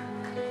ယ်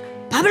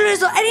ဘာဖြစ်လို့လဲ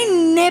ဆိုအဲ့ဒီ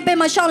နေပယ်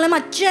မှာရှောက်လန်း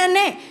မှာကျန်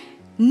တဲ့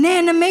နေ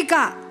နမိတ်က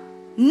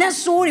နတ်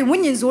ဆိုးတွေဝိ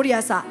ညာဉ်ဆိုးတွေ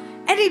အစား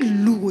အဲ့ဒီ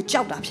လူကို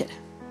ကြောက်တာဖြစ်တယ်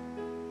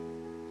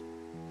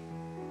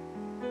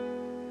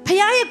ဖခင်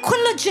ရဲ့ခွ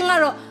င့်လွှတ်ခြင်းက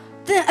တော့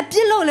တင်အပြ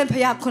စ်လို့လည်းဖ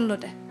ခင်ခွင့်လွှ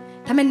တ်တယ်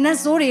ဒါပေမဲ့နတ်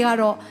ဆိုးတွေက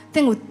တော့တ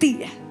င်ကိုတိ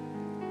တယ်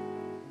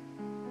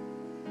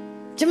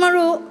ကျမ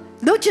တို့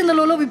လုပ်ချင်တယ်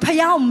လို့လုပ်ပြီးဖခင်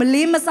ကိုမ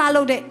လေးမစား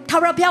လုပ်တဲ့ထာ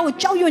ဝရဘုရားကို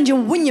ကြောက်ရွံ့ခြ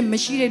င်းဝိညာဉ်မ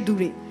ရှိတဲ့သူ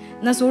တွေ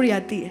နတ်ဆိုးတွေက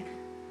တိတယ်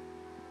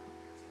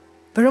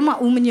ဘယ်တော့မှ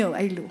ဦးမညွတ်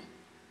အဲ့လို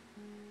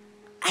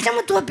အဲ့ကြောင့်မ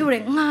သူကပြောတ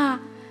ယ်ငါ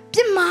ပြ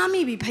စ်မှား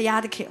မိပြီဖခင်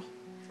သခင်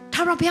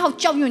ထာဝရဘုရားကို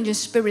ကြောက်ရွံ့ခြင်း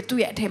spirit သူ့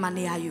ရဲ့အထဲမှာ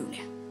နေရာယူ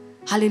နေ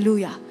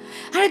hallelujah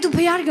အဲ့ဒါသူဖ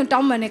ခင်သခင်တော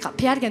င်းပန်တဲ့အခါ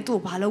ဖခင်သခင်သူ့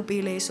ကိုဘာလုပ်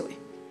ပေးလဲဆိုရင်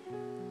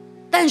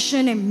တန်ရှ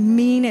င်းနဲ့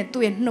မီးနဲ့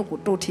သူ့ရဲ့နှုတ်ကို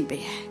တိုးထိ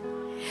ပေးတယ်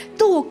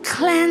သူ့ကို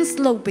cleanse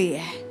လုပ်ပေးတ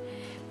ယ်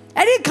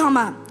အဲ့ဒီခါ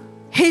မှာ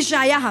ဟေ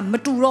ရှာယဟာမ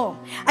တူတော့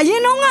အရ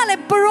င်တော့ကလ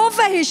ည်း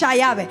prophet ဟေရှာ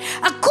ယပဲ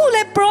အခုလ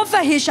ည်း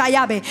prophet ဟေရှာယ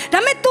ပဲဒါ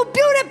ပေမဲ့သူ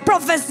ပြောတဲ့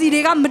prophecy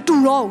တွေကမတူ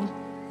တော့ဘူး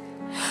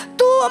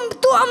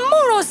သူအမှု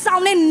တော်ဆော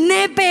င်တဲ့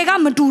နေပယ်က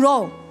မတူ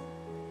တော့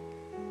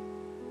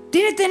ဒီ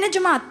တဲ့နဲ့ကျ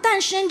မတန်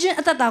ရှင်းခြင်း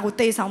အသက်တာကို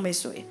တည်ဆောင်မယ်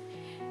ဆိုရင်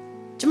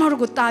ကျမ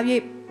တို့ကိုတာ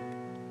၍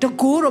တ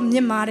ကိုးတော့မြ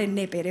င့်မားတဲ့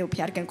နေပယ်တွေကို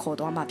ဖျားကန်ခေါ်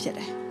သွားမှာဖြစ်တ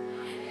ယ်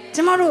ကျ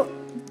မတို့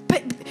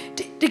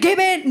တကယ်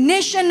ပဲ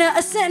national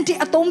အဆင့်အထိ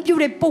အသုံးပြု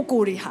တဲ့ပုံ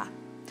ကိုယ်တွေဟာ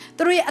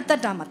သူတို့ရဲ့အသ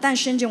က်တာမှာတန်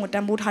ရှင်းခြင်းကိုတ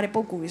န်ဖိုးထားတဲ့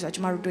ပုံကိုယ်တွေဆိုတော့ကျ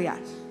မတို့တွေ့ရတယ်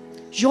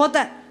ယောသ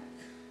တ်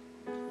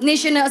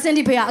national အဆင့်အ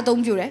ထိဖျားအ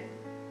သုံးပြုတယ်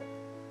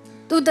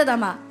သူ့တက်တာ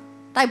မှာ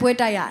တိုက်ပွဲ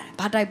တိုက်ရတယ်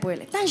ဘာတိုက်ပွဲ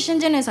လဲတန်ရှင်း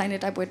ခြင်းနဲ့ဆိုင်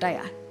တဲ့တိုက်ပွဲတိုက်ရ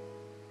တယ်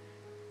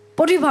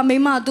ပိုတိဖာမိ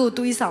မသူ့ကို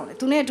တွေးဆောင်တယ်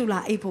သူနဲ့အတူလာ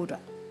အိပ်ဖို့အတွ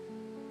က်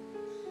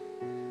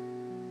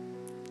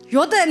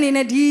ယောသတ်အနေ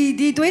နဲ့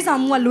ဒီတွေးဆောင်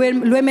မှုက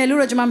လွယ်မယ်လို့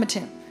တော့ကျွန်မမထ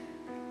င်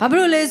ဘာဖြစ်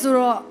လို့လဲဆို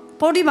တော့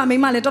ပိုတိဖာမိ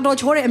မလည်းတော်တော်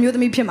ချောတဲ့အမျိုးသ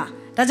မီးဖြစ်မှာ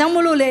ဒါကြောင့်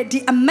မို့လို့လေဒီ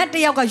အမတ်တ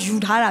ယောက်ကယူ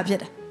ထားတာဖြစ်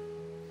တယ်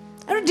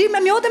အဲ့တော့ဒီ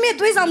အမျိုးသမီး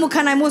တွေးဆောင်မှု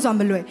ခံနိုင်မှုဆိုတာ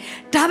မလွယ်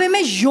ဒါပေ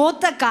မဲ့ယော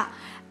သတ်က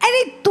အဲ့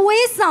ဒီ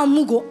တွေးဆောင်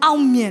မှုကိုအော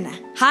င်မြင်တယ်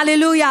ဟာလေ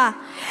လုယာ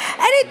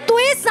အဲ့ဒီ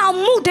တွေးဆောင်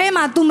မှုထဲ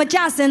မှာ तू မကြ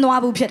ဆင်း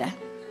သွားဘူးဖြစ်တယ်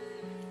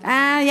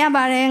ရ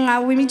ပါတယ်ငါ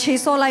ဝီမီခြေ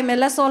စောလိုက်မယ်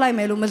လက်စောလိုက်မ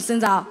ယ်လို့မစ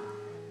ဉ်းစား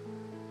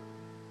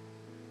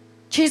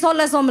ခြေစော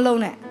လက်စောမလုပ်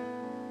နဲ့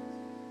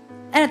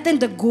အဲ့ဒါတင့်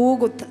တကိုး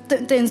ကို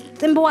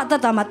တင်ဘဝတ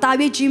တ်တာမှာတာ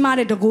ပြည့်ကြီးမား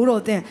တဲ့တကိုး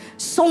တော်တင်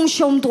ဆုံး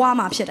ရှုံးသွား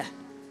မှာဖြစ်တယ်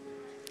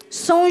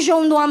ဆုံး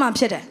ရှုံးသွားမှာ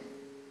ဖြစ်တယ်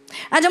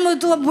အဲ့ကြောင့်မို့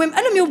तू ဝင်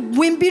အဲ့လိုမျိုး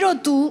ဝင်ပြီးတော့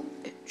तू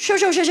ရှော့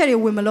တွေ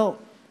ဝင်မလို့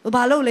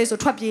ဘာလို့လဲဆို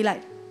ထွက်ပြေးလို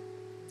က်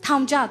ထော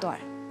င်ကျသွားတ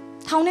ယ်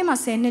ထောင်ထဲမှာ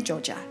10နှစ်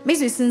ကျော်ကြာမိတ်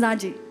ဆွေစဉ်းစား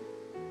ကြည့်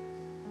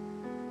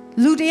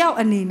လူတယောက်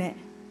အနေနဲ့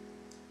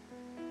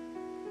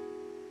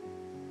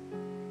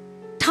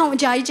ထောင်အ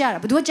ကြာကြီးကြာတာ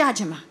ဘယ်သူကကြာ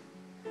ချင်မှာ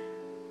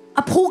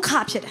အဖိုးခ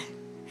ဖြစ်တယ်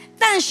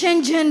တန်ရှ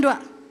င်းခြင်းတို့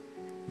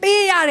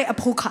ပေးရတဲ့အ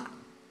ဖိုးခ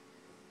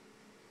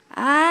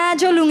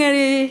ကျို့လူငယ်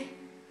တွေ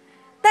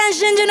တန်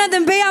ရှင်းခြင်းတို့တ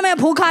င်ပေးရမယ့်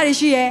အဖိုးခတွေ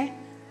ရှိရဲ့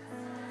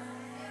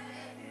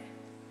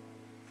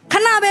ခ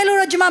ဏပဲလို့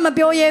တော့ကျွန်မမ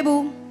ပြောရဲ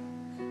ဘူး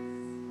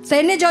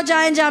10နှစ်ကျော်ကြာ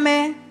ရင်ကြာမ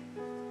ယ်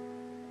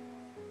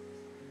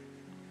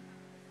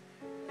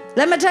လ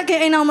က်မထက်ခင်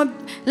အိမ်အောင်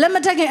လက်မ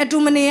ထက်ခင်အတူ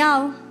မနေရအော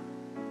င်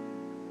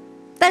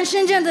တန်ရှ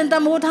င်းခြင်းတင်တ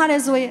မိုးထားတ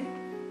ယ်ဆိုရင်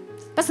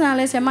ပတ်စံ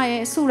လဲဆရာမ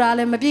ရဲ့စုတာလ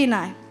ည်းမပြည့်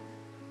နိုင်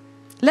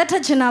လက်ထ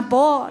က်ချင်တာ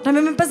ပေါ့ဒါ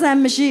ပေမဲ့ပတ်စံ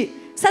မရှိ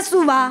ဆက်စု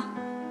ပါ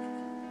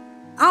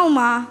အောင်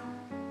ပါ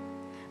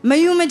မ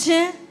ယူမချ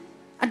င်း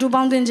အတူ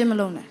ပေါင်းတင်ခြင်းမ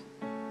လုပ်နဲ့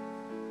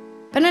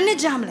ဘယ်နှစ်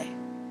ကြာမလဲ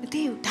မ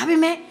သိဘူးဒါပေ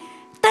မဲ့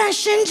တန်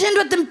ရှင်းခြင်း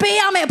တို့တင်ပေး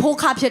ရမယ့်အဖို့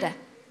ခဖြစ်တယ်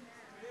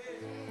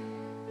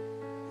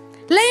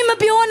လိမ်မ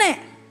ပြောနဲ့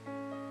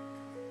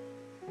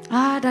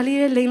ဒါလေး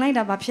လိမ်လိုက်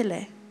တာဘာဖြစ်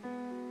လဲ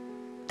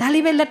ဒါ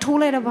လေးပဲလက်ထိုး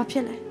လိုက်တာဘာဖြ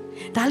စ်လဲ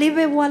ဒါလေး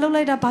ပဲဝါလုပ်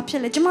လိုက်တာဘာဖြ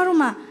စ်လဲကျမတို့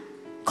မှာ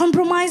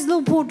compromise လု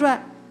ပ်ဖို့အတွက်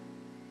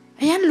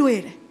အရင်လွယ်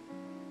တယ်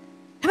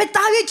ဒါပေမဲ့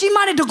တာရွေးကြီး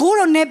မားတဲ့တကိုး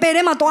တော်နယ်ပယ်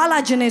ထဲမှာတွားလာ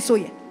ခြင်းနဲ့ဆို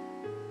ရင်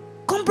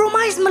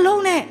compromise မလု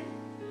ပ်နဲ့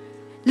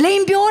လိ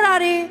မ်ပြောတာ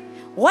တွေ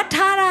ဝတ်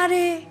ထားတာ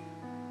တွေ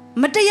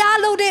မတရား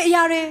လုပ်တဲ့အ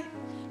ရာတွေ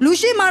လူ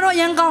ရှိမှတော့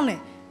ရန်ကောင်းတယ်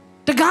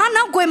တကား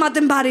နောက်ွယ်မှာတ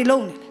င်ပါတွေလု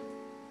ပ်နေတယ်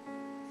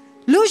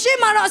လူရှိ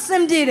မှတော့အစ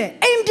င်ပြေတယ်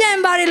အိမ်ပြန်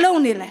ပါတွေလုပ်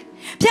နေလဲ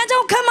ဖျက်ကြော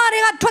င်းခမ်းမတွေ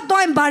ကထွက်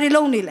သွားရင်ပါတွေ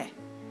လုပ်နေလဲ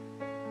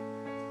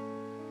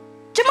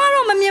ကျမ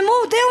တို့မမြင်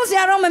ဘူးတဲုံဆ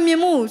ရာတော့မမြင်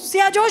ဘူးဆ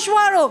ရာဂျော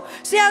ရှွာတို့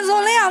ဆရာဇွ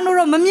န်လင်းအောင်တို့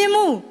တော့မမြင်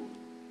ဘူး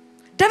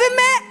ဒါပေ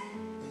မဲ့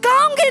ကော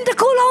င်းကင်တစ်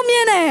ခုလုံးမြ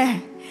င်တယ်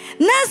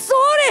နတ်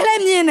ဆိုးတွေလ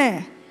ည်းမြင်တယ်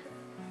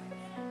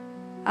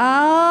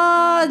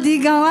ဒီ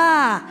ကောင်က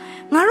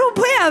ငါတို့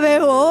ဖွဲ့ရပဲ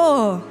ဟို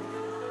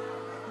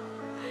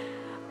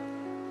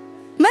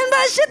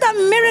membership တဲ့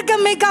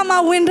miracle maker မှာ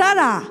ဝင်ထား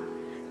တာ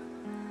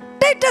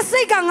တိတ်တဆိ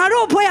တ်ကငါ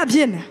တို့ဖွဲ့ရဖြ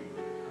စ်နေ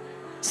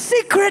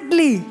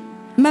secretly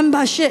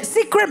membership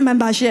secret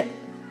membership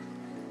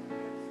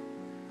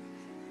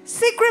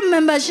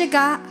က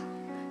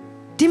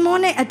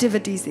demonic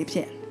activities တွေဖြ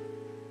စ်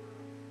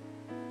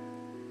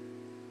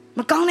မ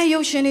ကောင်းတဲ့ရု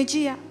ပ်ရှင်တွေကြ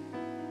ည့်ရ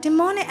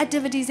demonic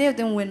activities တွေ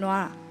တင်ဝင်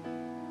သွားတာ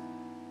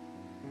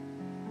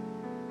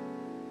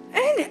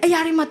အဲ့ဒီအရာ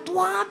တွေမှာ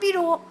တွားပြီး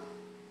တော့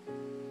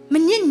မ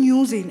ညစ်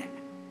ညူးစေနဲ့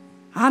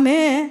အာမ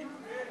င်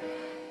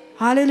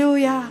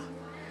hallelujah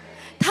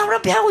ထာဝရ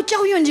ဘုရားကို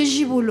ကြောက်ရွံ့ခြင်း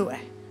ရှိဖို့လိုတ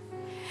ယ်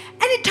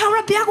အဲ့ဒီထာဝရ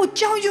ဘုရားကို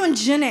ကြောက်ရွံ့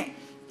ခြင်းနဲ့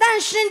တန်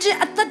ရှင်းခြင်း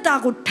အသက်တာ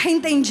ကိုထိမ့်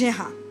သိမ်းခြင်း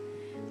ဟာ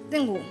သ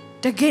င်ကို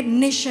တကယ်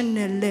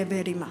national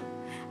level ဒီမှာ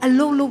အ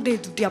လုံးလုံးတဲ့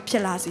သူတယောက်ဖြ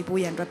စ်လာစေဖို့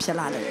ရန်အတွက်ဖြစ်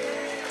လာတယ်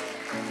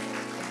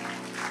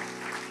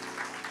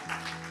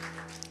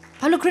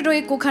ဘာလို့ခရစ်တော်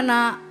ရဲ့ကိုယ်ခန္ဓာ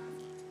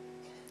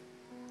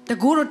တ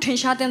ကူတော့ထင်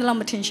ရှားတဲ့လောက်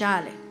မထင်ရှားရ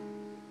လဲ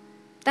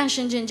တန်ရှ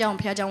င်းခြင်းကြောင့်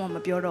ဘုရားကြောင့်မ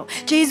ပြောတော့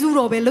ဂျေဇု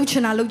တော်ပဲလှုပ်ချ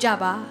င်တာလှုပ်ကြ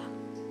ပါ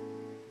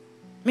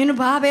မင်းတို့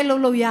ဘာပဲ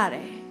လှုပ်ရတ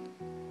ယ်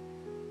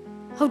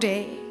ဟုတ်တယ်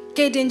က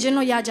ယ်တင်ခြင်း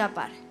တော့ရကြ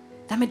ပါတယ်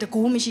ဒါပေမဲ့တ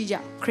ကူမရှိကြ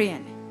ခရစ်ယာ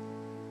န်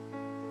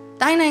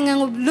တိုင်းနိုင်ငံ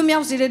ကိုလွတ်မြော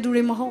က်စေတဲ့သူ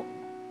တွေမဟုတ်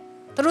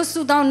သူတို့ဆူ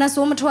တောင်းနတ်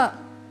ဆိုးမထွက်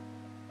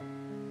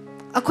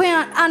အခွင့်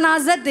အာဏာ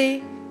စက်တွေ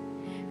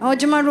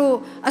ကျမတို့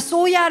အ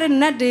စိုးရတဲ့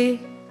နတ်တွေ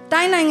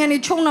တိုင်းနိုင်ငံတွေ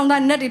ချုံနှောင်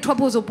တဲ့နတ်တွေထွက်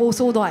ဖို့ဆိုပို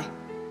ဆိုးသွား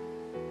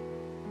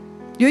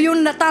ရိုးရိုး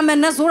တာမန်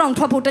နတ်ဆိုးတောင်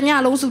ထွက်ဖို့တည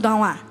လုံးဆူတော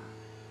င်း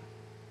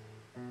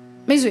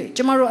မိတ်ဆွေကျ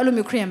မတို့အဲ့လို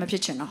မျိုးခရစ်ယာန်မဖြ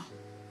စ်ချင်တော့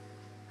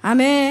အာ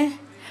မင်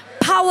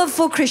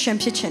powerful Christian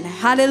ဖြစ်ချင်တယ်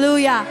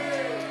hallelujah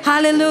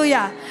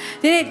hallelujah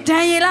ဒီဒံ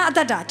ယေလအသ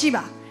က်တာကြည့်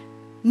ပါ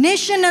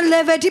national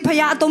level ที่พระ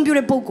ยาအသုံးပြု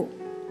တဲ့ပုဂ္ဂိုလ်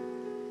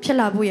ဖြစ်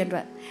လာဖို့ရတဲ့အတွ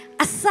က်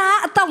အစား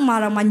အသောက်မှာ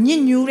တော့မှည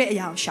စ်ညူးတဲ့အ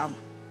ရာကိုရှောင်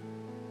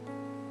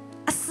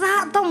အစား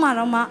အသောက်မှာ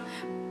တော့မှ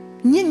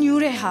ညစ်ညူး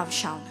တဲ့ဟာကို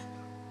ရှောင်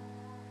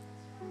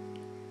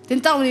တင်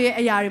တောင်းနေတဲ့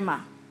အရာတွေမှာ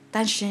တ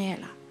န်ရှင်းရဲ့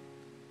လား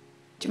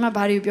ကျမ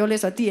ဘာတွေကိုပြောလဲ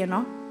ဆိုတော့သိရ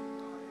နော်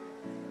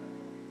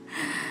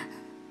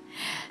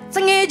စ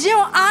ငယ်ချင်း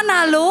ကိုအားနာ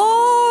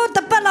လို့တ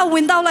ပတ်လောက်ဝ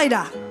င်တောက်လိုက်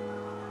တာ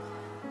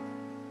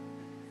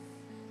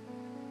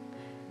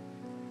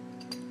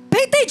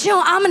ဖိတ်သိချင်း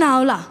ကိုအားမနာ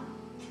ဘူးလား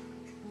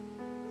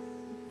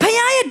ဖခင်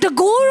ရဲ့တ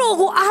ကူတော်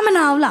ကိုအားမ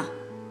နာဘူးလား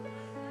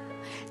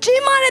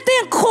ကြီးမားတဲ့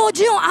တဲ့ခေါ်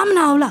ချင်းကိုအားမ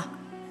နာဘူးလား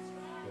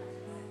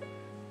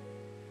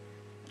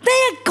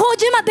တဲ့ခေါ်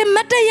ချင်းမှာတဲ့မ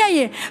တ်တရ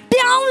ရဲ့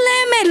ပြောင်းလဲ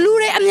မဲ့လူ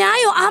တွေအများ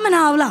ကြီးအားမ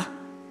နာဘူးလား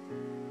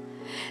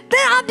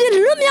တဲ့အပြစ်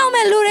လွတ်မြောက်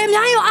မဲ့လူတွေအ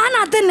များကြီးအား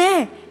နာတဲ့နဲ့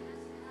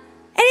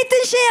အဲ့ဒီတ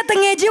င်ရှင်းရဲ့တ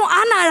ငယ်ချင်းကို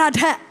အားနာတာ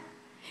ထက်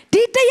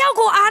ဒီတယောက်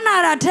ကိုအားနာ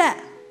တာထက်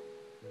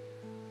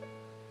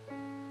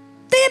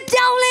တဲ့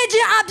ပြောင်းလဲခြ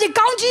င်းအပြစ်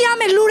ကောင်းကြီးရ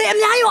မဲ့လူတွေအ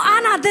များကြီး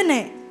အားနာတဲ့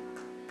နဲ့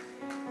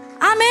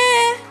အာမ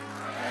င်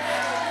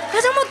ဒါ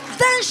ကြောင့်မို့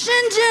တန်ရှ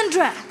င်းခြင်းအ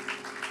တွက်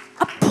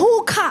အ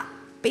ဖို့ခ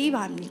ပေး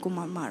ပါမည်ကိုမ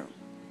မတို့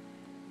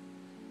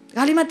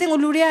ဒါလေးမတင်ကို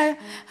လူတွေက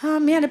ဟာ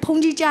မင်းကလည်းဖုန်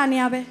ကြီးကြနေ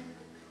ရပဲ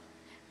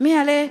မင်း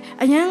ကလည်း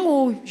အရန်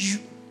ကို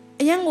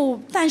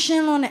တန်ရှ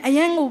င်းလွန်းနဲ့အရ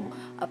န်ကို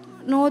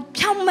နော်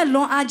ဖြောင်းမဲ့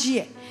လွန်အားကြီး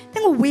ရဲ့တ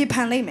င်ကိုဝေဖ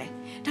န်လိုက်မယ်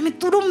ဒါပေမဲ့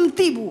သူတို့မ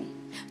သိ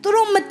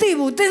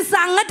ဘူးတင်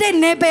စာငတ်တဲ့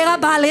နေပယ်က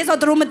ဘာလဲဆို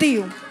တော့သူတို့မသိ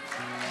ဘူး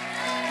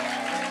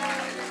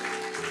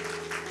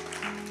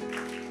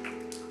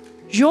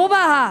ယောဘ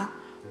ဟာ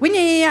ဝိ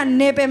ညာဉ်ရေးရ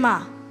နေပယ်မှာ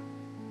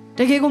တ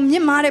ကယ်ကိုမြ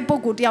င့်မားတဲ့ပု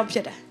ဂ္ဂိုလ်တယောက်ဖြ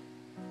စ်တယ်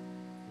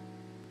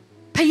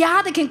ဖ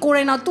ယားသခင်ကိုယ်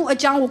တိုင်တော့သူ့အ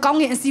ကြောင်းကိုကောင်း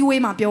ကင်အစည်းအ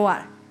ဝေးမှာပြောရ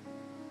တယ်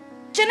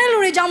ကျန်တဲ့လူ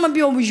တွေအကြောင်းမ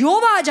ပြောဘူးယော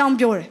ဘအကြောင်း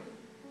ပြောတယ်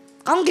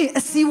ကောင်းကင်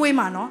အစည်းအဝေး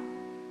မှာနော်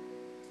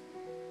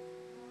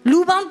လူ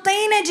ပေါင်းသိ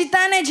န်းနဲ့ချီတ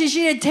န်းနဲ့ချီ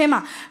ရှိတဲ့အဲမှာ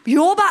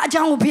ယောဘအ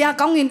ကြောင်းကိုဖခင်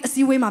ကောင်းကင်အစ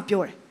ည်းအဝေးမှာ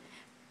ပြောတယ်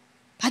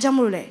။ဘာကြောင့်မ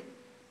လို့လဲ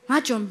။ငါ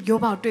ကျွန်ယော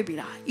ဘကိုတွေ့ပြီ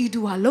လား။ဤသူ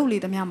ဟာလှုပ်လေ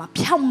သမျှမှာ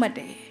ဖြောင့်မတ်တ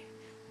ယ်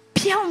။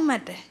ဖြောင့်မ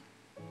တ်တဲ့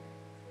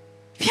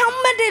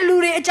လူ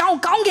တွေအကြောင်း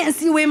ကောင်းကင်အစ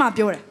ည်းအဝေးမှာ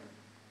ပြောတယ်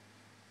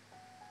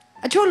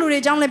။အချို့လူတွေ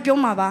အကြောင်းလည်းပြော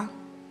မှာပါ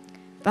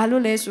။ဘာ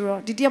လို့လဲဆိုတော့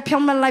ဒီတယောက်ဖြော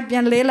င့်မတ်လိုက်ပြ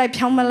န်လဲလိုက်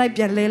ဖြောင့်မတ်လိုက်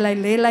ပြန်လဲလို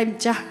က်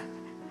ကြာ။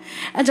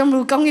အကြောင်းမ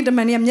လို့ကောင်းကင်တမ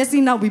န်ကြီးမျက်စိ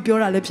နောက်ပြီးပြော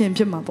တာလည်းဖြ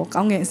စ်မှာပေါ့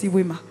ကောင်းကင်အစည်းအ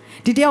ဝေးမှာ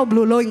ဒီတယောက်ဘယ်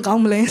လိုလုပ်ရင်ကော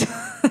င်းမလဲ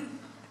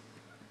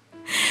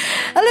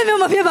အဲ့လို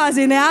မျိုးမဖြစ်ပါ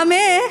စေနဲ့အာမ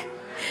င်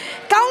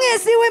ကောင်းကင်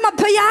အစည်းအဝေးမှာ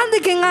ဖခင်သ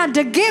ခင်ကတ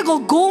ကယ်ကို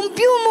ဂုဏ်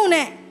ပြုမှု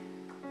နဲ့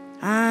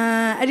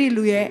အဲ့ဒီ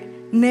လူရဲ့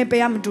နေပ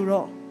ယ်မတူ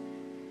တော့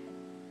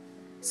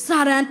စာ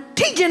ရန်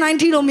ထိကျင်တိုင်း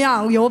ထိလို့မရ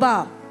အောင်ယောဘ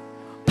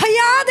ဖခ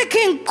င်သခ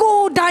င်ကို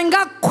ယ်တိုင်က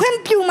ခွင့်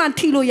ပြုမှ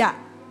ထိလို့ရ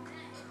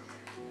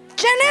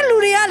ကျန်တဲ့လူ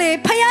တွေကလေ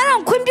ဖခင်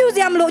တော်ခွင့်ပြုစ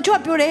ရာမလိုချော့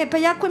ပြောတယ်ဖ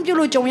ခင်ခွင့်ပြု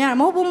လို့ကြုံရတာ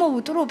မဟုတ်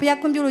ဘူးသူတို့ဖခင်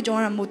ခွင့်ပြုလို့ကြုံရ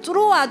တာမဟုတ်သူ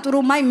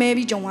တို့မိုက်မဲ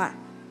ပြီးကြုံရတာ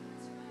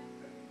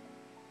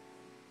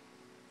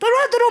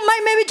သူတို့မို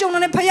က်မဲပြီးကြုံ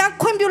တယ်ဖခင်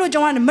ခွင့်ပြုလို့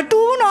ကြုံရတယ်မတူ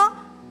ဘူးနော်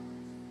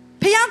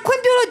ဖခင်ခွ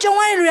င့်ပြုလို့ကြုံ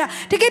ရတဲ့လူတွေက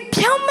တကယ်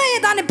ဖြောင်းမဲ့ရ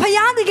တဲ့ဖခ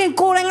င်တကယ်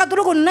ကိုယ်တိုင်ကသူ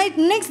တို့ကို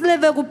next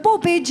level ကိုပို့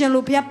ပေးခြင်း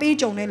လို့ဖခင်ပေး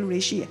ကြုံတဲ့လူ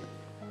တွေရှိတယ်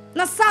။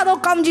နှဆတော့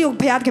ကောင်းကြီးကို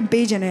ဖခင်က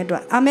ပေးခြင်းတဲ့အတွ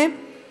က်အာမင်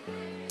။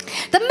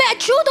ဒါမဲ့အ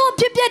ချို့တော့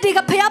ဖြစ်ပျက်တွေက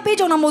ဖျားပေး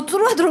ကြုံတာမို့သူ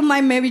တို့မို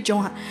င်းမဲပြီးကြုံ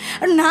ဟာ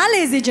နား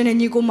လေစေခြင်းနဲ့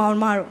ညီကိုမောင်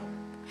မတို့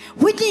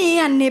ဝိညာဉ်ရေး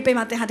ကနေပယ်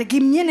မှာတဲ့ဟာတက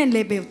ယ်မြင့်တဲ့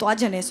level ကိုသွား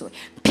ခြင်းနဲ့ဆို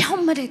ဖြော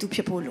င်းမတဲ့သူဖြ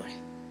စ်ဖို့လိုတယ်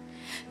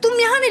။သူ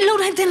များတွေလှုပ်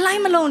တိုင်းတင်လို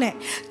က်မလုံးနဲ့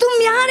။သူ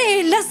များတွေ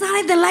လက်စား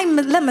တိုင်းတင်လိုက်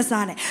လက်မ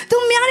စားနဲ့။သူ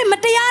များတွေမ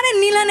တရားတဲ့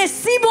နီလန်းနဲ့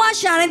စီးပွား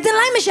ရှာတိုင်းတင်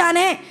လိုက်မရှာ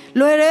နဲ့။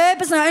လွယ်တယ်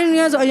ပစံအင်း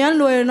ကြီးဆိုအရန်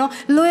လွယ်တယ်နော်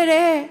။လွယ်တ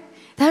ယ်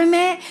။ဒါပေ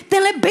မဲ့တ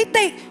င်လဲဘိတ်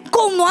သိက်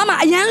ကုန်သွားမှာ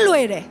အရန်လွ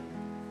ယ်တယ်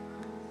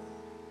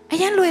။အ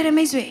ရန်လွယ်တယ်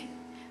မိတ်ဆွေ။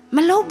မ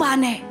လုပ်ပါ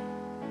နဲ့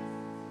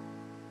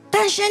တ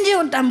န်ရှင်းခြင်း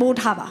ကိုတန်ဖိုး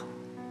ထားပါ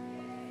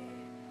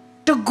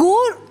တကူ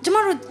ကျမ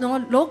တို့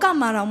လောက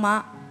မှာတော့မှ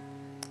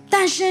တ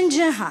န်ရှင်းခြ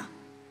င်းဟာ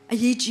အ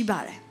ရေးကြီးပါ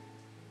တယ်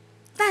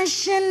တန်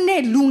ရှင်း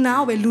တဲ့လူနာ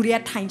ကိုပဲလူတွေ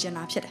ကထိုင်ကျင်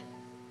တာဖြစ်တယ်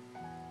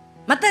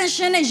မတန်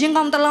ရှင်းတဲ့ရင်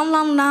ကောင်တလောင်း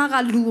လောင်းနာက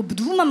လူကိုဘယ်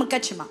သူမှမက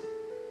တ်ချင်ပါ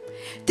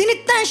ဒီနေ့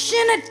တန်ရှ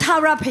င်းတဲ့ထာ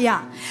ဝရဘု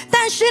ရားတ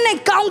န်ရှင်းတဲ့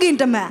ကောင်းကင်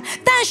တမန်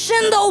တန်ရှ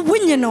င်းသောဝိ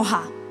ညာဉ်တော်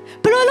ဟာ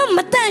ဘယ်လိုမ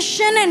တန်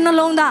ရှင်းတဲ့နှ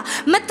လုံးသား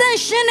မတန်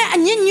ရှင်းတဲ့အ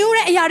ညစ်ညူး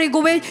တဲ့အရာတွေ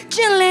ကိုပဲကျ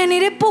င်လည်နေ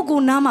တဲ့ပုဂ္ဂို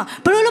လ်နားမှာ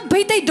ဘယ်လိုဘိ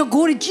တ်သိက်တ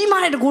ကိုးတွေကြီး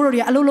မားတဲ့တကိုးတွေ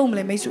အလုံးလုံးမ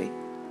လဲမိတ်ဆွေ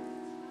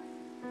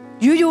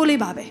ရိုးရိုးလေး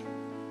ပါပဲ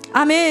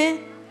အာမင်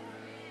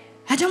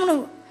အဲကြောင့်မ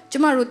လို့ကျ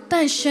မတို့တ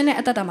န်ရှင်းတဲ့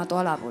အတ္တမှာ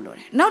တွာလာဖို့လိုတ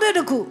ယ်နောက်တ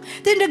စ်ခု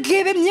တင်တက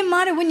ယ်ပဲမြင့်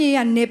မားတဲ့ဝိညာဉ်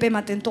ရေးနေပယ်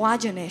မှာတင်တွာ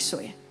ခြင်းနဲ့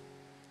ဆိုရင်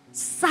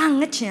စာင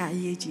တ်ခြင်းအ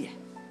ရေးကြီးတယ်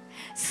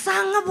စာ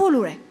ငတ်ဖို့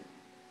လိုတယ်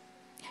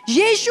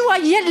ယေရှုက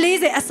ရက်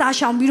40အစာ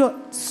ရှောင်ပြီးတော့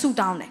ဆူ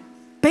တောင်းတယ်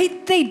ဘိတ်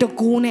သိက်တ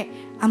ကိုးနဲ့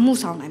အမှု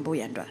ဆောင်နိုင်ဖို့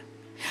ရန်အတွက်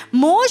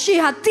မောရှေ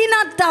ဟာတိနာ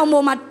တောင်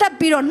ပေါ်မှာတက်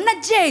ပြီးတော့နှစ်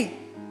ကြိမ်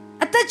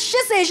အသက်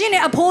80ရှိနေ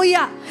အဖိုး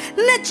ကြီး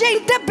နှစ်ကြိမ်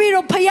တက်ပြီး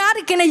တော့ဖယားတ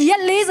ခင်နဲ့ရ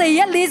က်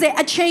40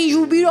အချိန်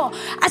ယူပြီးတော့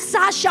အ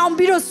စာရှောင်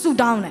ပြီးတော့ဆူ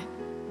တောင်းတယ်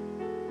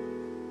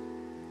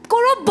ကို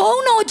ရောဘု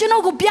န်းတော်ကျွန်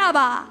တော်ကိုပြ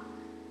ပါ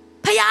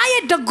ဖယား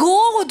ရဲ့တ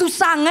ကိုးကိုသူ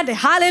စာငတ်တယ်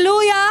ဟာလေလု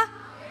ယာ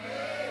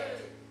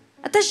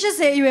အသက်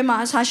80အရွယ်မှာ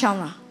အစာရှောင်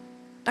တာ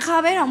တစ်ခါ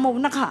ပဲတော့မဟု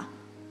တ်နှစ်ခါ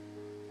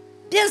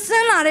ပြန်ဆ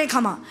င်းလာတဲ့အခါ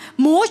မှာ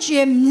မောရှေ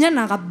မျက်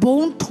နှာက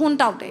ဘုံထွန်း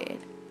တောက်တယ်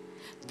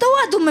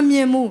တော့သူမမြ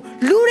င်ဘူး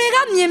လူတွေက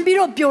မြင်ပြီး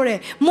တော့ပြောတယ်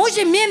မော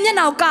ရှေမျက်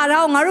နှာကိုကာ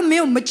တော့ငါတို့မ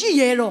င်းကိုမကြည့်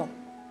ရဲတော့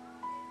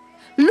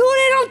လူ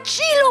တွေတော့ကြ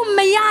ည့်လို့မ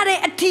ရတဲ့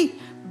အထိ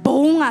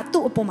ဘုံက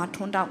သူ့အပေါ်မှာ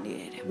ထွန်းတောက်နေ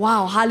တယ်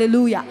ဝါးဟာလေ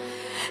လုယာ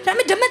ဒါ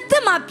ပေမဲ့ဓ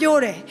မ္မပြော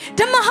တယ်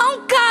ဓမ္မဟောင်း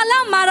ကာလ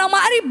မှာတော့မှ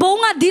အဲ့ဒီဘုံ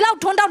ကဒီလောက်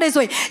ထွန်းတောက်တယ်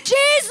ဆိုရင်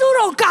ဂျေဇု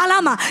တော်ကာလ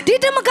မှာဒီ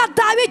ဓမ္မက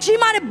ဒါဝိကြီး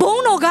မားတဲ့ဘုံ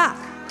တော်က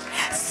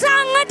စံ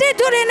ငတ်တဲ့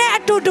သူတွေနဲ့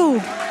အတူတူ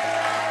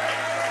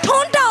ထွ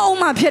န်းတောက်အောင်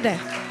မှာဖြစ်တယ်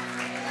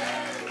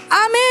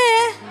အာမင်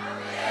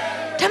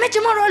ဒါပေမဲ့ကျွ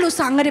န်တော်တို့လို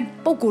စံငတ်တဲ့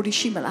ပုံကိုယ်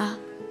ရှိမလား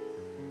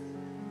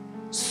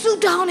ဆူ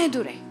တောင်းနေသူ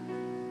တွေ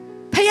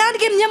ဖခင်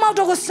ကမျက်မှောက်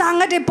တော်ကိုစံ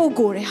ငတ်တဲ့ပုံ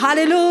ကိုယ်ဟာ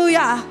လေလု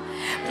ယာ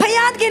ဖခ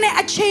င်ကနဲ့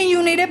အချိန်ယူ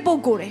နေတဲ့ပုံ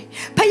ကိုယ်တွေ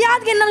ဖခင်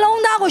ကနှ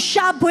လုံးသားကို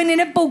ရှာဖွေနေ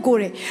တဲ့ပုံကိုယ်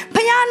တွေဖ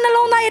ခင်နှ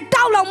လုံးသားရဲ့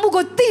တောက်လောင်မှု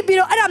ကိုသိပြီး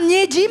တော့အဲ့ဒါ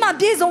မြေကြီးမှာ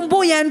ပြည့်စုံ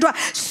ဖို့ရန်အတွက်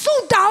ဆူ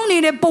တောင်းနေ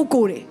တဲ့ပုံ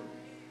ကိုယ်တွေ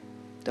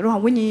သူတို့က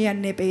ဝိညာဉ်ရေး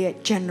နယ်ပယ်ရဲ့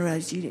general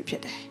ကြီးတွေဖြ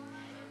စ်တယ်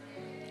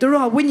သူ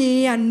တို့ကဝိညာဉ်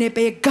ရေးနယ်ပ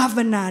ယ်ရဲ့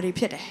governor တွေ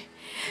ဖြစ်တယ်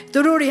သူ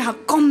တို့တွေဟာ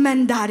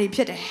commander တွေဖြ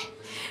စ်တယ်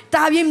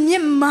တာပြင်းမြ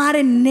င့်မား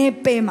တဲ့နယ်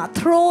ပယ်မှာ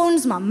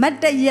thrones မှာမတ်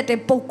တက်ရက်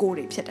တဲ့ပုံကိုယ်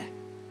တွေဖြစ်တယ်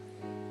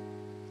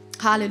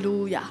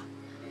hallelujah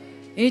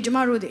ကျွန်မ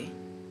တို့တွေ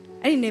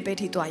အဲ့ဒီနယ်ပယ်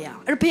ထိသွားရအောင်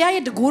အဲ့ဘုရား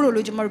ရဲ့တကူတော်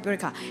လို့ကျွန်မတို့ပြောတဲ့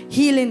အခါ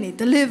healing တွေ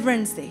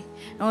deliverance တွေ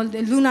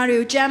လူနာတွေ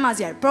ကိုကျမ်းမာစ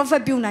ရာ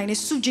prophet ပြုနိုင်တဲ့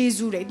စုကျေး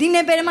ဇူးတွေဒီန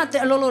ယ်ပယ်ထဲမှာ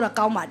အလုပ်လုပ်တာ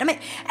ကောင်းပါဒါပေမဲ့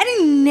အဲ့ဒီ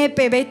နယ်ပ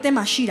ယ်ပဲတင်း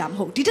မှာရှိတာမ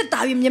ဟုတ်ဒီတက်တာ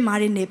ပြင်းမြင့်မား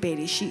တဲ့နယ်ပယ်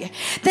တွေရှိတယ်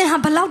သင်ဟာ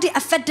ဘယ်လောက်ထိ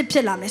effective ဖြ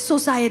စ်လာမလဲ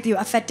society ကို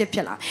effective ဖြ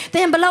စ်လာသ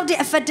င်ဘယ်လောက်ထိ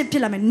effective ဖြ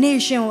စ်လာမလဲ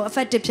nation ကို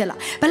effective ဖြစ်လာ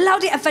ဘယ်လောက်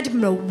ထိ effective ဖြ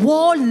စ်မလဲ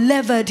world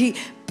level ထိ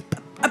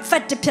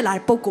effective ဖြစ်လာ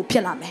တဲ့ပုံကိုဖြ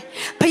စ်လာမယ်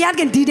ဘုရား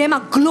ကဒီထဲမှာ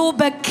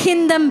global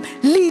kingdom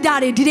leader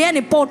တွေဒီထဲက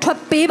နေပေါ်ထွက်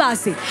ပေးပါ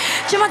စေ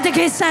ကျွန်မတက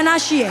ယ်ဆန္ဒ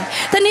ရှိရယ်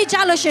တနေ့ကြ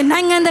လို့ရှိရင်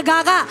နိုင်ငံတကာ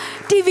က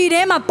TV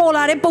ထဲမှာပေါ်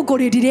လာတဲ့ပုံကို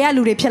တွေဒီထဲက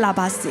လူတွေဖြစ်လာ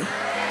ပါစေ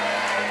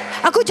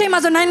အခုချိန်မှာ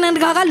ဆိုနိုင်ငံတ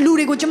ကာကလူ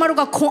တွေကိုကျွန်မတို့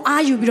ကခွန်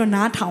အားယူပြီးတော့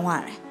နားထောင်ရ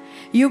တယ်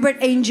Hubert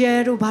Angel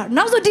တို့ဘာ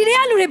နောက်ဆိုဒီထဲ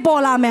ကလူတွေ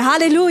ပေါ်လာမယ်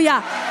hallelujah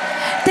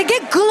တက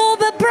ယ်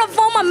global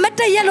performer မ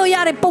တည့်ရလို့ရ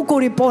တဲ့ပုံကို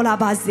တွေပေါ်လာ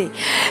ပါစေ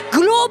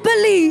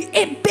globally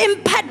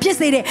impact ဖြစ်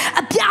စေတဲ့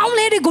အပြောင်း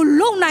လဲတွေကို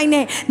လုပ်နိုင်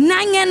တဲ့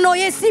နိုင်ငံတော်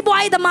ရဲ့စီး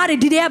ပွားရေးသမားတွေ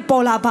ဒီထဲက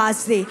ပေါ်လာပါ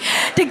စေ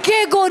တက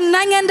ယ်ကို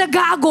နိုင်ငံတ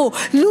ကာကို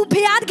လူ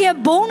ဖျားတကယ်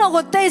ဘုံတော်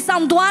ကိုတည်ဆော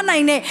င်သွားနို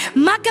င်တဲ့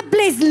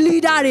marketplace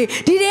leader တွေ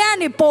ဒီထဲက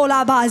နေပေါ်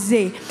လာပါ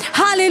စေ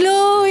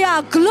hallelujah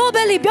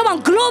globally ပြောပါ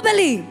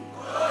globally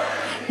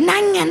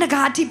နိုင်ငံတကာ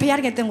အထိဖျား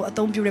တကယ်တင်ကိုအ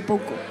သုံးပြုတဲ့ပုံ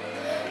ကို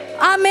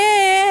အာမ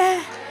င်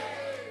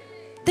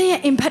တဲ့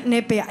impact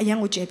နဲ့ပဲအရင်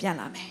ကိုကျေပြန့်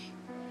လာမယ်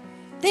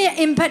တဲ့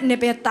impact နဲ့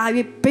ပဲတာ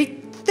၍ဘိတ်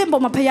တဲ့ပုံ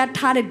မှာဖျား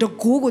ထားတဲ့တ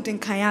ကူကိုတင်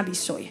ခံရပြီ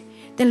ဆိုရင်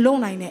တင်လုံ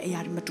နိုင်တဲ့အရာ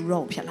တွေမတူ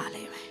တော့ဘူးဖြစ်လာ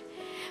လိမ့်မယ်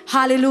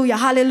hallelujah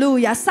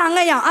hallelujah စံင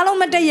တ်ရအောင်အလုံး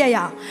မတက်ရရ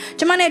အောင်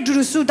ကျမနဲ့အတူ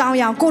တူဆူတောင်း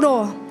ရအောင်ကို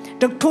တော့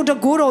ထိုတ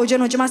ကူတော်ကျွ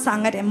န်တော်ကျမစံ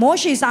ငတ်တယ်မော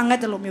ရှေစံငတ်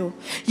တယ်လို့မျိုး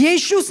ယေ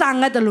ရှုစံ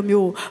ငတ်တယ်လို့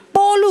မျိုး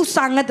ပေါလု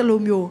စံငတ်တယ်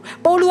လို့မျိုး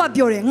ပေါလုက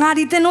ပြောတယ်ငါ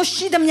ဒီတင်တို့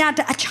ရှိသမျှ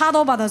တဲ့အခြား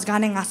သောဘာသာစကား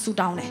နဲ့ငါဆူ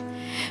တောင်းတယ်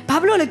ဘာ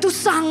ဖြစ်လို့လဲ तू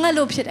စံငတ်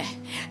လို့ဖြစ်တယ်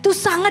तू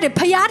စံငတ်တယ်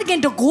ဖယားတကယ်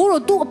တကူ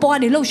တော်သူ့အပေါ်က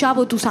နေလှုပ်ရှား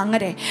ဖို့ तू စံင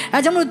တ်တယ်အဲ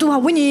ကြောင့်မလို့ तू ဟာ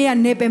ဝိညာဉ်ရေးက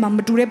နေပယ်မှာမ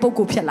တူတဲ့ပုံ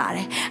ကိုဖြစ်လာတ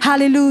ယ်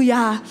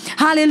hallelujah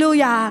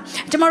hallelujah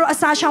ကျမတို့အ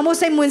စာရှောင်ဖို့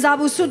စိတ်ဝင်စား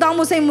ဖို့ဆူတောင်း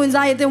ဖို့စိတ်ဝင်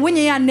စားရတဲ့ဝိ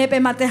ညာဉ်ရေးနေပ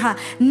ယ်မှာတဲ့ဟာ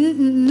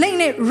လိမ့်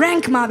နဲ့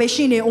rank မှာပဲ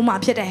ရှိနေအောင်မှာ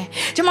ဖြစ်တယ်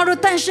ကျမတို့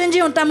တန်ရှင်းခြ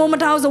င်းကိုတန်ဖိုးမ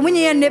ထားဆိုဝိ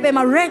ညာဉ်ရေးနေပယ်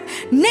မှာ rank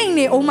နေ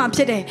နေအောင်မှာဖြ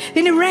စ်တယ်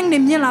ဒီနေ့ rank နေ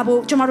မြင့်လာဖို့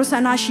ကျမတို့ဆ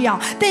န္ဒရှိအောင်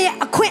တဲ့ရဲ့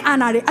အခွင့်အာ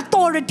ဏာတွေ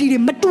authority တွေ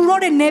မတူ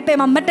တော့တဲ့နေပယ်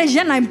မှာမတည့်ရ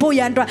က်နိုင်ဖို့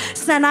ရန်အတွက်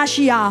ဆန္ဒ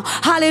ရှိအောင်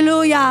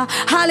hallelujah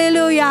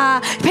hallelujah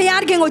ဖ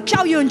ယားခင်ကို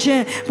ကြောက်ရွံ့ခြ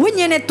င်းဝိ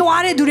ညာဉ်နဲ့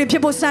တွားတဲ့သူတွေဖြ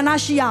စ်ဖို့ဆန္ဒ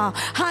ရှိအောင်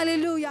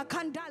hallelujah ခ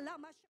န္ဓာ